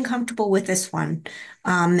feeling comfortable with this one.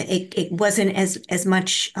 It wasn't as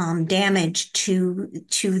much damage to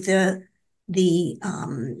the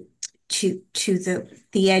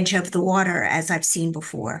edge of the water as I've seen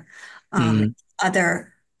before.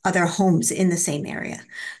 Other homes in the same area.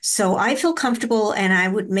 So I feel comfortable, and I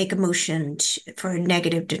would make a motion for a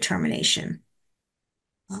negative determination.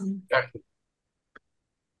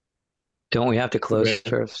 Don't we have to close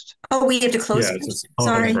first? Oh, we have to close first.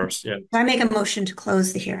 Sorry. First, yeah. I make a motion to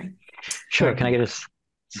close the hearing. Sure. Can I get a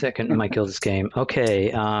second? Mike Gildas-Game.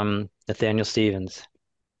 Okay. Nathaniel Stevens.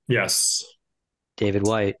 Yes. David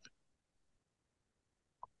White.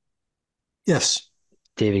 Yes.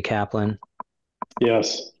 David Kaplan.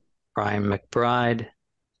 Yes. Brian McBride.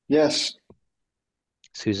 Yes.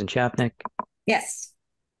 Susan Chapnick. Yes.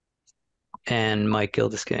 And Mike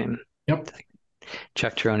Gildas-Game. Yep.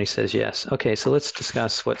 Chuck Tirone says yes. Okay, so let's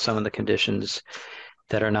discuss what some of the conditions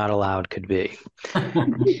that are not allowed could be.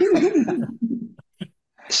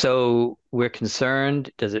 So we're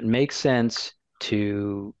concerned, does it make sense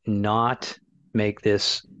to not make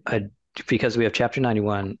this because we have Chapter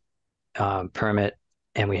 91 permit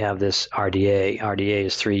and we have this RDA. RDA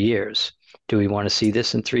is 3 years. Do we want to see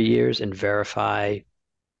this in 3 years and verify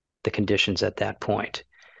the conditions at that point?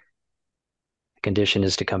 The condition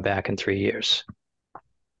is to come back in 3 years.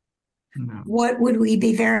 What would we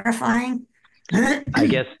be verifying? I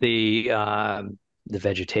guess the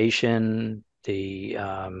vegetation,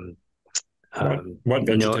 what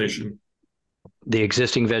vegetation? The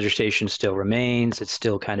existing vegetation still remains. It's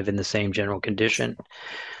still kind of in the same general condition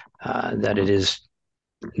that it is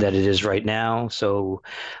right now. So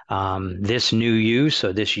this new use,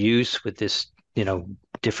 or this use with this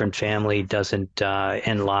different family doesn't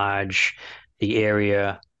enlarge the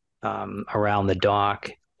area around the dock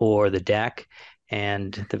or the deck,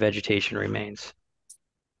 and the vegetation remains.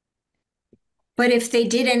 But if they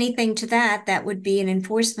did anything to that, that would be an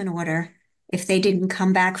enforcement order if they didn't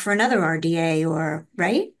come back for another RDA or,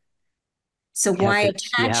 right? So why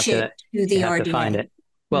attach it to the You have RDA? to find it.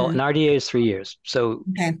 Well, an RDA is 3 years. So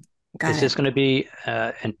okay, got is it. this going to be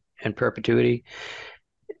in perpetuity?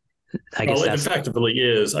 I guess Well, it that's effectively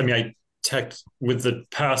is. I mean, I checked with the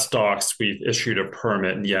past docks, we've issued a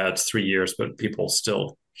permit, and yeah, it's 3 years, but people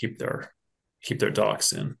still keep their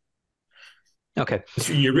docks in. okay.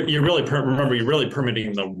 You're really remember, you're really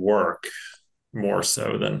permitting the work more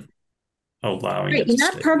so than allowing Right, it you're to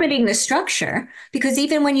not stay. permitting the structure, because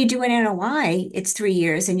even when you do an NOI, it's 3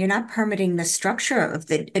 years and you're not permitting the structure of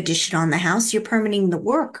the addition on the house, you're permitting the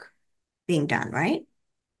work being done, right?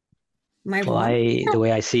 Am I Well, wrong? the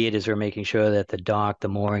way I see it is we're making sure that the dock, the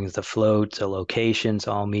moorings, the floats, the locations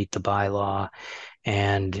all meet the bylaw.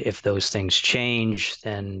 And if those things change,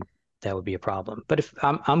 then that would be a problem. But if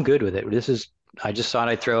I'm good with it. I just thought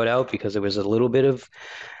I'd throw it out because there was a little bit of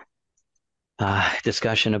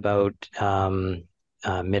discussion about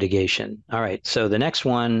mitigation. All right. So the next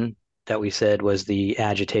one that we said was the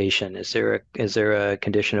agitation. Is there a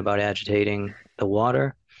condition about agitating the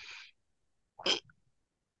water?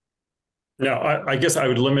 No, I guess I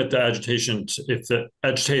would limit the agitation if the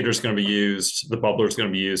agitator is going to be used, the bubbler is going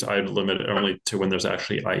to be used, I would limit it only to when there's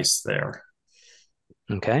actually ice there.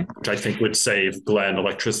 Okay. Which I think would save Glenn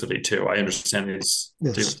electricity too. I understand these.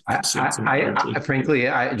 Yes. Frankly,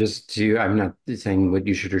 I'm not saying what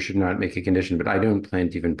you should or should not make a condition, but I don't plan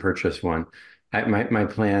to even purchase one. My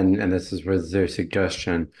plan, and was their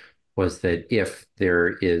suggestion, was that if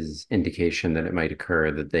there is indication that it might occur,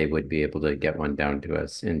 that they would be able to get one down to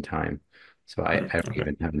us in time. So I don't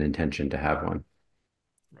even have an intention to have one.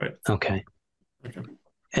 Right. Okay.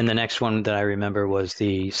 And the next one that I remember was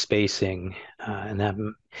the spacing, and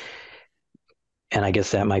I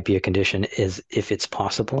guess that might be a condition, is if it's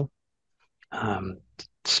possible,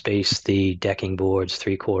 space the decking boards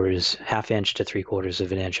 3/4, ½ inch to 3/4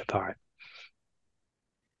 of an inch apart.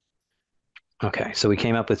 Okay, so we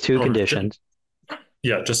came up with two conditions.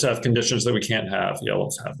 Yeah, just have conditions that we can't have. Yeah,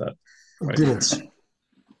 let's have that. Right. Goodness.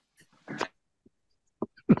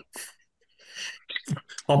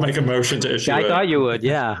 I'll make a motion to issue. I thought you would.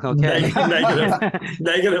 Yeah. Okay.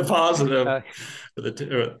 Negative, positive.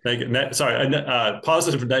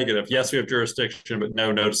 Positive and negative. Yes, we have jurisdiction, but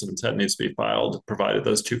no notice of intent needs to be filed, provided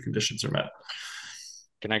those two conditions are met.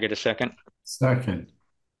 Can I get a second? Second.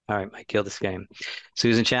 All right, Mike Gildersleeve.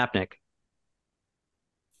 Susan Chapnick.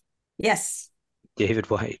 Yes. David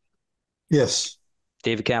White. Yes.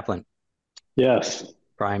 David Kaplan. Yes.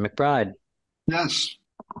 Brian McBride. Yes.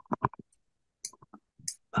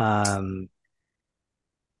 Mike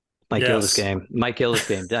Yes. Gildersleeve. Mike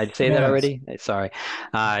Gildersleeve. Did I say that already? Sorry.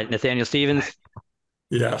 Nathaniel Stevens.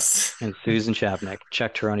 Yes. And Susan Chapnick.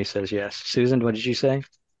 Chuck Taroni says yes. Susan, what did you say?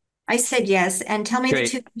 I said yes. And tell me Great.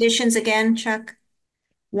 the two conditions again, Chuck.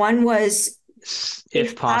 One was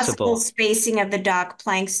if possible, spacing of the dock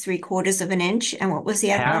planks 3/4 of an inch. And what was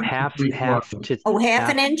the other one? half to half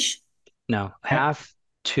an inch? No, ½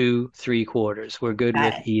 to 3/4. We're good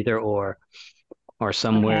Got with it. either or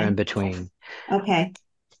somewhere in between. Okay.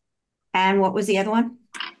 And what was the other one?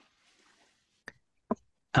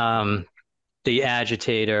 The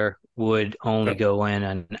agitator would only go in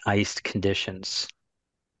on iced conditions.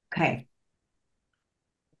 Okay.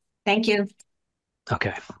 Thank you.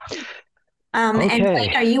 Okay. And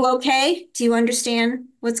Wayne, are you okay? Do you understand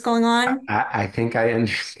what's going on? I think I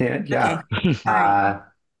understand. Yeah. Okay. All right.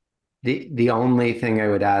 The only thing I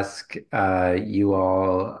would ask you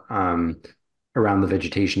all around the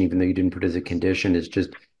vegetation, even though you didn't put it as a condition, is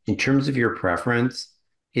just in terms of your preference,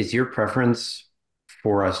 is your preference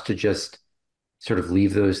for us to just sort of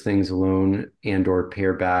leave those things alone and or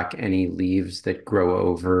pare back any leaves that grow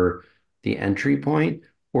over the entry point?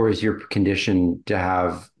 Or is your condition to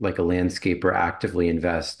have like a landscaper actively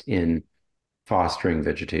invest in fostering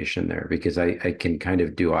vegetation there? Because I can kind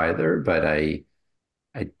of do either, but I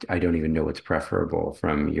don't even know what's preferable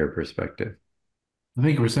from your perspective. I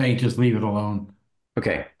think we're saying just leave it alone.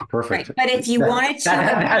 Okay, perfect. Right. But if you wanted to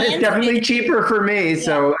that is definitely cheaper for me. Yeah.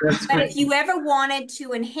 So that's but great. if you ever wanted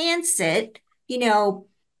to enhance it,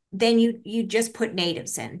 then you just put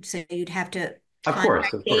natives in. So you'd have to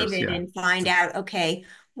contact David and find out, okay,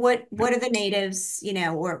 what are the natives,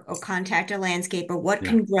 or contact a landscaper, what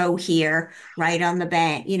can grow here right on the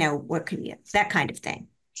bank, what can you, that kind of thing.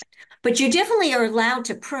 But you definitely are allowed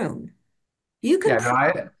to prune. You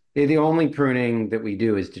can the only pruning that we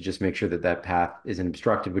do is to just make sure that path isn't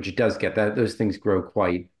obstructed, which it does get. Those things grow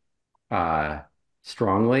quite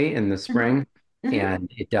strongly in the spring, Mhm.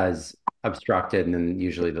 and it does obstruct it. And then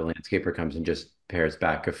usually the landscaper comes and just pares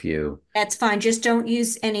back a few That's fine. Just don't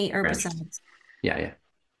use any branches. herbicides. Yeah.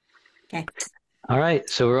 Okay. All right,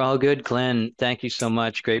 so we're all good. Glenn, thank you so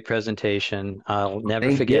much. Great presentation. I'll never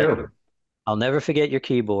Thank forget. you. I'll never forget your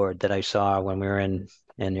keyboard that I saw when we were in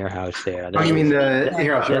your house there. Oh, That you mean was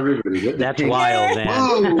here, I'll show everybody. that's wild, man.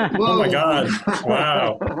 Whoa, Oh my whoa. God.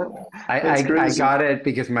 Wow. That's I crazy. got it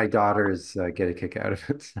because my daughters get a kick out of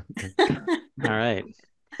it. All right.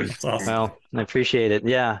 That's awesome. Well, I appreciate it.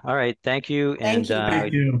 Yeah. All right. Thank you. Thank you.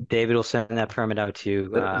 Thank you. David will send that permit out to you.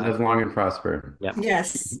 Live long and prosper. Yeah.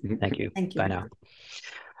 Yes. Thank you. Thank you. Bye now.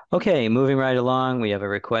 Okay, moving right along, we have a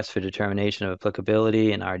request for determination of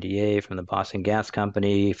applicability and RDA from the Boston Gas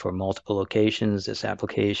Company for multiple locations. This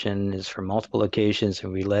application is for multiple locations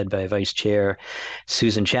and will be led by Vice Chair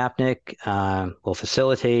Susan Chapnick. Will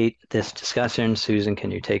facilitate this discussion. Susan,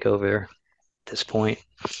 can you take over at this point?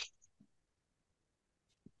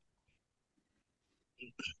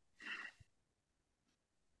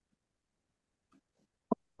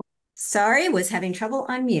 Sorry, was having trouble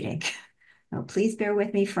unmuting. Oh, please bear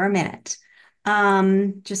with me for a minute.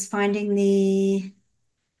 Just finding the,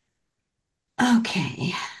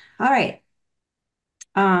 okay. All right.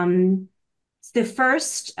 The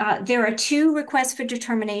first, there are two requests for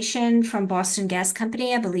determination from Boston Gas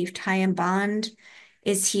Company. I believe Ty and Bond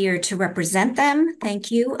is here to represent them.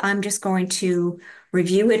 Thank you. I'm just going to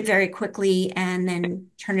review it very quickly and then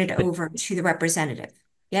turn it over to the representative.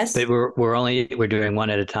 Yes? But we're doing one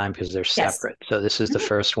at a time because they're separate. So this is the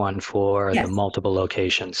first one for the multiple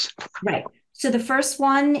locations. Right. So the first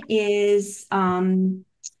one is a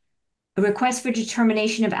request for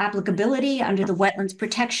determination of applicability under the Wetlands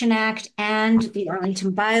Protection Act and the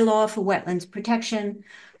Arlington Bylaw for Wetlands Protection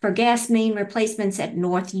for gas main replacements at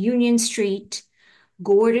North Union Street,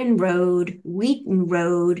 Gordon Road, Wheaton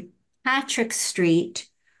Road, Patrick Street,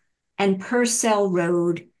 and Purcell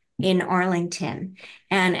Road in Arlington.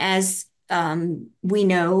 And as we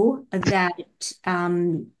know that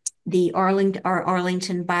our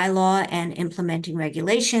Arlington bylaw and implementing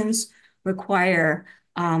regulations require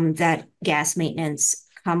that gas maintenance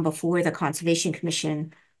come before the Conservation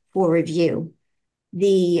Commission for review.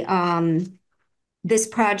 This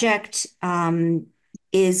project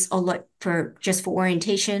is for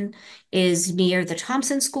orientation, is near the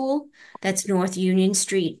Thompson School. That's North Union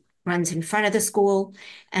Street, runs in front of the school,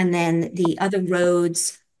 and then the other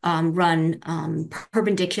roads run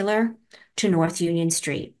perpendicular to North Union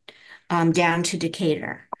Street, down to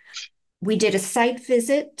Decatur. We did a site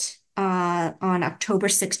visit on October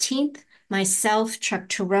 16th. Myself, Chuck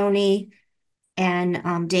Tironi,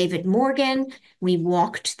 and David Morgan. We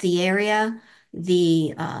walked the area.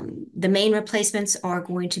 The main replacements are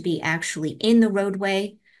going to be actually in the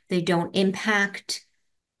roadway. They don't impact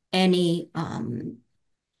any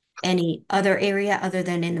other area other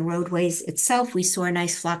than in the roadways itself. We saw a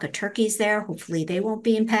nice flock of turkeys there. Hopefully they won't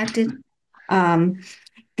be impacted.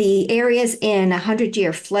 The area's in a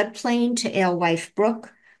 100-year floodplain to Alewife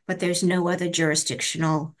Brook, but there's no other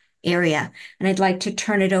jurisdictional area. And I'd like to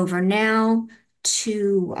turn it over now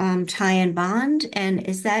to Ty and Bond. And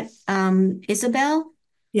is that Isabel?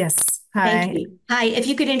 Yes. Hi. Thank you. Hi, if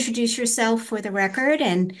you could introduce yourself for the record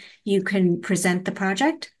and you can present the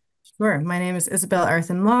project. Sure. My name is Isabel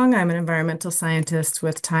Arthen Long. I'm an environmental scientist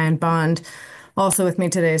with Ty and Bond. Also with me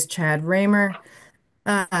today is Chad Raymer.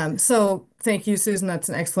 So thank you, Susan. That's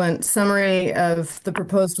an excellent summary of the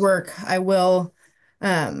proposed work. I will,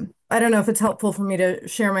 I don't know if it's helpful for me to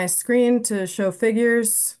share my screen to show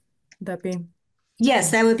figures. Would that be? Yes,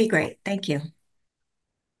 that would be great. Thank you.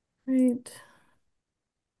 Great.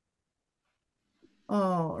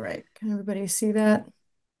 All right. Can everybody see that?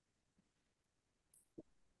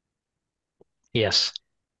 Yes.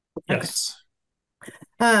 Yes.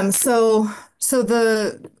 So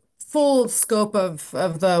the full scope of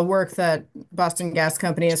the work that Boston Gas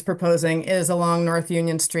Company is proposing is along North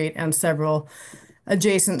Union Street and several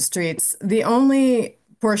adjacent streets. The only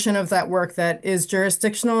portion of that work that is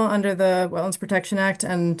jurisdictional under the Wetlands Protection Act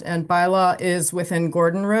and bylaw is within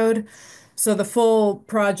Gordon Road. So the full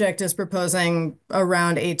project is proposing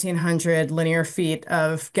around 1,800 linear feet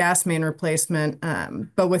of gas main replacement,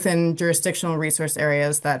 but within jurisdictional resource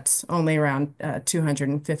areas, that's only around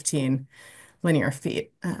 215 linear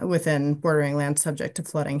feet within bordering land subject to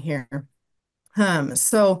flooding here.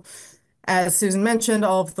 So as Susan mentioned,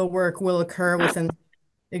 all of the work will occur within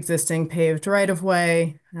existing paved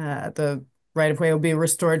right-of-way. The right-of-way will be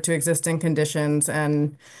restored to existing conditions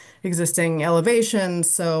and existing elevations.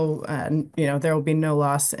 So, there will be no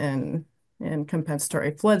loss in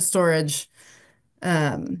compensatory flood storage.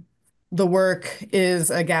 the work is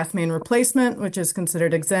a gas main replacement, which is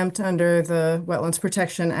considered exempt under the Wetlands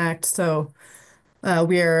Protection Act. So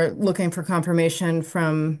we are looking for confirmation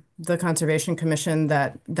from the Conservation Commission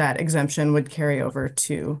that that exemption would carry over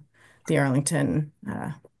to the Arlington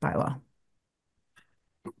bylaw.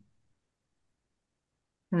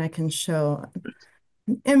 And I can show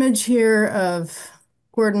an image here of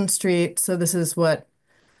Gordon Street. So this is what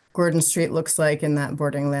Gordon Street looks like in that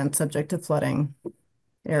bordering land subject to flooding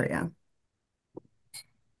area.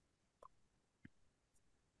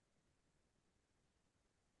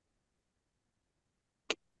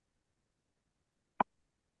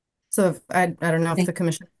 So I don't know if the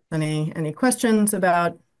commission has any questions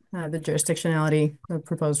about the jurisdictionality of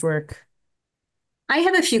proposed work. I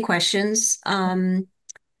have a few questions.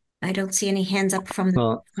 I don't see any hands up from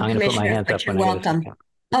the I'm going to put my hands but up you're when I get a welcome. second.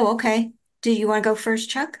 Oh, okay. Do you want to go first,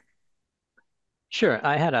 Chuck? Sure.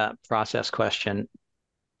 I had a process question.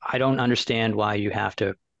 I don't understand why you have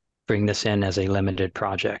to bring this in as a limited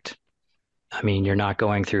project. I mean, you're not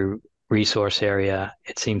going through resource area.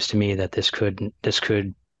 It seems to me that this could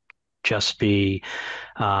just be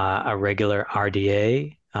a regular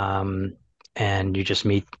RDA, and you just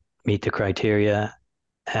meet the criteria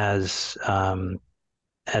as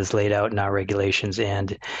laid out in our regulations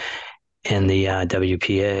and in the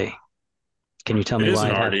WPA. Can you tell me why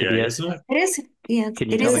it has to be? Isn't it? It is. Yeah. Can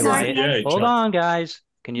you tell me why? Hold on, guys.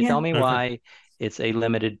 Can you tell me Okay. why it's a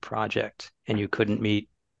limited project and you couldn't meet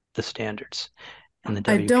the standards in the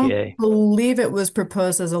WPA? I don't believe it was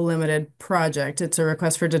proposed as a limited project. It's a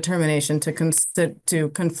request for determination to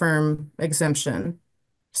confirm exemption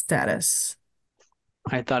status.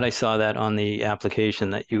 I thought I saw that on the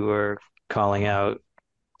application that you were calling out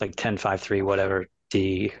like 1053 whatever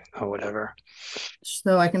D or whatever.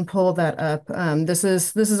 So I can pull that up. This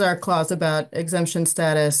is our clause about exemption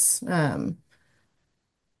status.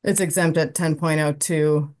 It's exempt at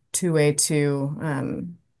 10.02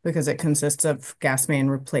 2A2 because it consists of gas main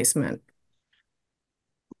replacement.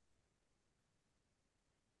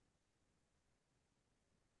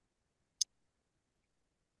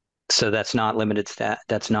 So that's not limited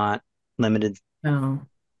that's not limited. No,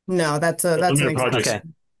 that's an project. exemption. Okay.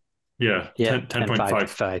 Yeah, Yeah,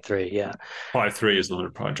 10.553 yeah. 5.3 is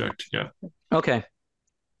limited project. Yeah. Okay.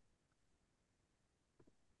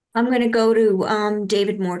 I'm going to go to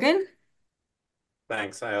David Morgan.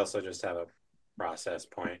 Thanks. I also just have a process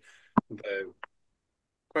point. The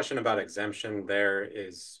question about exemption there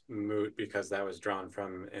is moot because that was drawn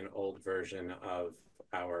from an old version of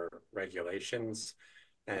our regulations.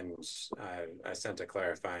 And I sent a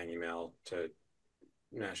clarifying email to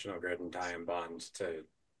National Grid and Tie and Bond to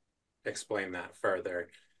explain that further.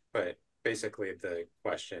 But basically the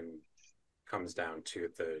question comes down to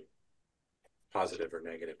the positive or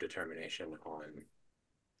negative determination on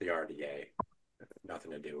the RDA.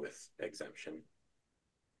 Nothing to do with exemption.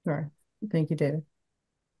 Sure. Thank you, David.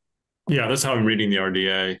 Yeah, that's how I'm reading the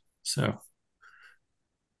RDA. So.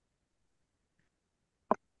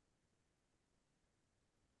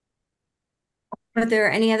 Are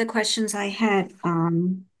there any other questions I had?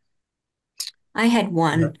 I had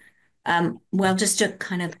one. Well, just to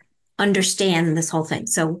kind of understand this whole thing.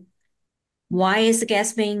 So why is the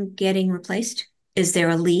gas main getting replaced? Is there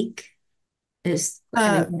a leak? What's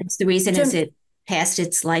the reason? Is it past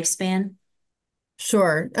its lifespan?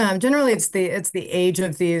 Sure. Generally, it's the age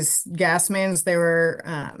of these gas mains. They were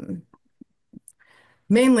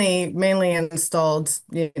mainly installed,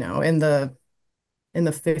 in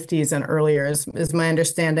the 50s and earlier is my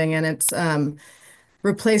understanding, and it's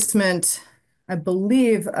replacement, I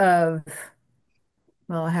believe, of.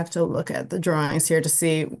 Well, I have to look at the drawings here to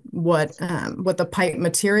see what the pipe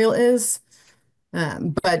material is.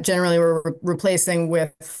 But generally, we're replacing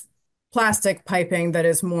with plastic piping that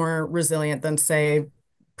is more resilient than, say,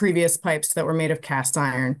 previous pipes that were made of cast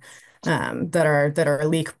iron that are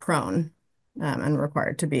leak prone and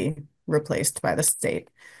required to be replaced by the state.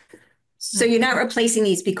 So you're not replacing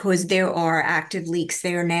these because there are active leaks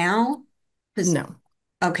there now? No.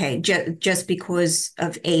 Okay, just because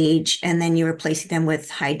of age, and then you're replacing them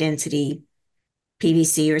with high density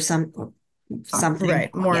PVC or something.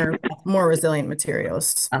 Right, more resilient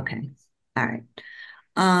materials. Okay, all right.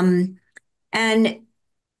 And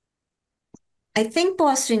I think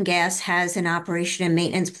Boston Gas has an operation and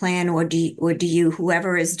maintenance plan, or do you,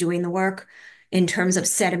 whoever is doing the work, in terms of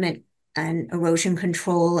sediment and erosion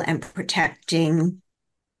control and protecting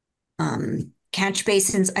catch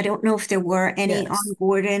basins. I don't know if there were any on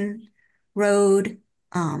Gordon Road.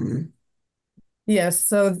 Yes,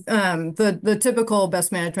 so the typical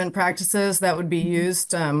best management practices that would be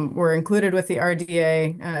used were included with the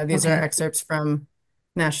RDA. These are excerpts from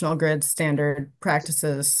National Grid standard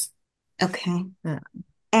practices. Okay. Yeah.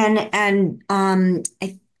 And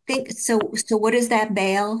I think so what is that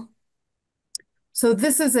bail? So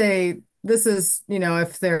this is, you know,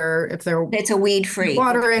 if it's a weed free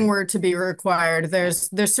watering were to be required, there's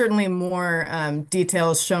certainly more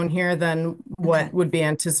details shown here than what would be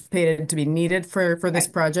anticipated to be needed for this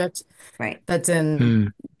project. Right. That's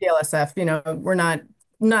in DLSF. You know, we're not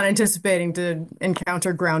anticipating to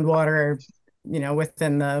encounter groundwater, you know,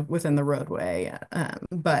 within the roadway.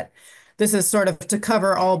 But this is sort of to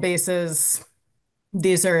cover all bases.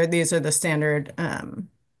 These are the standard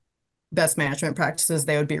best management practices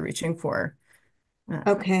they would be reaching for.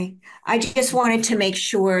 Okay. I just wanted to make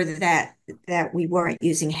sure that we weren't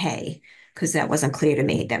using hay, because that wasn't clear to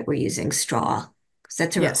me that we're using straw, because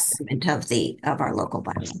that's a requirement of our local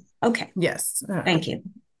bylaw. Okay. Yes. Thank you.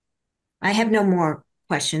 I have no more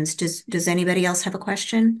questions. Does anybody else have a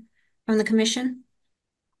question from the commission?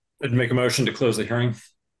 I'd make a motion to close the hearing.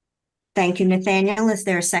 Thank you, Nathaniel. Is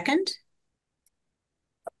there a second?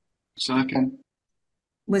 Second.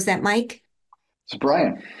 Was that Mike? It's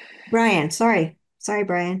Brian. Brian, sorry,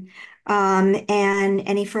 Brian. And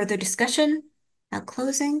any further discussion about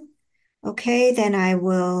closing? Okay, then I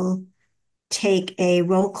will take a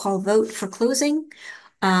roll call vote for closing.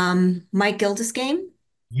 Mike Gildersgame?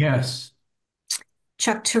 Yes.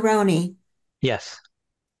 Chuck Tironi? Yes.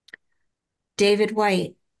 David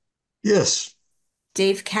White? Yes.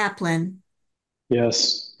 Dave Kaplan?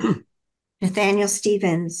 Yes. Nathaniel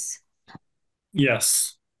Stevens?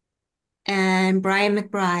 Yes. And Brian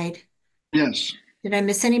McBride? Yes. Did I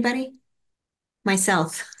miss anybody?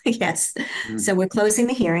 Myself, yes. So we're closing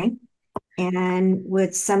the hearing. And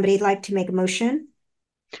would somebody like to make a motion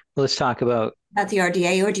Let's talk about the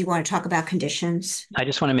RDA, or do you want to talk about conditions? I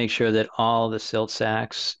just want to make sure that all the silt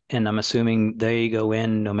sacks, and I'm assuming they go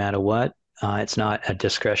in no matter what. It's not a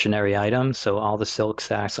discretionary item. So all the silt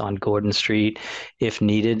sacks on Gordon Street, if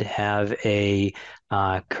needed, have a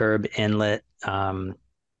curb inlet,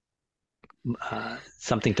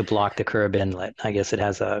 something to block the curb inlet. I guess it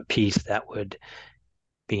has a piece that would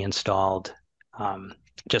be installed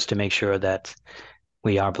just to make sure that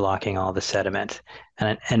we are blocking all the sediment.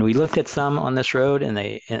 And we looked at some on this road, and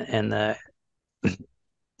the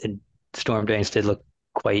storm drains did look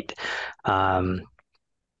quite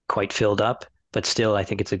filled up. But still, I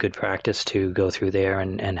think it's a good practice to go through there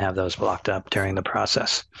and have those blocked up during the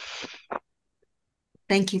process.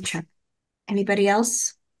 Thank you, Chuck. Anybody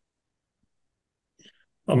else?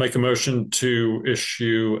 I'll make a motion to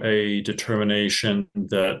issue a determination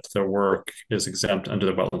that the work is exempt under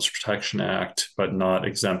the Wetlands Protection Act, but not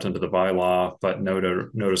exempt under the bylaw, but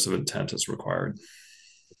notice of intent is required.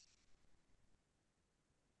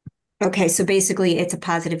 Okay, so basically it's a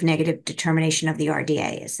positive negative determination of the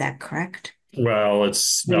RDA. Is that correct? Well,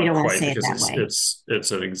 it's We not don't want to quite, say it because that way.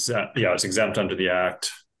 it's an exempt, yeah, it's exempt under the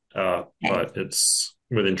act, but it's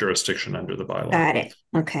within jurisdiction under the bylaw. Got it.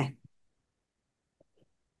 Okay.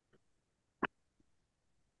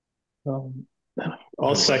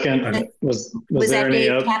 I'll second. Was Was there that any?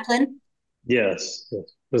 Dave Kaplan? Yes.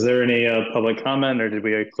 Was there any public comment, or did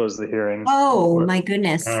we close the hearing? Oh, my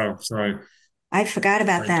goodness. Oh, sorry. I forgot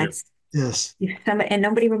about that. Yes. And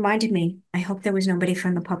nobody reminded me. I hope there was nobody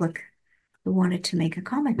from the public who wanted to make a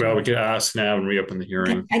comment. Well, we can ask now and reopen the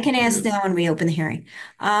hearing. I can ask now and reopen the hearing.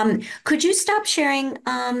 Could you stop sharing,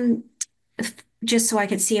 just so I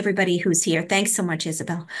could see everybody who's here? Thanks so much,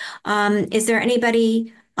 Isabel. Is there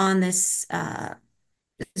anybody on this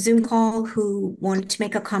Zoom call who wanted to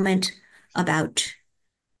make a comment about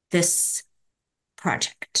this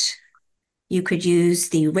project? You could use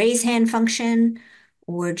the raise hand function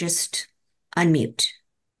or just unmute.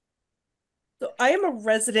 So I am a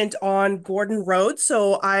resident on Gordon Road,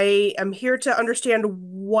 so I am here to understand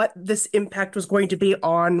what this impact was going to be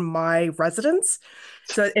on my residents.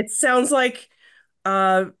 So it sounds like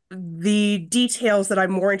the details that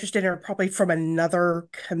I'm more interested in are probably from another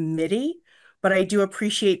committee, but I do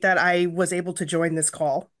appreciate that I was able to join this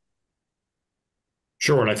call.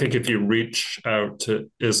 Sure, and I think if you reach out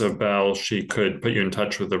to Isabel, she could put you in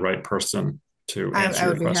touch with the right person to answer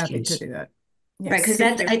your questions. I would be happy to do that. Yes, right, because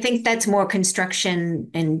I think that's more construction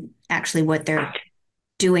and actually what they're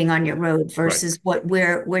doing on your road versus what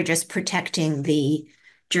we're just protecting the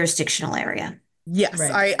jurisdictional area. Yes,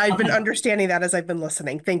 right. I've been understanding that as I've been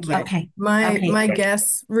listening. Thank you. Okay. My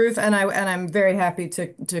guess, Ruth, and I'm very happy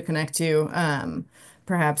to connect you.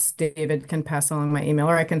 Perhaps David can pass along my email,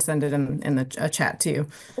 or I can send it in a chat to you.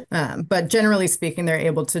 But generally speaking, they're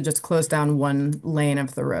able to just close down one lane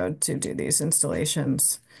of the road to do these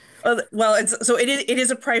installations. Well, it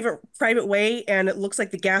is a private way, and it looks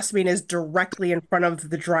like the gas main is directly in front of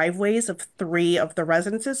the driveways of 3 of the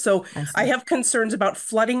residences. So I have concerns about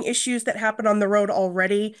flooding issues that happen on the road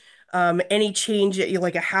already. Any change,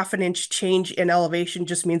 like a half an inch change in elevation,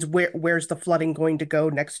 just means where's the flooding going to go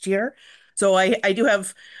next year? So I do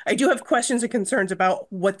have questions and concerns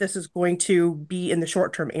about what this is going to be in the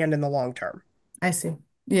short term and in the long term. I see.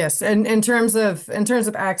 Yes, and in terms of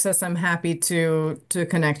access, I'm happy to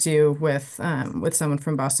connect you with someone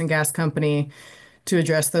from Boston Gas Company to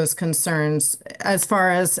address those concerns. As far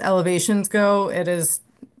as elevations go,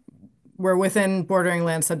 we're within bordering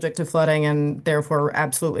land subject to flooding, and therefore we're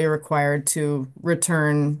absolutely required to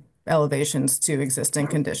return elevations to existing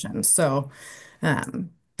conditions. So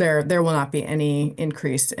there will not be any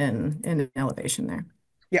increase in elevation there.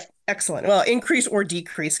 Yeah, excellent. Well, increase or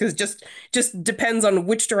decrease, because just depends on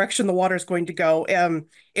which direction the water is going to go.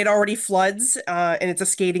 It already floods, and it's a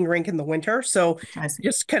skating rink in the winter. So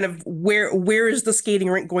just kind of where is the skating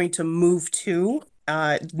rink going to move to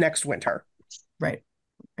next winter? Right.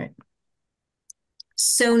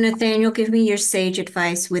 So Nathaniel, give me your sage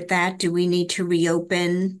advice with that. Do we need to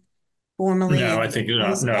reopen formally? No, I think no. I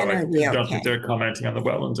don't think okay? they're commenting on the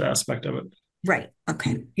wetlands aspect of it. Right.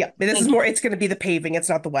 Okay. Yeah, but this is more. It's going to be the paving. It's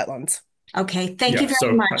not the wetlands. Okay. Thank you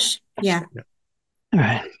very much. Yeah. All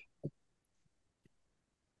right.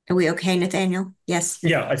 Are we okay, Nathaniel? Yes.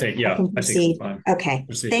 Yeah, I think it's fine. Okay.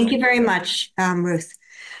 Thank you very much, Ruth.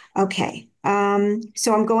 Okay.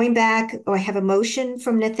 So I'm going back. I have a motion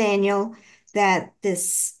from Nathaniel that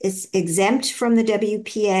this is exempt from the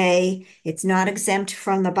WPA. It's not exempt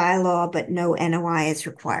from the bylaw, but no NOI is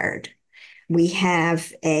required. We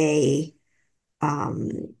have a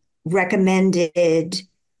recommended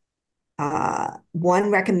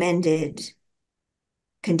one recommended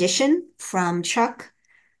condition from Chuck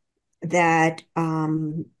that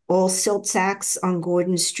all silt sacks on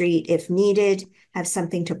Gordon Street, if needed, have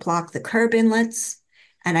something to block the curb inlets.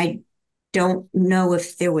 And I don't know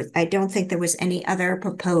if I don't think there was any other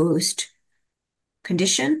proposed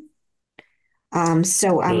condition.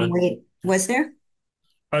 So I'm waiting. Was there?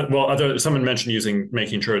 Well, someone mentioned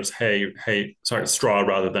making sure it's straw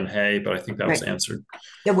rather than hay, but I think that was answered.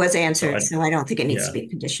 It was answered, so I don't think it needs to be a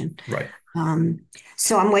condition. Right.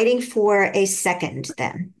 So I'm waiting for a second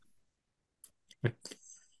then. I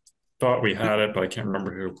thought we had it, but I can't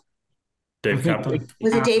remember who. Dave Kaplan?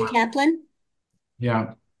 Was it Dave Kaplan?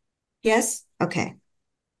 Yeah. Yes? Okay.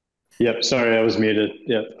 Yep, sorry, I was muted.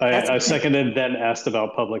 Yep, I seconded, then asked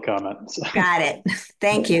about public comments. Got it.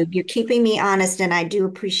 Thank you. You're keeping me honest, and I do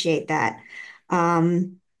appreciate that.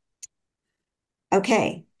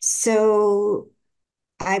 Okay, so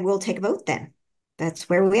I will take a vote then. That's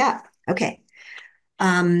where we are. Okay.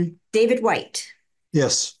 David White.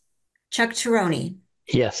 Yes. Chuck Tirone.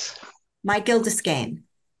 Yes. Mike Gildeskane.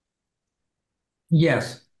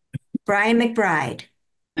 Yes. Brian McBride.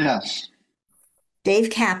 Yes. Dave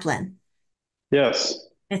Kaplan. Yes.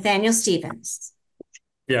 Nathaniel Stevens.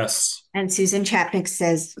 Yes. And Susan Chapnick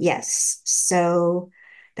says yes. So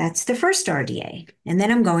that's the first RDA. And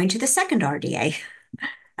then I'm going to the second RDA.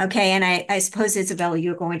 Okay, and I suppose, Isabel,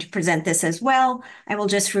 you're going to present this as well. I will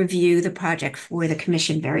just review the project for the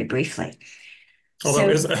commission very briefly.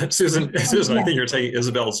 Although, Susan, I think you're taking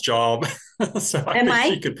Isabel's job. So Am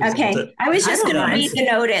I? She could present it. I was just going to read the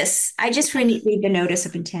notice. I just read the notice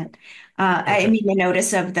of intent. I mean, the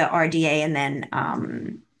notice of the RDA, and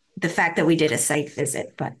then the fact that we did a site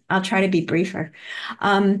visit, but I'll try to be briefer.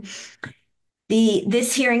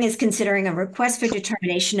 This hearing is considering a request for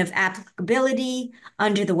determination of applicability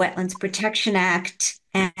under the Wetlands Protection Act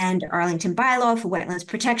and Arlington Bylaw for wetlands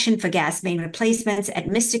protection for gas main replacements at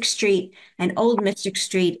Mystic Street and Old Mystic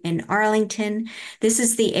Street in Arlington. This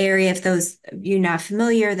is the area, if those of you not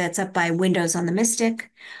familiar, that's up by Windows on the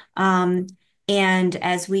Mystic. And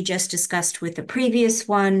as we just discussed with the previous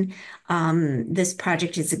one, this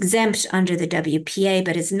project is exempt under the WPA,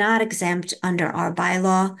 but is not exempt under our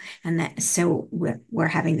bylaw. And so we're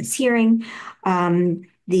having this hearing.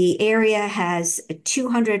 The area has a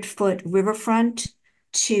 200-foot riverfront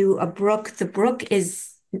to a brook. The brook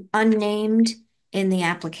is unnamed in the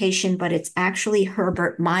application, but it's actually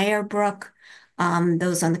Herbert Meyer Brook.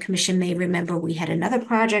 Those on the commission may remember we had another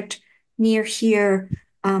project near here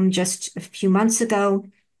just a few months ago.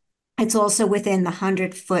 It's also within the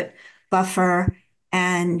 100-foot buffer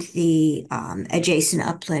and the adjacent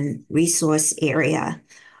upland resource area.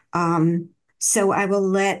 So I will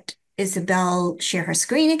let Isabel share her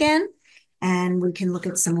screen again, and we can look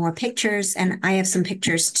at some more pictures. And I have some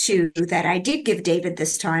pictures too that I did give David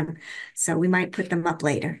this time, so we might put them up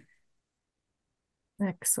later.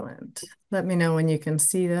 Excellent. Let me know when you can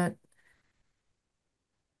see that.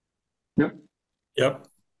 Yep.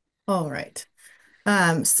 All right.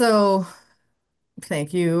 So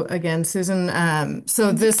thank you again, Susan.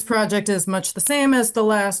 So this project is much the same as the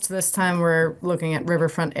last. This time we're looking at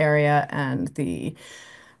riverfront area and the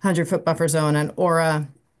 100-foot buffer zone and aura.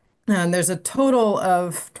 There's a total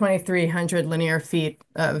of 2,300 linear feet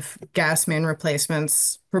of gas main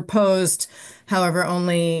replacements proposed. However,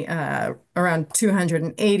 only around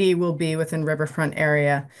 280 will be within riverfront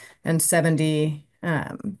area and 70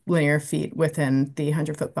 linear feet within the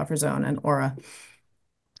 100-foot buffer zone and aura.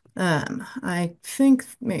 I think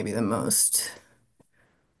maybe the most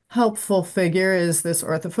helpful figure is this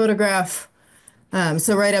orthophotograph.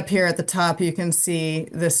 So right up here at the top, you can see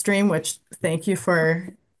the stream, which thank you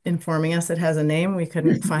for informing us it has a name. We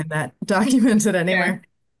couldn't find that documented anywhere.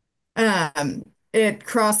 It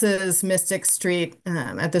crosses Mystic Street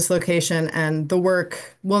at this location, and the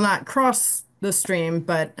work will not cross the stream,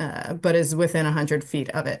 but is within 100 feet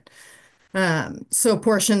of it. So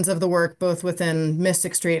portions of the work, both within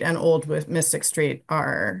Mystic Street and Old Mystic Street,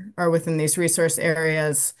 are within these resource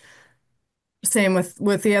areas. Same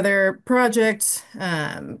with the other project.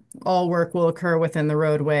 All work will occur within the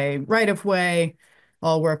roadway right-of-way.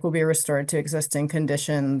 All work will be restored to existing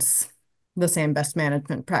conditions. The same best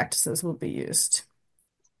management practices will be used.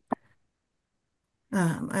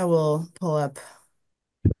 I will pull up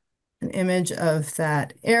an image of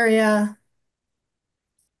that area.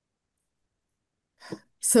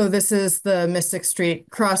 So this is the Mystic Street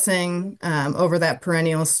crossing over that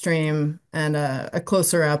perennial stream, and a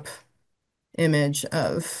closer up image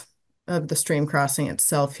of the stream crossing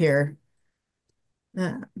itself here.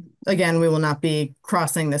 Again, we will not be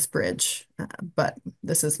crossing this bridge, but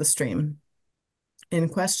this is the stream in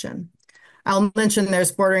question. I'll mention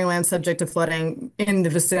there's bordering land subject to flooding in the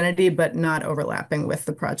vicinity, but not overlapping with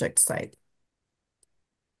the project site.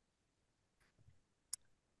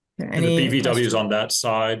 And the BVW is on that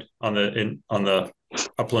side, on the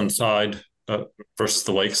upland side versus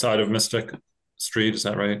the lake side of Mystic Street. Is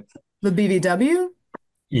that right? The BVW?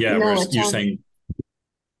 Yeah, no, you're saying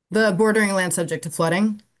the bordering land subject to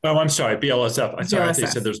flooding. Oh, I'm sorry, BLSF. I'm sorry, I thought you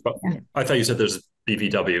said there's. I thought you said there's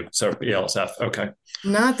BVW. So BLSF. Okay.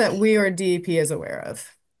 Not that we or DEP is aware of.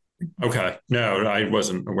 Okay. No, I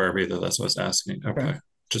wasn't aware of either. That's what I was asking. Okay. Right.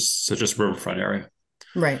 Just riverfront area.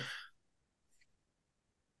 Right.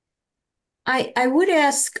 I would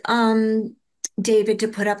ask David to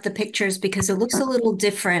put up the pictures because it looks a little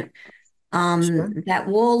different. Sure. That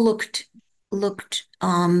wall looked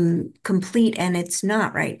complete, and it's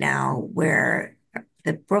not right now where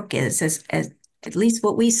the brook is, as at least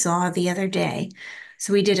what we saw the other day.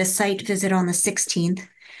 So we did a site visit on the 16th.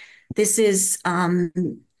 This is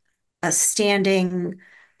a standing.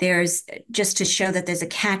 There's just to show that there's a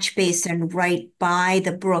catch basin right by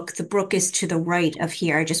the brook. The brook is to the right of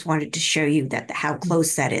here. I just wanted to show you that how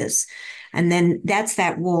close that is. And then that's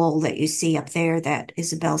that wall that you see up there that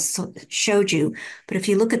Isabel showed you. But if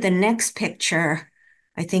you look at the next picture,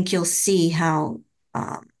 I think you'll see how,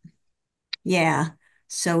 yeah.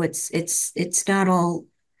 So it's not all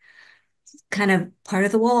kind of part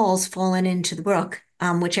of the walls fallen into the brook.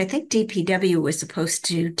 Which I think DPW was supposed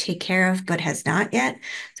to take care of, but has not yet.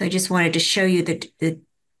 So I just wanted to show you the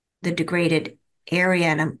degraded area,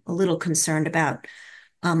 and I'm a little concerned about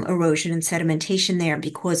erosion and sedimentation there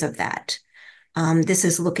because of that. This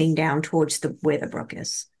is looking down towards where the brook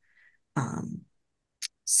is.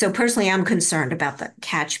 So personally, I'm concerned about the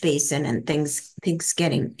catch basin and things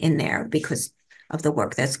getting in there because of the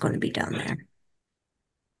work that's going to be done there.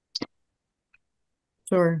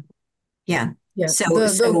 Sure. Yeah. Yeah. So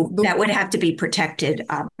that would have to be protected,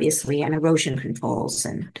 obviously, and erosion controls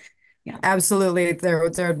and yeah. Absolutely. There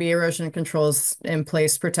would be erosion controls in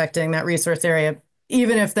place protecting that resource area,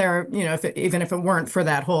 even if even if it weren't for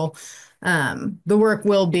that hole. The work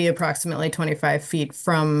will be approximately 25 feet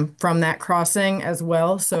from that crossing as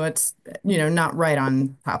well. So it's, not right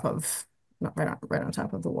on top of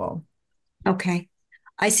the wall. Okay.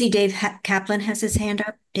 I see Dave Kaplan has his hand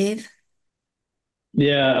up. Dave?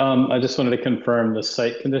 Yeah, I just wanted to confirm the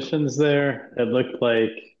site conditions there. It looked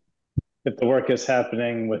like if the work is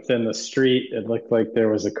happening within the street, it looked like there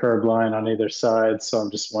was a curb line on either side. So I'm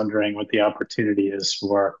just wondering what the opportunity is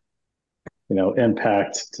for,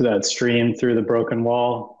 impact to that stream through the broken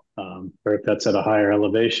wall, or if that's at a higher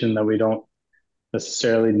elevation that we don't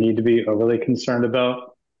necessarily need to be overly concerned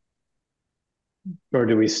about. Or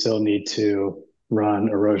do we still need to run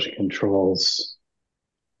erosion controls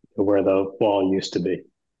where the wall used to be?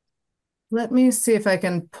 Let me see if I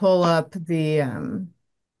can pull up the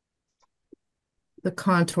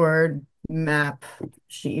contour map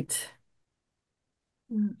sheet.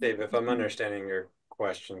 Dave, if I'm understanding your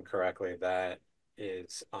question correctly, that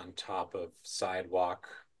is on top of sidewalk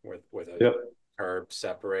with a Yep. curb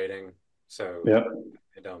separating. So Yep.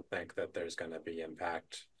 I don't think that there's going to be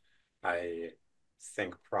impact. I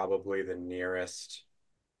think probably the nearest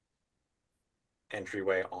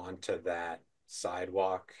entryway onto that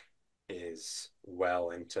sidewalk is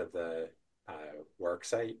well into the work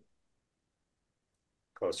site,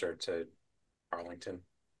 closer to Arlington,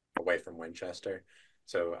 away from Winchester.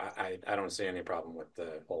 So I don't see any problem with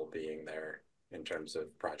the hole being there in terms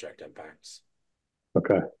of project impacts.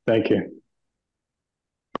 Okay, thank you.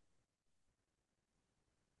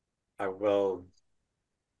 I will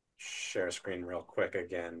share screen real quick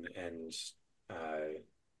again and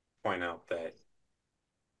point out that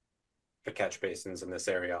the catch basins in this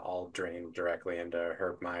area all drain directly into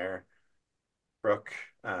Herb Meyer Brook.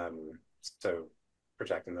 So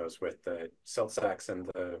protecting those with the silt sacks and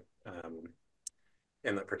the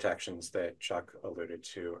inlet protections that Chuck alluded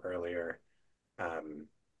to earlier,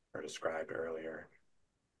 or described earlier,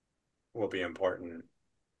 will be important.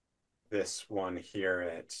 This one here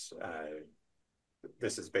at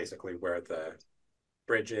this is basically where the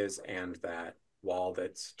bridge is and that wall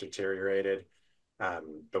that's deteriorated.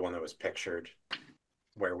 The one that was pictured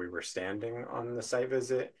where we were standing on the site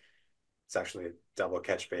visit, it's actually a double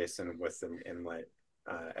catch basin with an inlet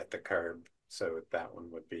at the curb. So that one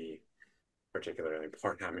would be particularly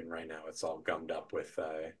important. I mean, right now it's all gummed up with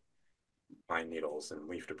pine needles and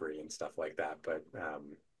leaf debris and stuff like that. But,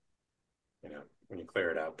 you know, when you clear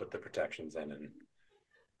it out, put the protections in and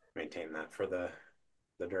maintain that for the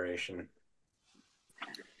duration.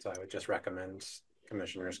 So I would just recommend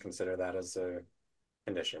commissioners consider that as a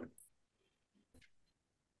condition.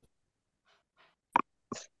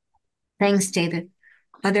 Thanks, David.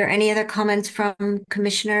 Are there any other comments from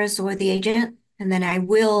commissioners or the agent? And then I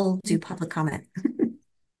will do public comment.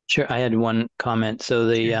 Sure, I had one comment. So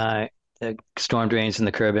the storm drains and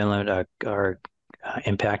the curb inlet are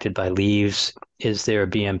impacted by leaves. Is there a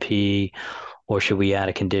BMP, or should we add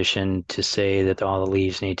a condition to say that all the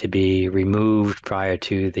leaves need to be removed prior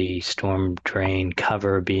to the storm drain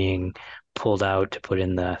cover being pulled out to put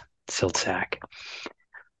in the silt sack?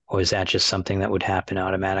 Or is that just something that would happen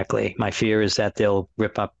automatically? My fear is that they'll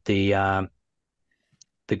rip up the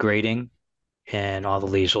grating and all the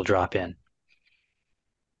leaves will drop in.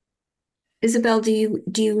 Isabel, do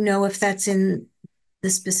you know if that's in the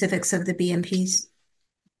specifics of the BMPs?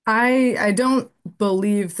 I don't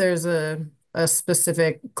believe there's a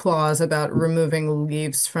specific clause about removing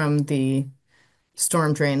leaves from the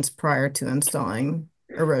storm drains prior to installing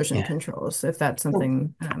erosion controls, if that's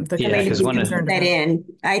something the commission is concerned about.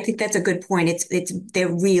 I think that's a good point.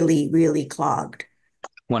 They're really, really clogged.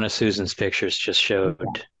 One of Susan's pictures just showed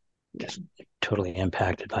just totally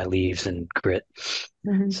impacted by leaves and grit.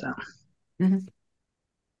 Mm-hmm. So, mm-hmm.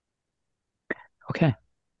 Okay.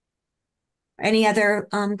 Any other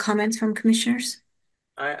comments from commissioners?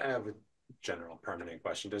 I have a general permitting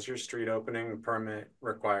question. Does your street opening permit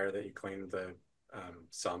require that you clean the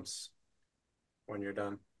sumps when you're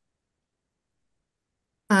done?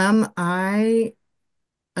 I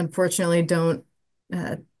unfortunately don't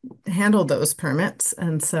handle those permits,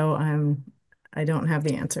 and so I don't have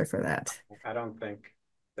the answer for that. I don't think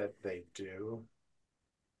that they do.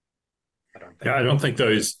 I don't think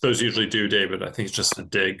those usually do, David. I think it's just a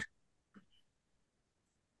dig.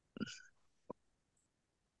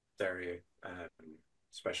 Very,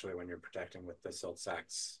 especially when you're protecting with the silt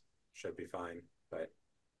sacks, should be fine, but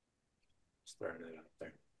just throwing it out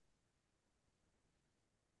there.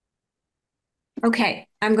 Okay,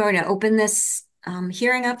 I'm going to open this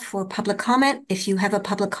hearing up for public comment. If you have a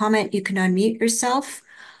public comment, you can unmute yourself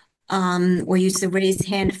or use the raise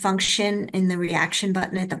hand function in the reaction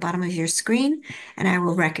button at the bottom of your screen, and I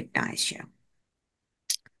will recognize you.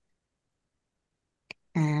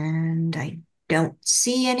 And I don't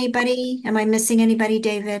see anybody. Am I missing anybody,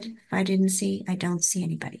 David? If I didn't see, I don't see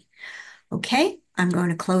anybody. Okay, I'm going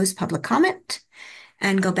to close public comment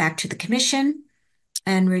and go back to the commission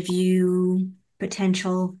and review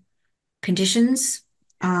potential conditions.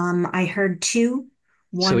 I heard two.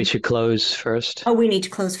 So we should close first. Oh, we need to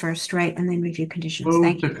close first, right? And then review conditions.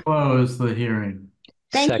 Move to close the hearing.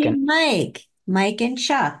 Thank you, Mike. Mike and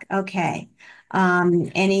Chuck. Okay.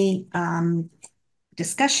 Any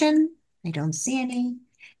discussion? I don't see any.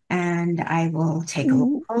 And I will take a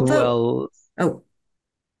roll call vote. Well,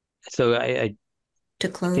 so I to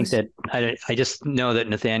close. think that I just know that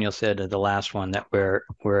Nathaniel said the last one that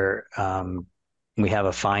we have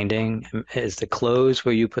a finding. Is the close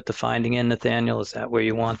where you put the finding in, Nathaniel? Is that where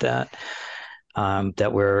you want that?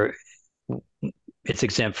 That we're it's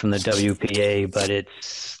exempt from the WPA, but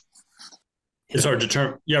it's our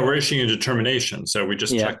we're issuing a determination, so we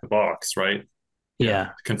just check the box, right? Yeah.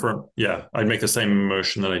 Confirm. Yeah, I'd make the same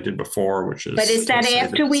motion that I did before, which is. But is that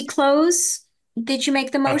after we close? Did you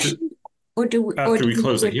make the motion? After we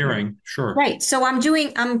close the hearing, sure. Right. So I'm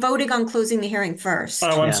voting on closing the hearing first.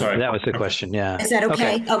 Oh, I'm sorry. That was the question. Yeah. Is that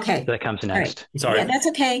okay? Okay. That comes next. Right. Sorry. Yeah, that's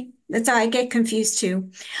okay. That's all. I get confused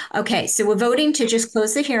too. Okay, so we're voting to just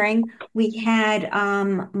close the hearing. We had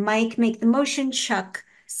Mike make the motion, Chuck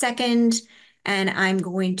second, and I'm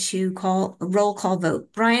going to call a roll call vote.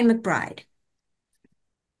 Brian McBride.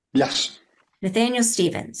 Yes. Nathaniel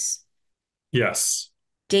Stevens. Yes.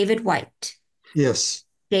 David White. Yes.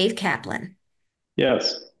 Dave Kaplan.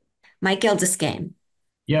 Yes. Mike Gildescame.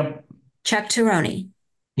 Yep. Chuck Tirone.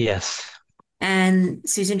 Yes. And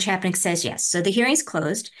Susan Chapnick says yes. So the hearing's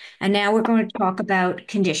closed. And now we're going to talk about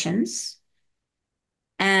conditions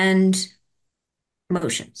and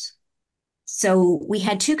motions. So we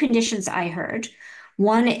had two conditions I heard.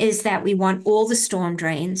 One is that we want all the storm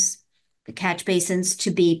drains, the catch basins,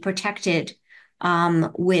 to be protected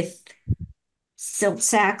with silt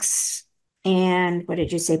sacks and what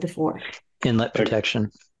did you say before? Inlet protection.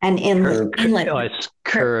 And inlet. It's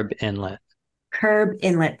curb inlet. Curb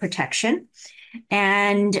inlet protection.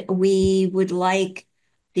 And we would like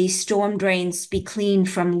the storm drains to be cleaned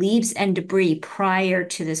from leaves and debris prior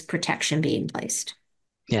to this protection being placed.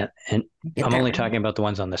 Yeah, and I'm only talking about the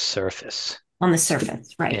ones on the surface. On the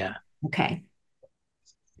surface, right. Yeah. Okay.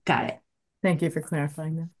 Got it. Thank you for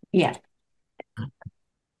clarifying that. Yeah.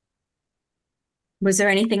 Was there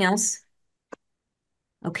anything else?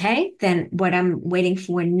 Okay, then what I'm waiting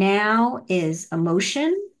for now is a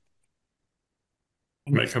motion.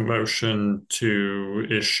 Make a motion to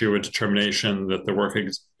issue a determination that the work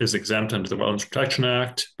is exempt under the Wetlands Protection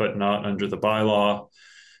Act, but not under the bylaw,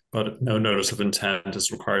 but no notice of intent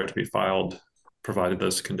is required to be filed, provided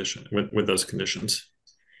those conditions with those conditions.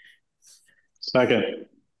 Second.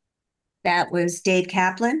 That was Dave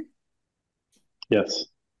Kaplan. Yes.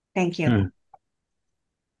 Thank you.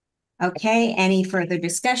 Okay, any further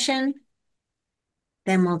discussion?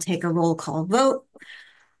 Then we'll take a roll call vote.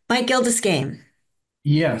 Mike Gildescame.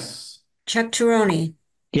 Yes. Chuck Tirone.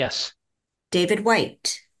 Yes. David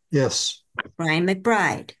White. Yes. Brian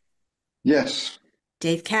McBride. Yes.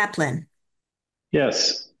 Dave Kaplan.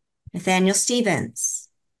 Yes. Nathaniel Stevens.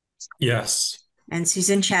 Yes. And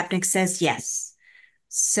Susan Chapnick says yes.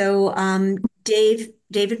 So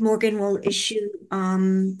David Morgan will issue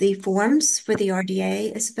the forms for the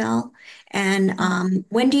RDA, Isabel. And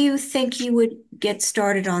when do you think you would get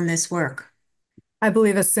started on this work? I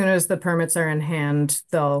believe as soon as the permits are in hand,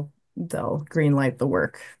 they'll green light the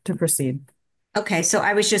work to proceed. Okay, so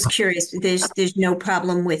I was just curious. There's no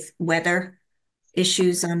problem with weather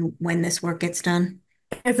issues on when this work gets done?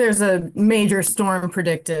 If there's a major storm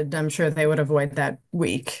predicted, I'm sure they would avoid that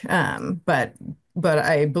week. But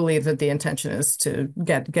I believe that the intention is to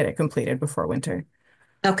get it completed before winter.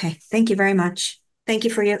 Okay, thank you very much. Thank you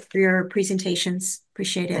for your presentations.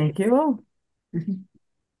 Appreciate it. Thank you all.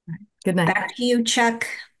 Good night. Back to you, Chuck.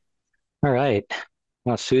 All right.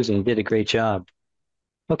 Well, Susan, you did a great job.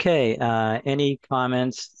 Okay, any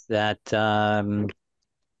comments that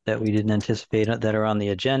we didn't anticipate that are on the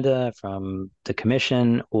agenda from the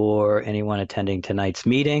commission or anyone attending tonight's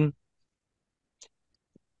meeting?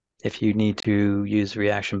 If you need to use the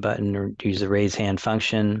reaction button or use the raise hand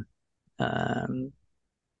function, you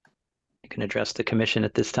can address the commission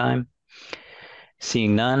at this time.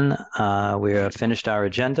 Seeing none, we have finished our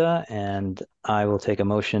agenda and I will take a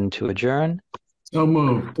motion to adjourn. So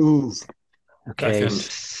moved. Okay.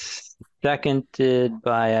 Seconded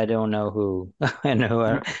by I don't know who. I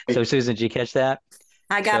know. So Susan, did you catch that?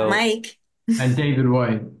 I got Mike. And David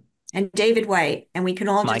White. And David White. And we can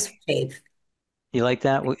all just wave. You like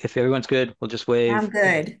that? If everyone's good, we'll just wave. I'm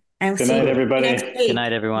good. And good night, everybody. Good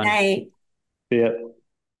night, everyone. Good night. See ya.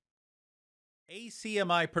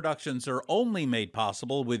 ACMi productions are only made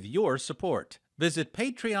possible with your support. Visit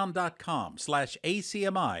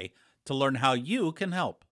patreon.com/ACMi to learn how you can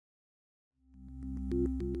help.